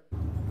 Intaker.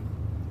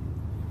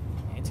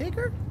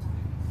 Intaker?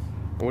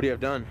 What do you have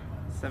done?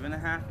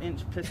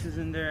 7.5-inch pistons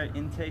in there,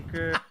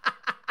 intaker.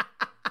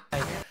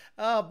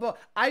 Oh, but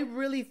I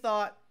really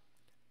thought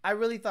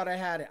I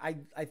had it.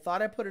 I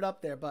thought I put it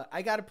up there, but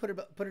I got to put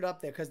it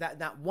up there because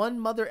that one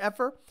mother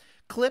effer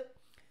clip,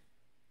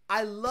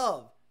 I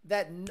love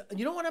that.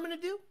 You know what I'm going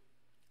to do?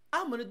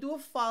 I'm going to do a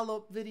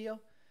follow-up video.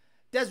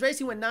 Des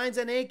Racing went 9s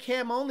and 8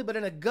 cam only, but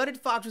in a gutted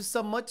Fox with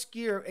so much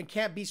gear and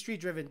can't be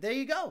street driven. There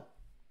you go.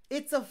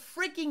 It's a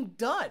freaking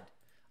dud.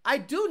 I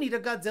do need a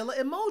Godzilla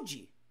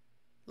emoji.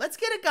 Let's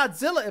get a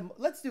Godzilla.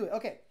 Let's do it.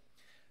 Okay.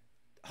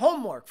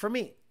 Homework for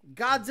me.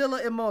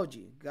 Godzilla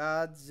emoji.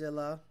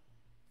 Godzilla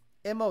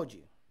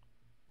emoji.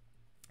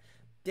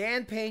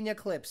 Dan Pena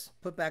clips.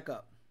 Put back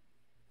up.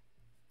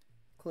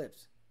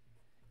 Clips.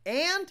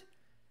 And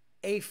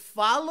a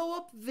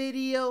follow-up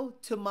video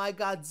to my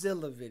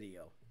Godzilla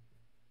video.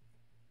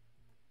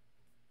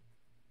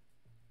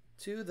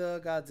 To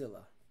the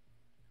Godzilla.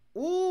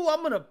 Ooh,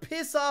 I'm going to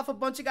piss off a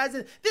bunch of guys.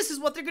 This is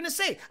what they're going to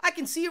say. I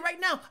can see it right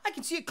now. I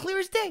can see it clear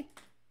as day.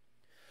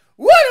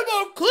 What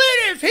about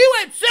Cletus? He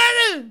went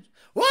 7s.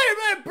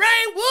 What about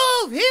Brian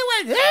Wolf? He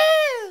went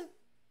here.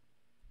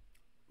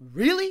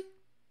 Really?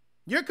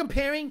 You're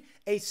comparing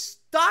a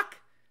stock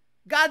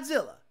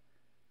Godzilla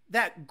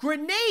that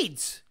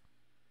grenades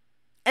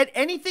at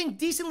anything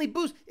decently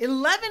boost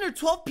 11 or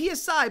 12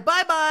 PSI.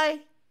 Bye-bye.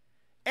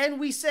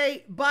 And we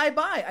say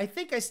bye-bye. I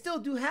think I still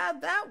do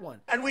have that one.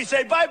 And we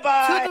say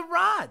bye-bye. To the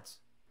rods.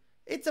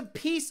 It's a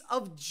piece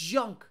of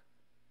junk.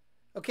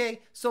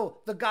 Okay, so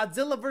the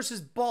Godzilla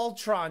versus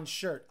Baltron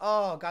shirt.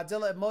 Oh,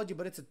 Godzilla emoji,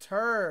 but it's a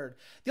turd.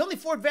 The only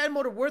Ford van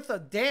motor worth a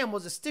damn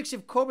was a stick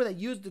shift Cobra that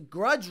used the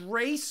Grudge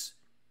race.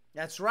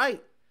 That's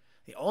right.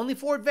 The only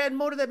Ford van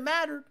motor that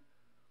mattered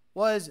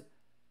was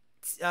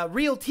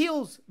Real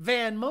Teal's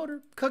van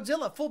motor.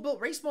 Godzilla full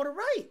built race motor,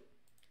 right?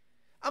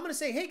 I'm going to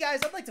say, hey guys,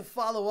 I'd like to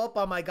follow up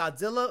on my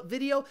Godzilla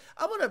video.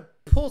 I'm going to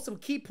pull some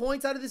key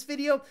points out of this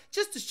video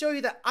just to show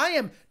you that I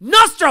am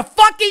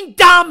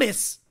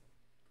Nostradamus.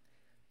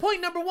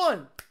 Point number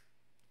 1,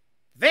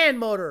 van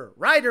motor,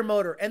 Ryder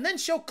motor, and then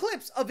show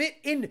clips of it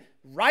in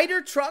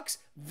Ryder trucks,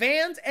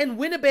 vans, and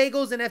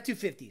Winnebagos and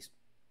F-250s.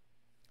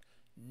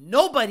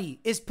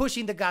 Nobody is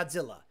pushing the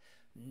Godzilla.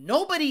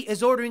 Nobody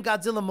is ordering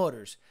Godzilla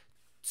motors.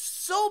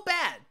 So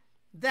bad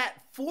that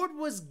Ford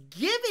was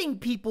giving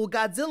people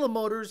Godzilla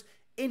motors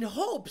in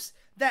hopes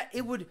that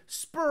it would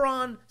spur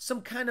on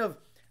some kind of,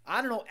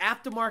 I don't know,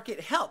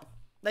 aftermarket help.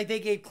 Like they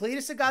gave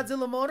Cletus a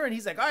Godzilla motor and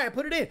he's like, all right,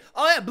 put it in.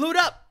 Oh yeah, blew it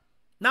up.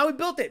 Now we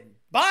built it.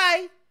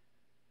 Bye.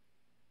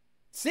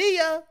 See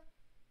ya.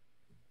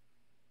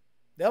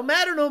 They don't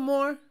matter no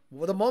more.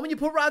 Well, the moment you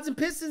put rods and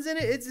pistons in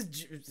it,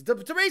 it's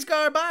a race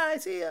car. Bye.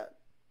 See ya.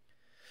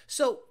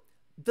 So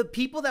the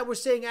people that were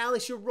saying,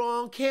 Alex, you're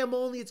wrong. Cam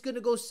only. It's going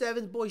to go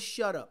 7. Boy,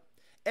 shut up.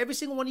 Every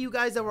single one of you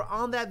guys that were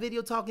on that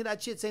video talking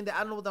that shit, saying that I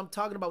don't know what I'm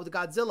talking about with the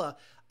Godzilla.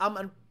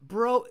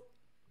 Bro,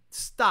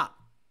 stop.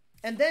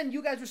 And then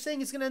you guys were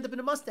saying it's going to end up in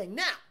a Mustang.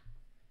 Now,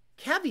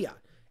 caveat,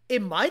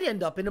 it might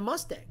end up in a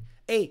Mustang.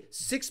 A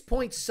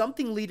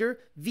 6-point-something liter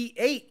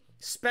V8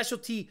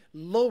 specialty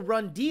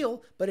low-run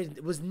deal, but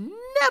it was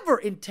never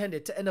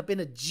intended to end up in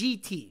a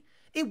GT.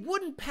 It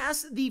wouldn't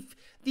pass the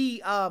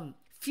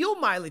fuel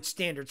mileage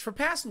standards for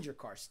passenger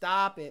cars.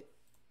 Stop it.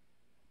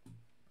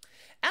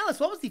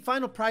 Alice, what was the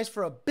final price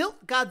for a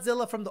built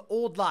Godzilla from the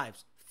old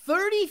lives?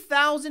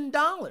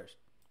 $30,000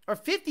 or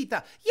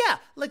 $50,000. Yeah,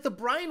 like the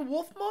Brian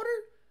Wolf motor.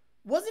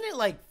 Wasn't it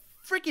like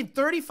freaking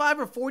 $35,000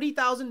 or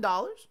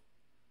 $40,000?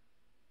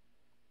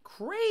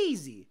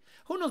 Crazy.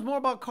 Who knows more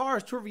about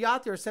cars?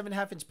 Turviate or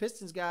 7.5-inch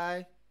pistons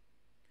guy?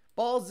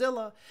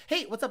 Ballzilla.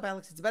 Hey, what's up,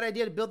 Alex? It's a bad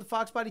idea to build the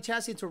Fox body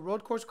chassis into a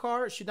road course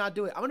car. Should not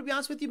do it. I'm going to be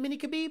honest with you, Mini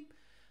Khabib.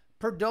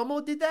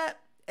 Perdomo did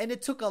that, and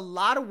it took a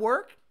lot of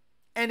work,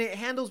 and it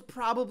handles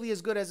probably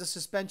as good as a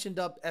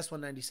suspension-dubbed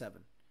S197.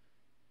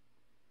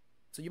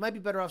 So you might be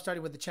better off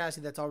starting with the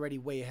chassis that's already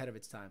way ahead of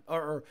its time,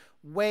 or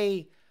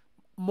way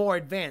more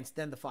advanced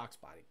than the Fox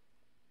body.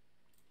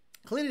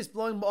 Cletus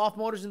blowing off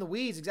motors in the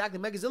weeds. Exactly.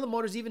 Megazilla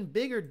motors even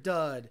bigger,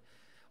 dud.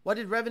 What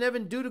did Revan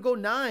Evan do to go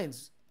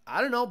 9s?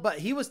 I don't know, but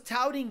he was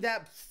touting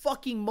that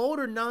fucking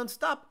motor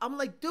nonstop. I'm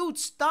like, dude,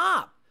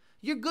 stop.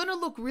 You're going to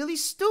look really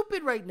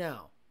stupid right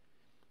now.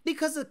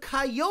 Because a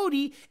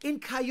Coyote in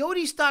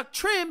Coyote stock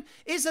trim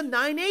is a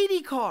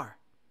 980 car.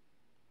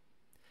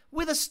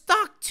 With a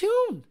stock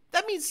tune.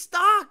 That means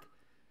stock.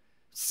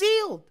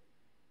 Sealed.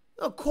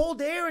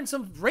 Cold air and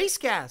some race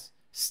gas.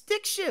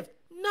 Stick shift.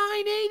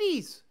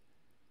 980s.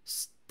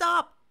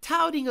 Stop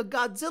touting a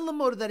Godzilla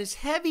motor that is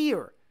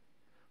heavier.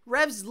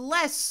 Revs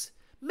less.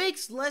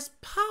 Makes less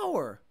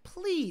power.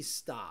 Please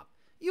stop.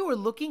 You are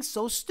looking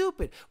so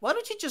stupid. Why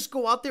don't you just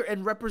go out there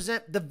and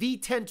represent the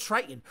V10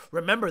 Triton?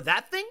 Remember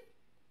that thing?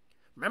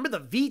 Remember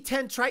the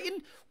V10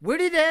 Triton? Where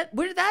did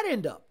that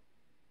end up?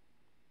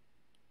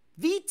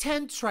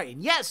 V10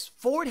 Triton. Yes,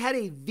 Ford had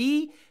a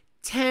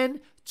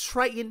V10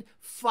 Triton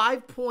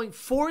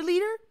 5.4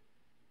 liter.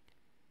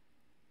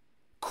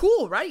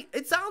 Cool, right?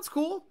 It sounds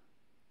cool.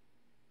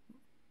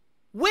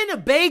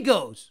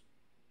 Winnebagos.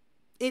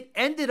 It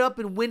ended up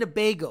in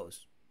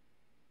Winnebagos.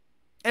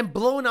 And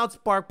blowing out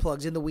spark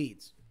plugs in the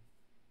weeds.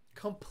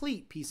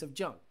 Complete piece of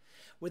junk.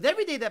 With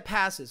every day that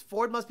passes,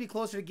 Ford must be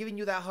closer to giving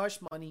you that hush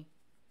money.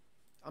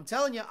 I'm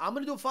telling you, I'm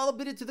going to do a follow-up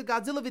video to the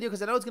Godzilla video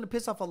because I know it's going to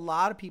piss off a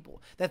lot of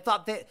people that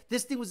thought that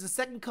this thing was the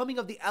second coming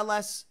of the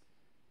LS.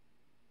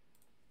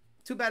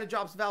 Too bad it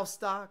drops valve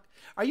stock.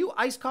 Are you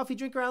iced coffee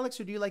drinker, Alex,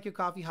 or do you like your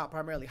coffee hot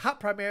primarily? Hot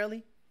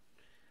primarily.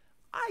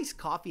 Iced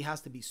coffee has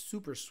to be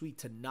super sweet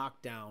to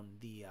knock down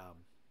the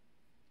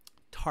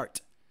tart.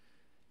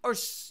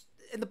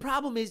 And the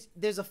problem is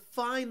there's a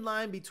fine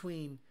line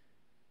between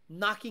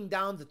knocking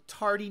down the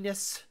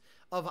tardiness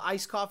of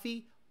iced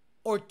coffee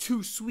or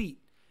too sweet.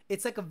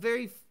 It's like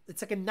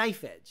a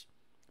knife edge.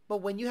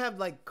 But when you have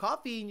like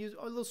coffee and you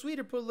a little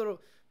sweeter, put a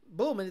little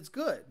boom, and it's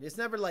good. It's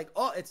never like,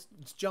 oh, it's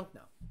junk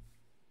now.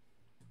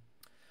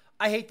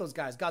 I hate those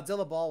guys,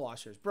 Godzilla ball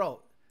washers. Bro,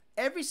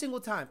 every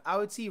single time I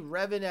would see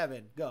Revan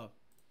Evan go,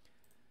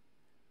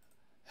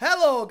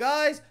 hello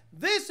guys,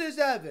 this is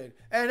Evan,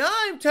 and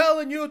I'm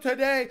telling you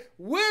today,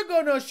 we're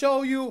gonna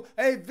show you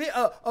a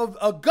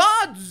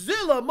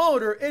Godzilla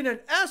motor in an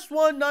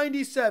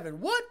S197.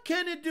 What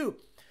can it do?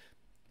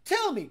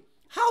 Tell me,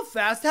 how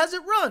fast has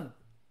it run?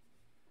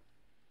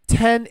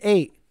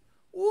 10.8.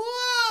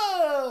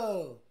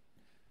 Whoa!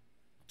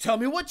 Tell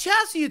me what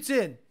chassis it's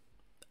in.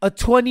 A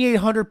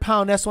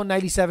 2,800-pound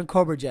S197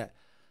 Cobra Jet.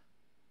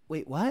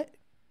 Wait, what?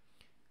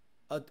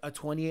 A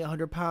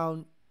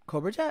 2,800-pound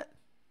Cobra Jet?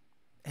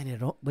 And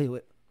it don't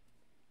wait.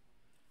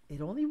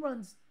 It only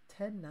runs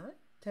 10.9,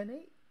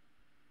 10.8.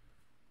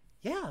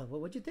 Yeah,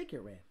 what'd you think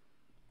it ran?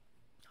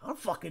 I don't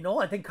fucking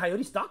know. I think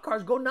Coyote stock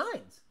cars go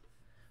 9s.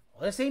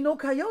 Well, this ain't no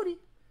Coyote.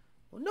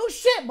 Well, no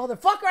shit,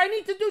 motherfucker. I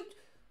need to do.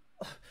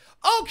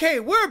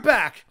 Okay, we're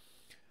back.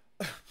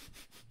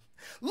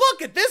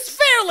 Look at this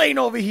Fairlane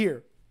over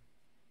here.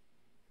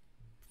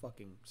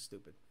 Fucking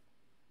stupid.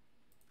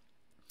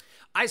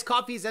 Iced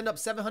coffees end up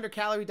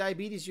 700-calorie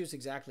diabetes juice.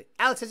 Exactly.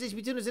 Alex, has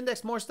HP Tuners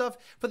indexed more stuff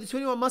for the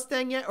 21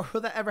 Mustang yet, or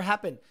will that ever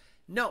happen?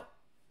 No.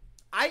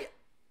 I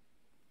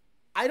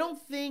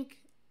don't think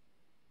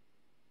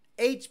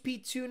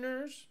HP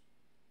Tuners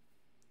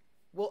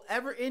will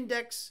ever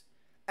index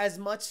as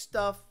much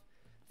stuff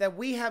that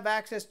we have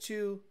access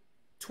to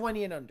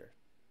 20 and under.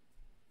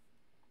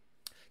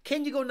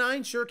 Can you go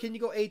 9? Sure. Can you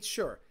go 8?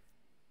 Sure.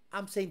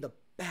 I'm saying the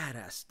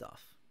badass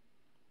stuff.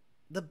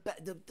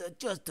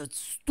 Just the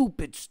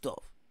stupid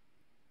stuff.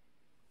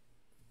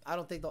 I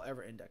don't think they'll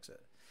ever index it.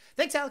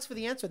 Thanks, Alex, for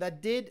the answer.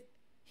 That did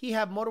he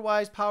have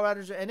MotorWise, Power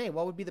Riders, or NA?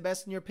 What would be the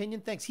best in your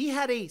opinion? Thanks. He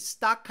had a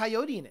stock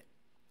Coyote in it.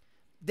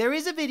 There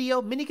is a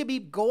video. Mini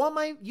Khabib, go on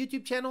my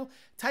YouTube channel.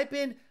 Type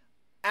in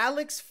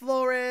Alex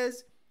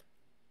Flores,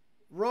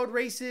 Road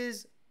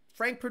Races,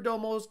 Frank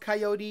Perdomo's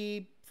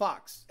Coyote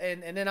Fox.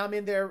 And then I'm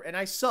in there, and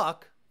I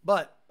suck,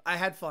 but I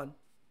had fun.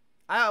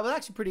 I was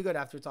actually pretty good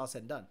after it's all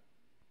said and done.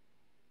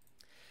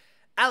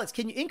 Alex,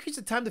 can you increase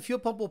the time the fuel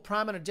pump will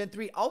prime on a Gen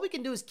 3? All we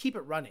can do is keep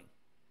it running.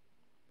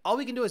 All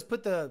we can do is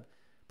put the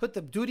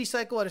duty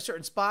cycle at a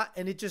certain spot,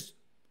 and it just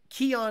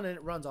key on and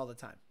it runs all the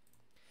time.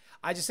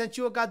 I just sent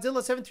you a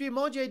Godzilla 7.3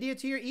 emoji idea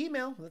to your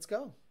email. Let's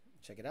go.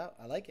 Check it out.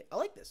 I like it. I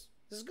like this.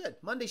 This is good.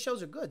 Monday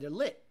shows are good. They're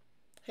lit.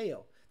 Hey,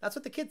 yo. That's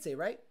what the kids say,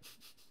 right?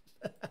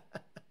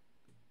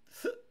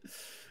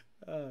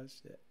 Oh,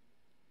 shit.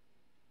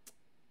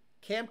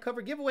 Cam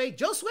cover giveaway.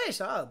 Joe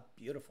Swish. Oh,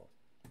 beautiful.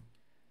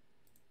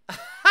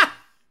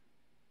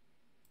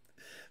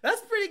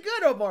 That's pretty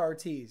good, Omar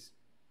Ortiz.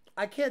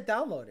 I can't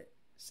download it.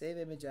 Save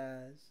image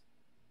as.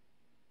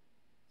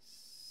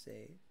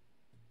 Save.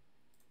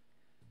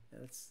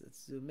 Let's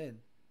zoom in.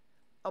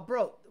 Oh,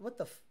 bro, what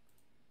the?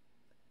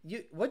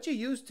 What'd you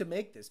use to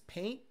make this?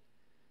 Paint?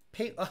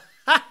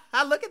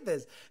 Look at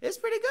this. It's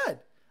pretty good.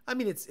 I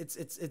mean,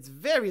 it's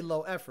very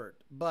low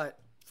effort, but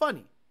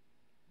funny.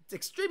 It's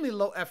extremely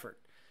low effort.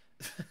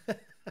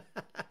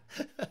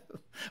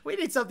 We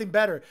need something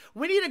better.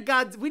 We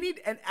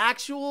need an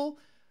actual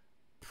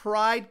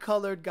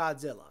pride-colored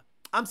Godzilla.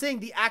 I'm saying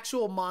the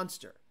actual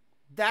monster.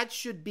 That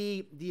should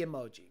be the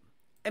emoji.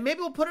 And maybe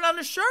we'll put it on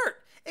a shirt.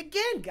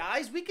 Again,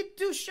 guys, we could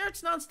do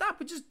shirts nonstop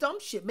with just dumb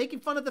shit, making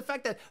fun of the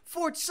fact that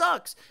Ford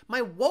sucks.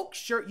 My woke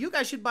shirt, you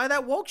guys should buy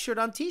that woke shirt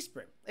on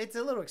Teespring. It's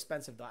a little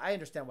expensive, though. I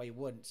understand why you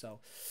wouldn't,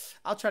 so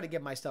I'll try to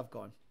get my stuff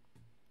going.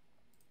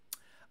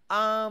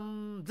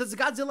 Does the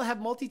Godzilla have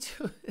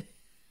multi-tune?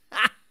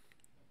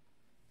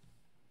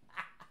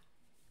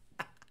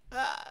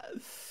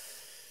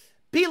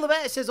 P.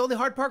 Levette says, only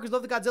hard parkers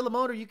love the Godzilla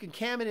motor. You can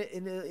cam it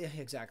in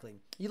exactly.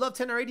 You love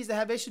 10R80s that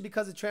have issues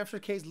because of transfer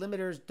case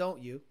limiters,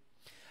 don't you?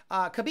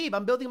 Khabib,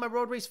 I'm building my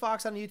Road Race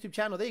Fox on the YouTube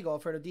channel. There you go,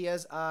 Alfredo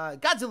Diaz.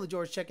 Godzilla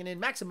George checking in.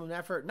 Maximum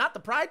effort. Not the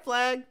pride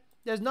flag.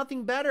 There's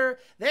nothing better.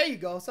 There you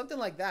go. Something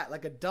like that.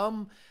 Like a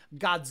dumb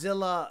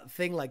Godzilla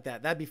thing like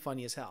that. That'd be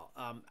funny as hell.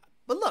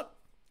 But look,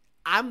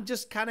 I'm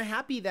just kind of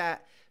happy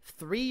that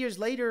 3 years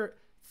later,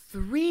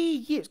 3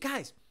 years.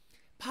 Guys,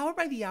 Power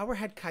by the Hour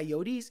had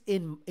Coyotes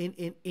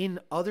in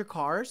other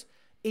cars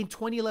in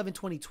 2011,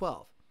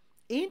 2012.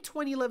 In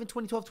 2011,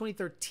 2012,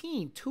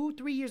 2013,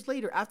 2-3 years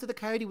later, after the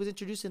Coyote was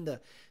introduced in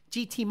the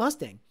GT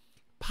Mustang,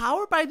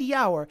 Power by the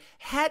Hour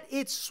had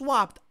it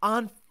swapped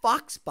on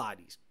Fox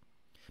bodies.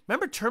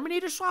 Remember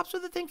Terminator swaps were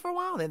the thing for a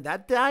while, and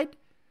that died?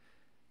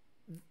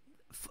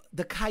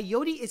 The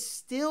Coyote is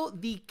still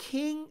the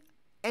king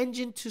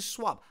engine to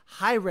swap.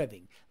 High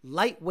revving,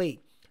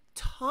 lightweight,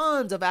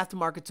 tons of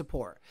aftermarket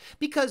support.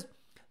 Because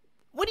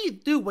what do you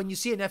do when you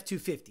see an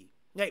F-250?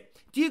 Like,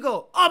 do you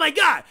go, oh my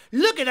God,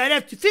 look at that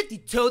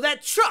F-250 tow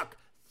that truck?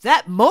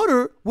 That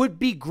motor would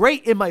be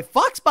great in my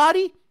Fox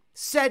body.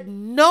 Said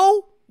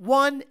no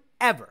one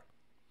ever.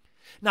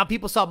 Now,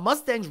 people saw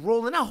Mustangs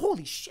rolling out.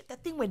 Holy shit,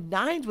 that thing went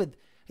 9s with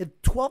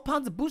 12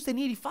 pounds of boost in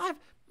 85.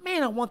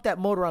 Man, I want that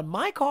motor on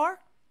my car.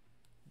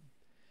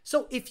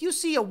 So if you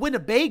see a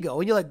Winnebago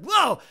and you're like,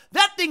 whoa,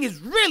 that thing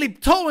is really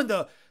towing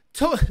the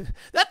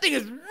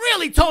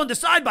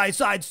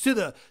side-by-sides to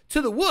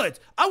the woods.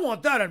 I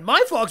want that on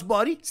my Fox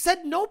body.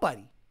 Said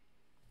nobody.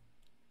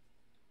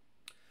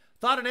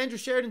 Thought on Andrew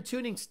Sheridan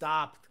tuning.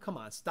 Stop. Come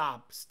on,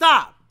 stop.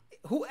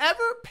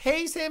 Whoever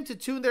pays him to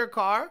tune their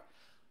car,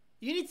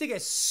 you need to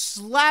get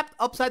slapped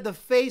upside the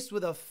face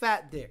with a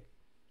fat dick.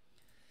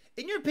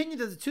 In your opinion,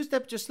 does the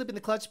two-step just slip in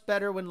the clutch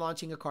better when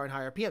launching a car in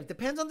higher RPMs?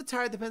 Depends on the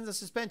tire, depends on the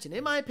suspension.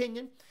 In my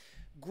opinion,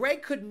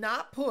 Greg could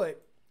not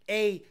put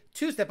a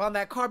two-step on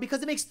that car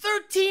because it makes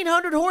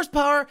 1,300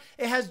 horsepower.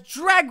 It has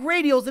drag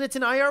radials and it's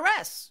an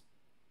IRS.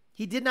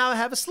 He did not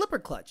have a slipper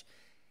clutch.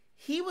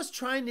 He was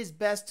trying his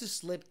best to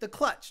slip the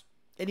clutch,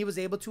 and he was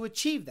able to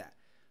achieve that.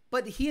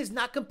 But he is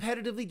not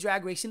competitively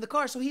drag racing the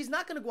car, so he's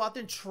not going to go out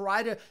there and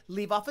try to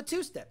leave off a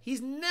two-step.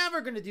 He's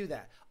never going to do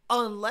that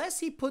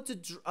unless he puts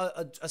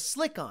a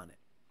slick on it.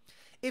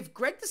 If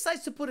Greg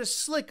decides to put a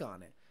slick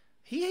on it,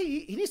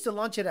 he needs to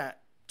launch it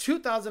at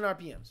 2,000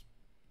 RPMs.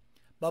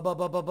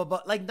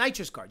 Like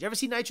nitrous cars. You ever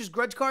see nitrous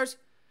grudge cars?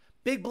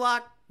 Big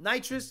block,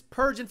 nitrous,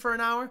 purging for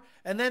an hour,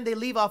 and then they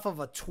leave off of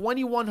a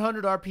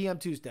 2,100 RPM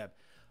two-step.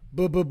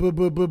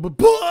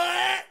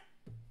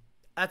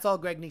 That's all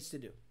Greg needs to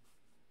do.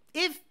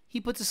 If he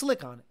puts a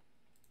slick on it.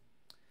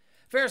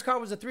 Ferris car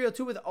was a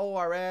 302 with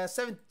ORS,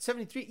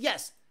 773.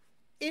 Yes,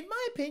 in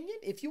my opinion,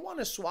 if you want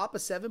to swap a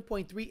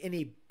 7.3 in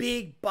a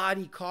big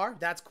body car,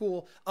 that's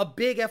cool. A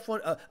big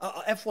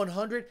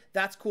F100,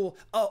 that's cool.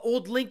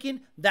 Old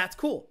Lincoln, that's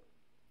cool.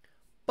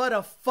 But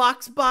a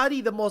Fox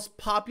body, the most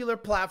popular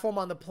platform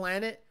on the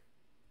planet,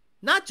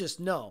 not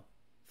just no.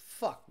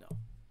 Fuck no.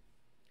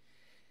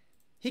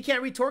 He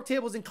can't read torque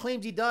tables and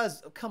claims he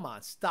does. Oh, come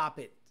on, stop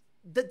it.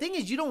 the thing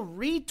is, you don't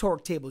read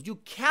torque tables. You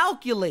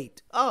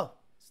calculate. Oh,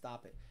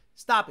 stop it.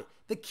 Stop it.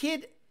 The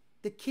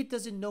kid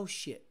doesn't know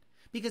shit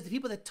because the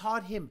people that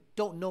taught him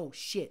don't know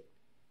shit.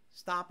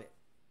 Stop it.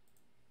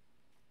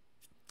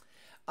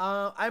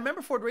 I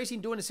remember Ford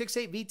Racing doing a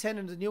 6.8 V10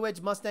 in the New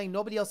Edge Mustang.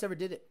 Nobody else ever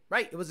did it.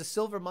 Right. It was a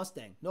silver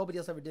Mustang. Nobody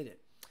else ever did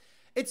it.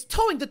 It's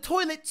towing the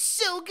toilet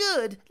so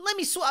good. Let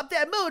me swap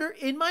that motor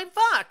in my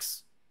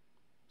Fox.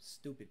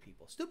 Stupid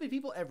people. Stupid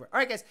people ever. All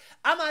right, guys.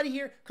 I'm out of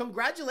here.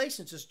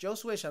 Congratulations to Joe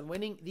Swish on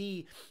winning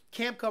the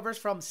camp covers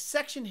from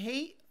Section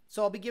Hate.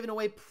 So I'll be giving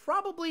away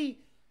probably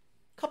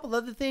a couple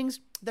other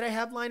things that I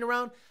have lying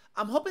around.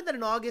 I'm hoping that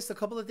in August, a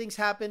couple of things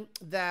happen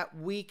that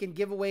we can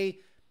give away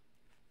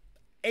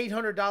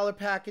 $800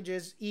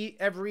 packages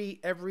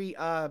every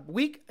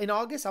week in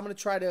August. I'm going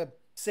to try to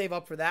save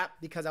up for that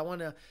because I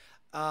want to,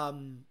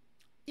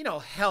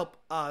 help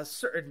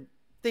certain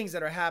things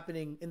that are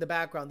happening in the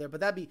background there.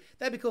 But that'd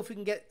be cool if we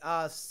can get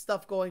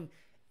stuff going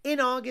in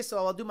August. So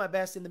I'll do my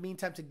best in the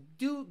meantime to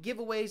do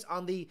giveaways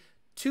on the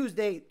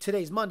Tuesday.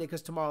 Today's Monday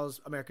because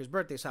tomorrow's America's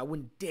birthday, so I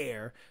wouldn't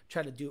dare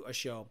try to do a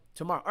show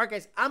tomorrow. All right,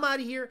 guys, I'm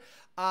out of here.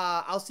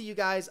 I'll see you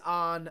guys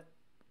on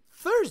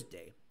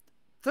Thursday.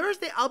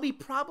 I'll be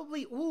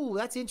probably,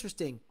 that's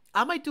interesting.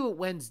 I might do it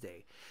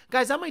Wednesday.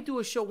 Guys, I might do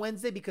a show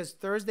Wednesday because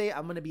Thursday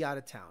I'm going to be out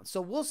of town. So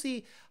we'll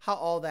see how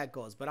all that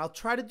goes. But I'll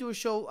try to do a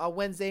show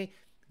Wednesday.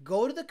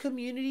 Go to the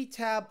community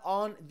tab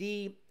on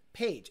the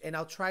page and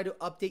I'll try to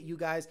update you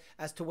guys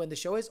as to when the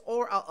show is,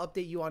 or I'll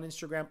update you on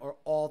Instagram, or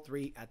all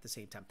three at the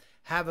same time.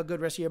 Have a good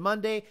rest of your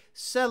Monday.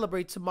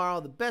 Celebrate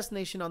tomorrow, the best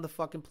nation on the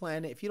fucking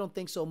planet. If you don't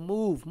think so,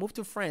 move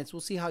to France. We'll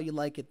see how you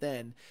like it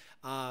then.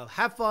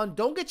 Have fun.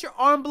 Don't get your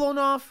arm blown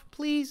off,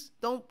 please.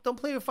 Don't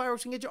play with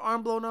fireworks and get your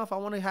arm blown off. I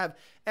want to have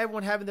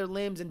everyone having their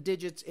limbs and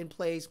digits in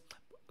place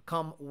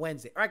come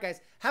Wednesday. All right,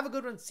 guys, have a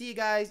good one. See you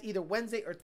guys either Wednesday or